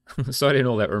 So I did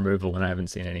all that removal and I haven't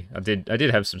seen any. I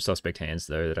did have some suspect hands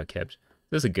though that I kept.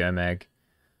 There's a Gurmag.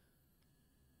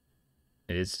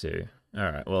 It is too.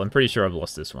 Alright, well I'm pretty sure I've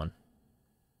lost this one.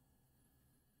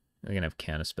 They're gonna have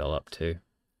Counterspell up too.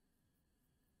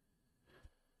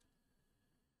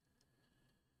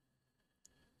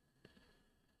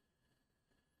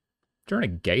 Drawing a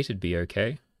gate would be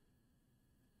okay.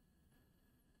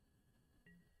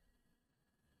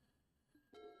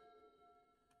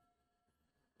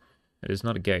 It is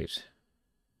not a gate.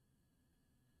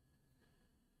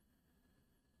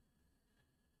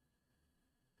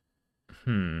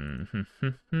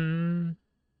 An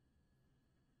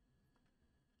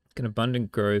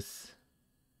abundant growth.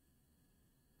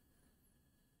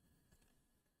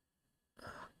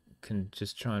 Can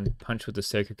just try and punch with the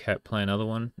Sacred Cat, play another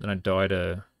one. Then I die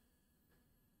to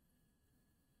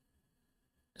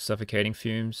suffocating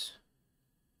fumes.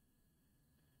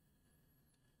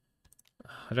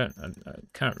 I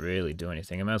can't really do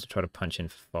anything. I might as well try to punch in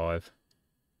for 5.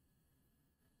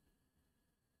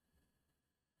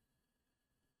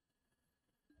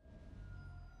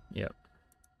 Yep.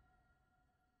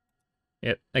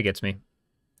 Yep, that gets me.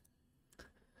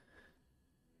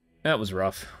 That was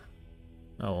rough.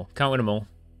 Oh well, can't win them all.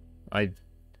 There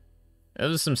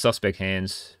was some suspect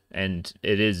hands, and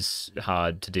it is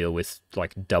hard to deal with,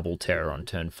 like, double terror on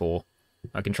turn 4.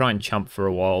 I can try and chump for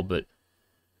a while, but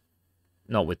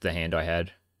not with the hand I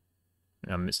had.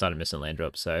 I started missing land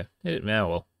drops, so yeah,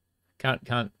 well,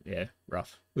 can't. Yeah,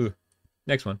 rough. Ugh.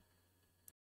 Next one.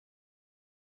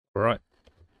 All right,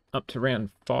 up to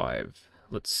round 5.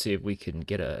 Let's see if we can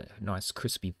get a nice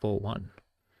crispy 4-1.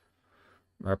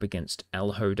 We're up against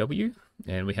Alho W,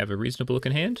 and we have a reasonable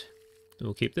looking hand. So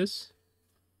we'll keep this.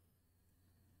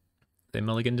 They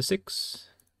mulligan to 6.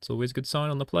 It's always a good sign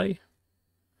on the play.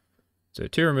 So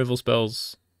 2 removal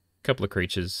spells, a couple of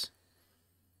creatures.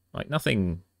 Like,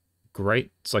 nothing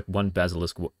great. It's like 1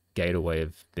 Basilisk Gate away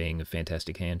of being a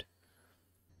fantastic hand.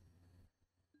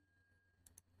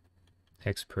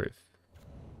 Hexproof.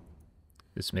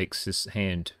 This makes this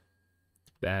hand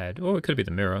bad. Or it could be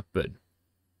the mirror, but...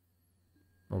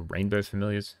 Or Rainbow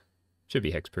Familiars. Should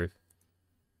be Hexproof.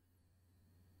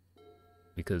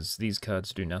 Because these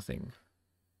cards do nothing.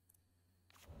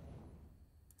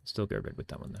 Still go red with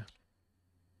that one, though.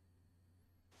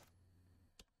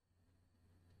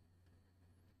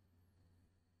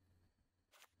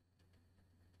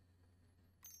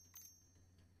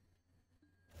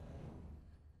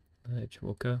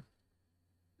 Edgewalker.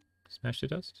 Smash the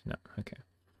dust? No, okay.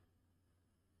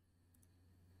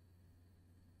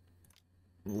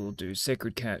 We'll do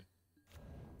Sacred Cat.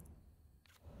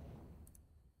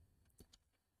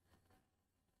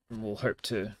 And we'll hope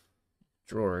to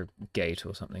draw a gate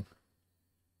or something.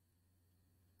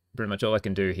 Pretty much all I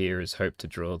can do here is hope to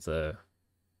draw the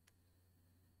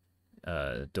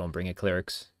Dawnbringer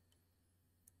Clerics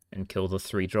and kill the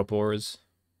 3-drop auras.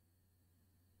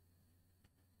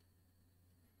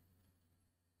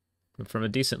 But from a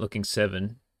decent looking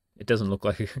 7, it doesn't look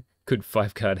like a good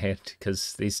 5-card hand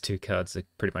because these 2 cards are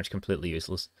pretty much completely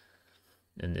useless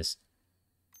in this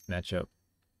matchup.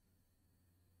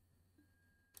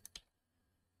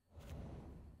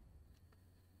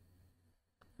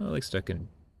 Well, at least I can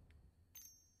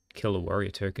kill a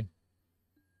warrior token.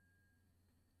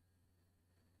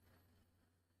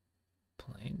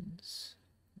 Planes.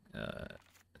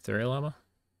 Ethereal armor.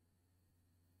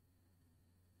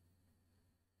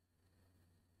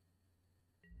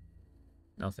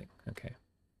 Nothing. Okay.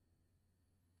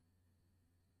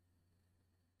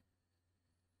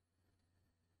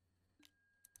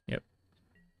 Yep.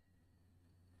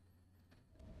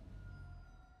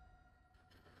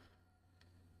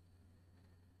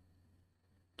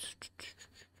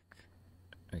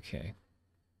 Okay.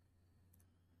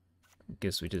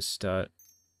 Guess we just start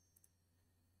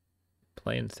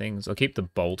playing things. I'll keep the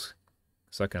bolt,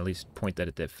 so I can at least point that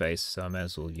at their face, so I might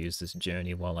as well use this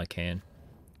journey while I can.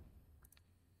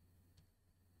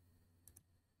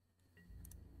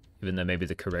 Even though maybe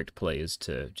the correct play is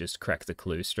to just crack the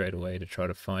clue straight away to try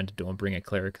to find a Dawnbringer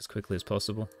Cleric as quickly as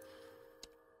possible.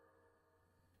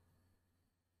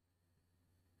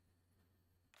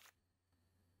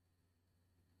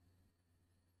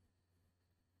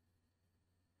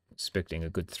 Expecting a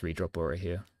good 3-drop aura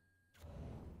here.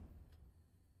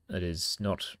 That is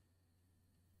not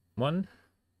one,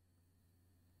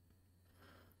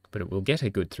 but it will get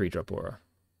a good 3-drop aura.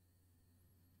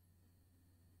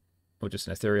 Or just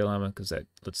an ethereal armor, because that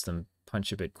lets them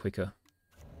punch a bit quicker.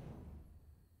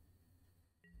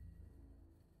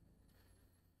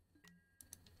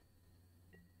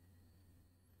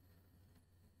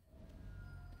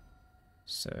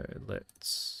 So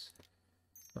let's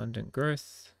abundant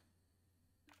growth,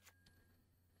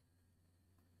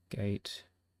 gate.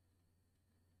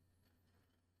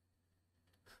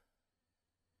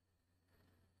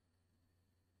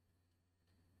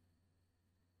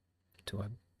 Do I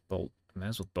bolt? I may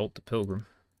as well bolt the pilgrim.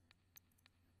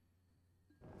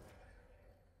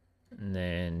 And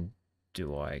then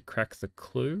do I crack the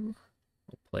clue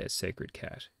or play a sacred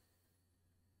cat?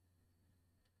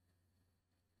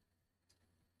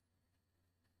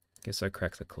 Guess I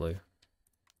crack the clue.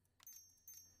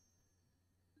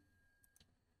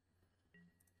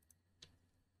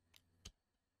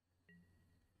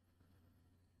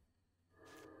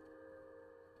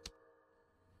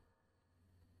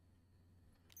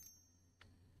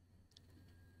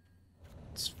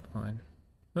 It's fine.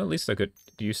 Well, at least I got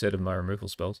use out of my removal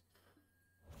spells.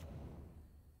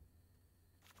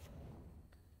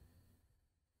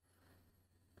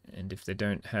 And if they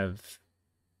don't have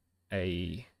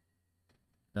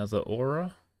another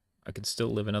aura, I can still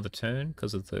live another turn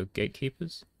because of the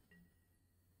gatekeepers.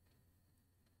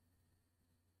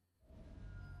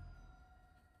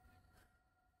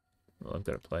 Well, I've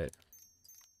got to play it.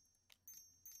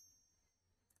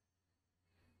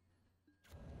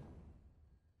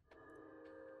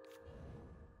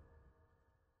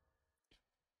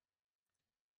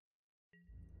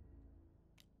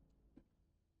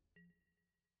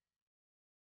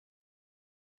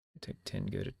 Take 10,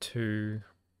 go to 2.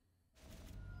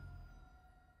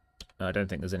 I don't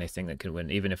think there's anything that can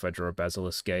win. Even if I draw a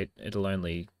Basilisk Gate, it'll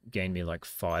only gain me like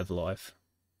 5 life.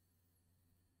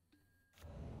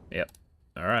 Yep.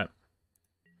 Alright.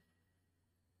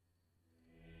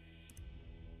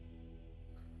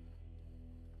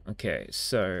 Okay,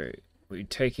 so we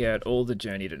take out all the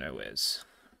Journey to Nowheres.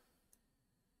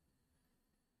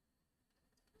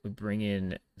 We bring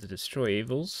in the Destroy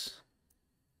Evils.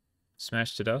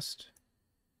 Smash to Dust.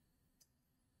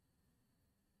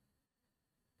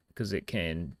 Because it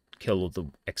can kill all the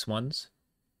X1s.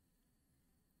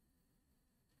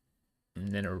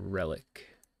 And then a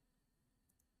Relic.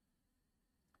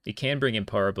 You can bring in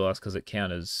Pyroblast because it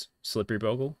counters Slippery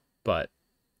Boggle, but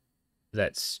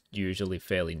that's usually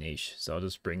fairly niche. So I'll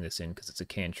just bring this in because it's a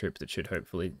cantrip that should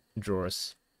hopefully draw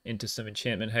us into some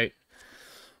enchantment hate.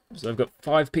 So I've got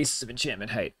 5 pieces of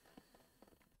enchantment hate,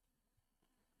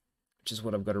 which is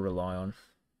what I've got to rely on.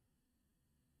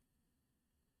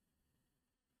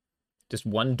 Just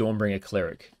one Dawnbringer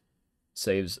Cleric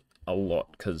saves a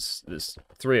lot because there's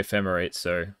 3 Ephemerates,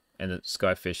 so and the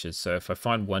Skyfishes. So if I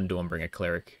find one Dawnbringer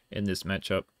Cleric in this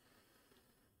matchup,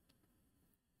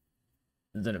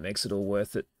 then it makes it all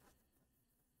worth it.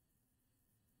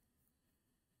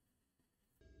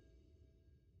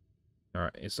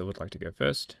 Alright, so I would like to go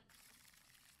first.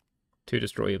 2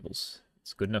 Destroy Evils.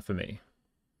 It's good enough for me.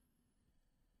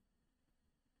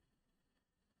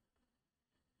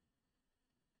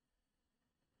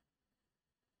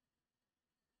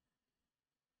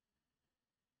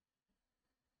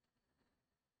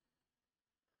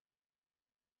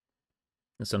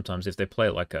 And sometimes if they play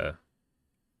like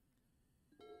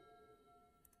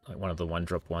one of the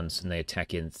 1-drop ones and they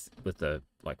attack in with the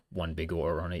like one big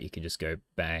aura on it, you can just go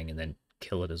bang and then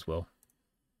kill it as well.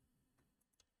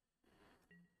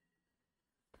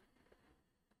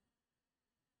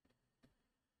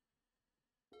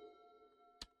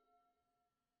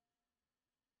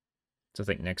 So I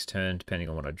think next turn, depending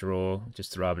on what I draw,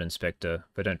 just throw up an Inspector.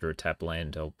 If I don't draw a tap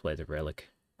land, I'll play the Relic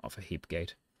off a Heap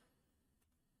Gate.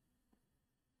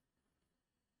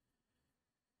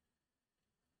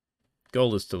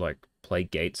 Goal is to like play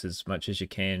gates as much as you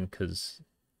can, because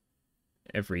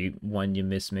every one you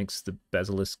miss makes the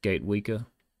Basilisk Gate weaker.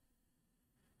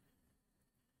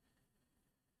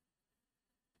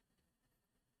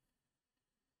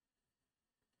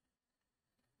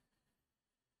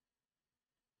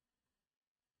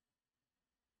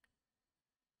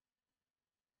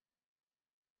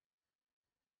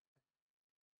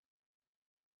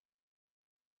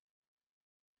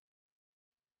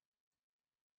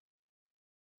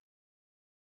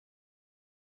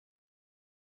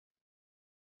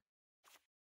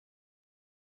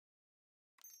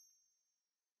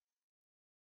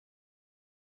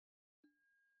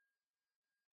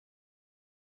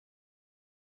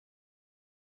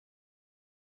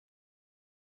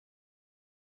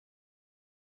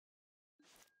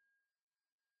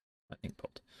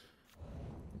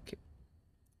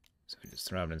 just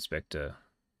throw an Inspector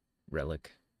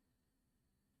Relic.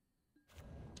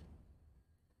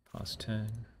 Pass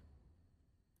turn.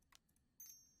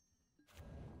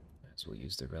 Might as well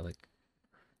use the Relic.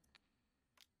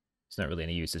 It's not really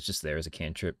any use, it's just there as a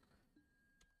cantrip.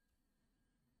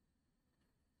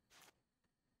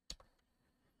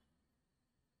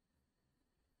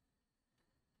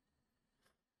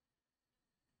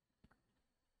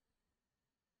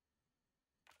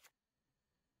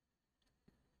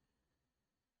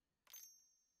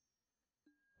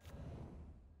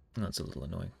 That's a little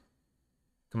annoying.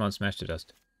 Come on, smash to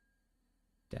dust.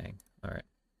 Dang. Alright.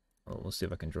 Well, we'll see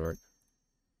if I can draw it.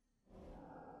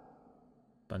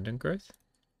 Abundant growth?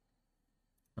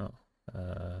 Oh.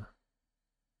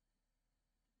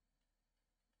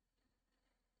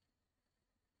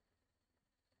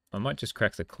 I might just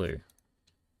crack the clue.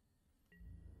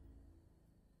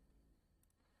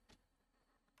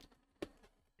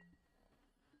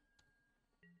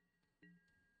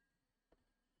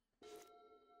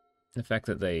 The fact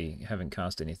that they haven't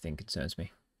cast anything concerns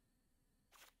me.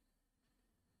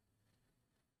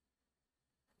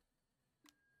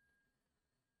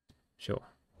 Sure.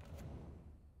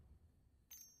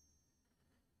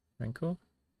 Rancor?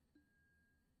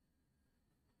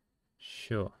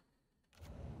 Sure.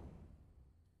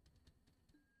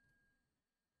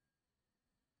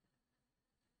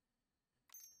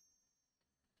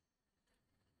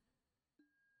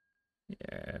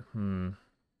 Yeah,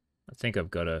 I think I've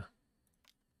got to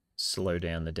slow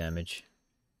down the damage.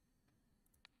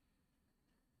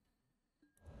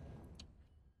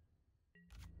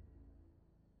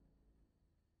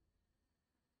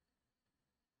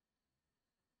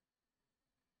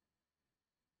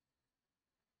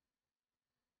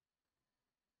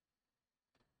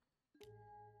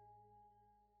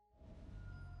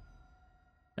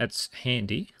 That's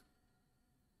handy.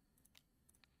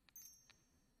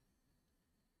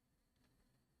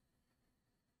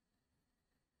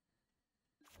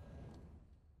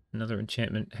 Another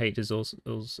enchantment. Hate is also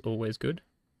always good.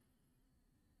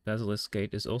 Basilisk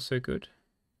Gate is also good.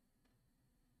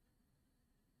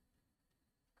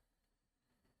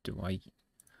 Do I...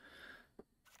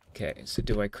 Okay, so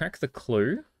do I crack the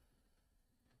clue?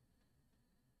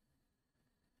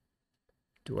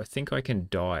 Do I think I can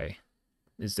die?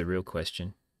 Is the real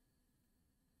question.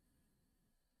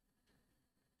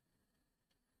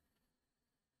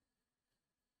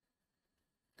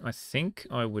 I think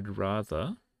I would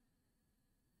rather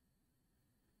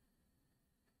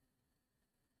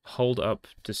hold up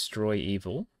Destroy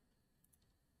Evil.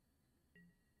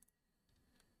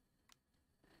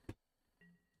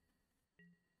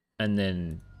 And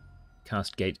then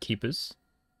cast Gatekeepers.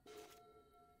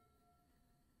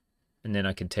 And then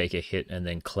I can take a hit and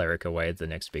then Cleric away the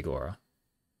next big aura.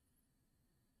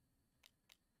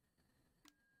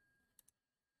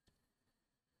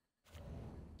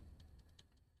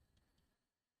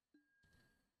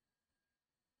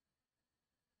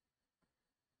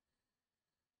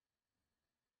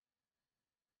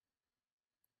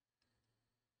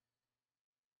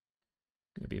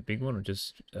 Gonna be a big one or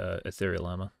just Ethereal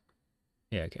Armor?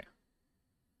 Yeah, okay.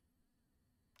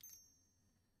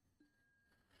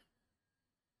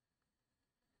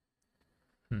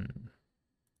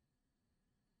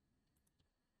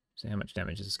 So how much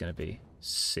damage is this going to be?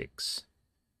 6.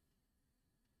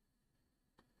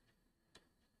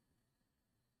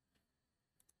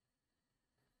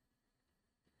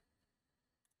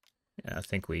 Yeah, I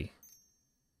think we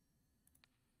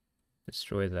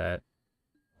destroy that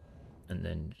and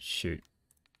then shoot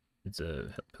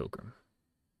the Pilgrim.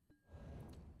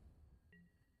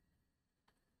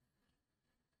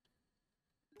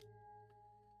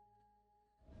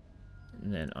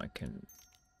 And then I can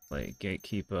play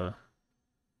Gatekeeper.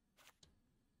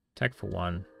 Attack for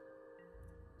 1.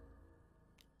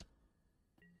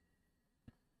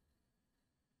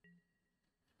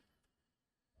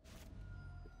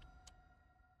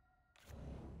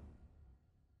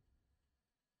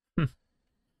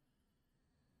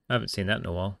 I haven't seen that in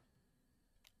a while.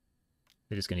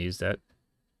 They're just going to use that.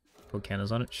 Put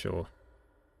counters on it? Sure.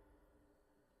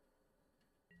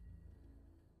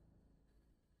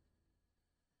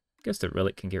 Guess the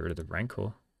Relic can get rid of the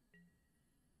Rancor.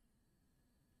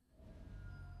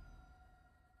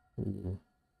 Ooh.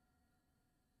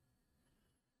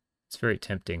 It's very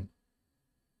tempting.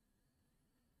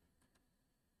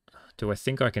 Do I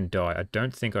think I can die? I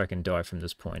don't think I can die from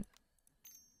this point.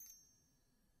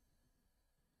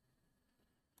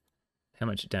 How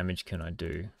much damage can I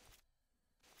do?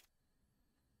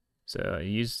 So I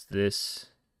use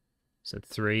this. So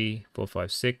 3, 4,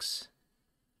 5, 6.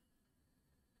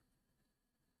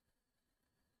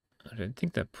 I don't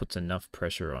think that puts enough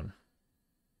pressure on.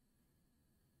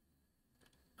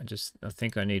 I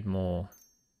think I need more.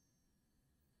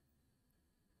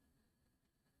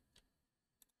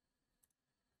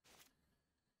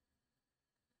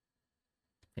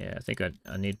 Yeah, I think I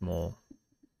need more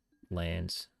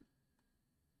lands.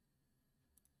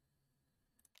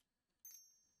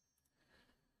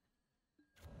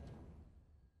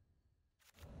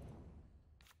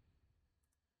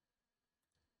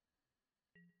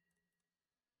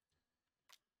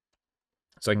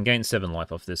 So I can gain 7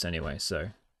 life off this anyway, so...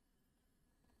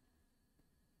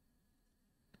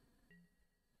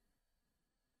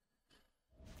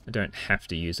 I don't have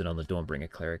to use it on the Dawnbringer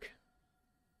Cleric.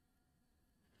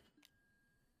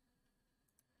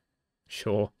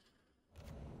 Sure.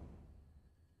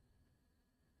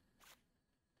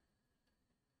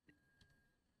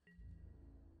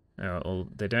 Oh, well,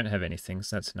 they don't have anything,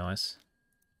 so that's nice.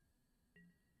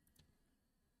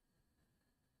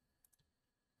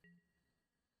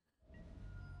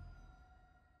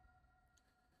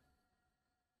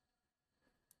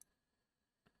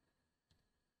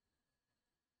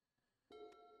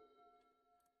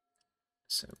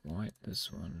 So white,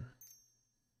 this one.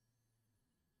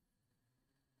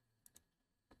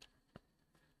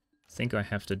 I think I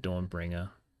have to Dawnbringer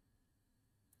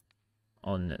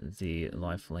on the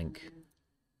lifelink,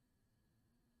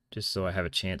 just so I have a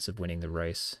chance of winning the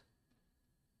race.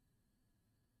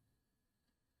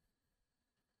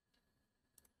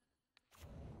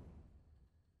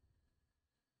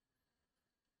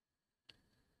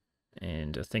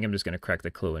 And I think I'm just going to crack the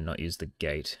clue and not use the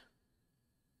gate.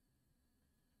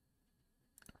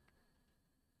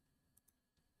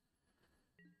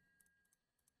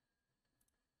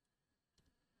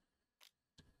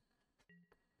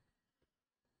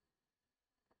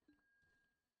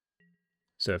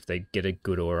 So if they get a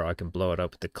good aura, I can blow it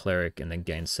up with the cleric and then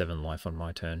gain 7 life on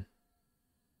my turn.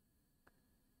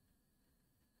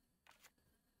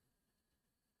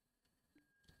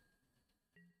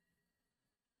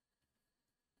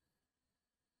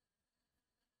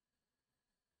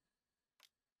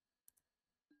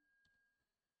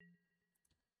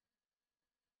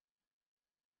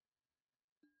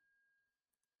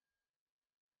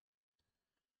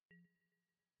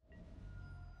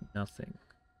 Nothing.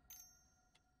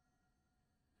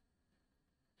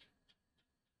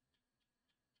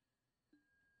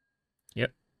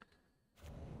 Yep.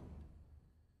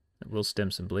 It will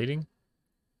stem some bleeding.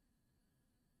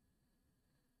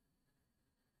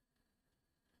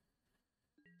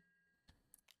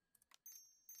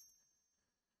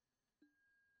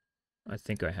 I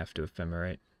think I have to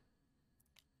ephemerate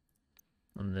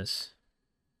on this.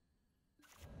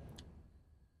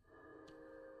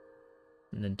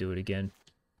 And then do it again.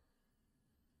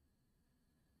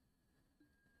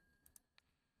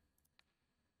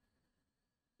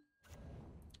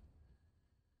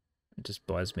 It just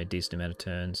buys me a decent amount of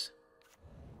turns.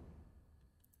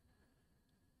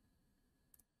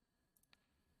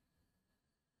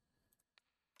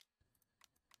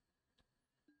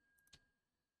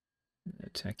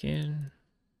 Attack in.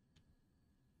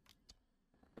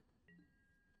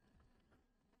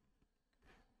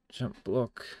 Jump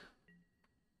block.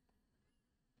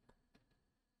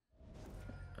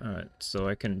 Alright, so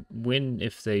I can win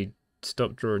if they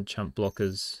stop drawing chump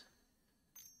blockers.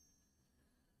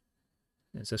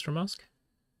 Ancestral Mask?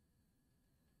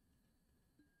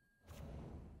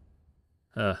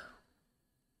 Uh.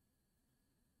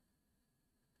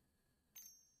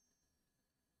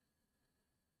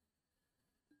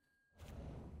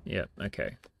 Yeah,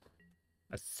 okay.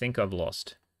 I think I've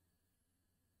lost.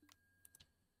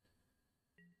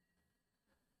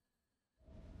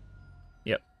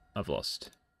 Yep, I've lost.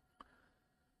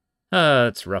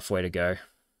 That's a rough way to go.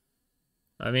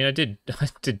 I mean, I did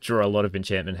draw a lot of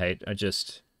enchantment hate. I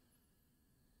just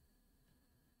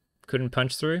couldn't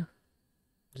punch through.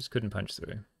 Just couldn't punch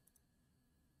through.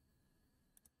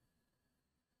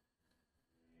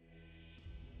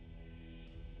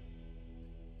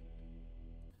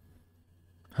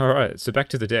 Alright, so back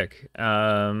to the deck.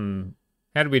 How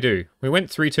did we do? We went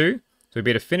 3-2. So we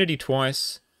beat Affinity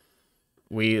twice.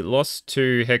 We lost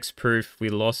to Hexproof. We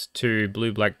lost to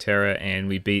Blue-Black Terror. And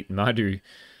we beat Mardu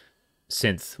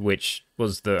Synth, which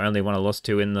was the only one I lost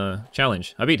to in the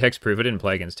challenge. I beat Hexproof. I didn't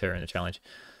play against Terror in the challenge.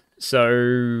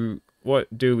 So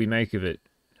what do we make of it?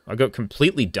 I got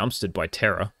completely dumpstered by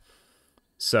Terror.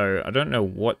 So I don't know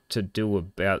what to do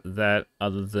about that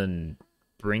other than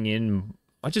bring in...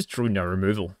 I just drew no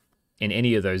removal in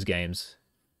any of those games.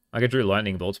 Like, I drew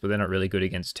Lightning Bolts, but they're not really good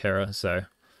against Terror, so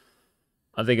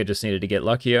I think I just needed to get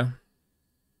luckier.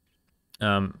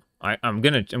 I'm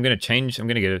gonna change. I'm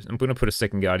gonna put a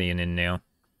second Guardian in now,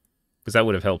 because that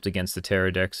would have helped against the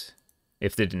Terror decks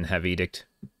if they didn't have Edict,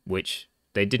 which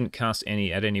they didn't cast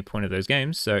any at any point of those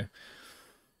games, so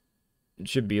it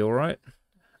should be all right.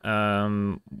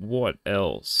 What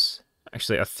else?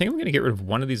 Actually, I think I'm going to get rid of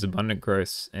one of these Abundant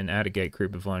Growths and add a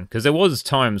Gatecreeper Vine, because there was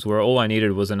times where all I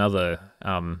needed was another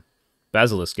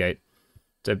Basilisk Gate.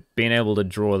 So being able to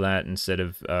draw that instead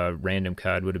of a random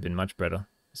card would have been much better.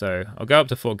 So I'll go up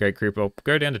to 4 Gatecreeper. I'll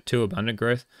go down to 2 Abundant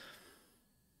Growth.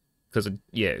 Because,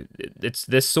 yeah,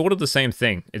 they're sort of the same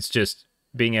thing. It's just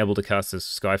being able to cast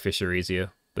this Skyfisher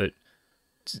easier. But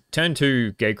turn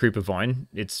 2 Gatecreeper Vine,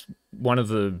 it's one of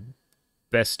the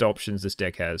best options this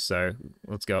deck has, so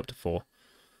let's go up to 4.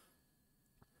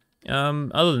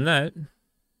 Other than that,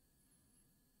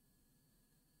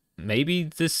 maybe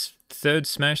this third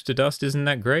Smash to Dust isn't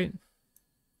that great.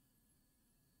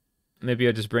 Maybe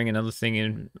I just bring another thing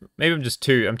in. Maybe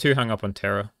I'm too hung up on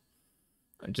Terror.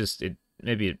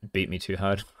 Maybe it beat me too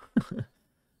hard.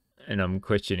 And I'm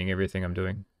questioning everything I'm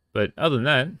doing. But other than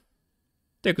that,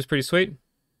 deck was pretty sweet.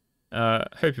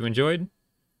 Hope you enjoyed.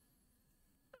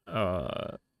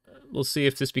 We'll see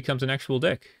if this becomes an actual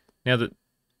deck now that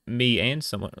me and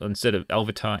someone, instead of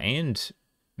Alvatar and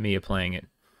me, are playing it.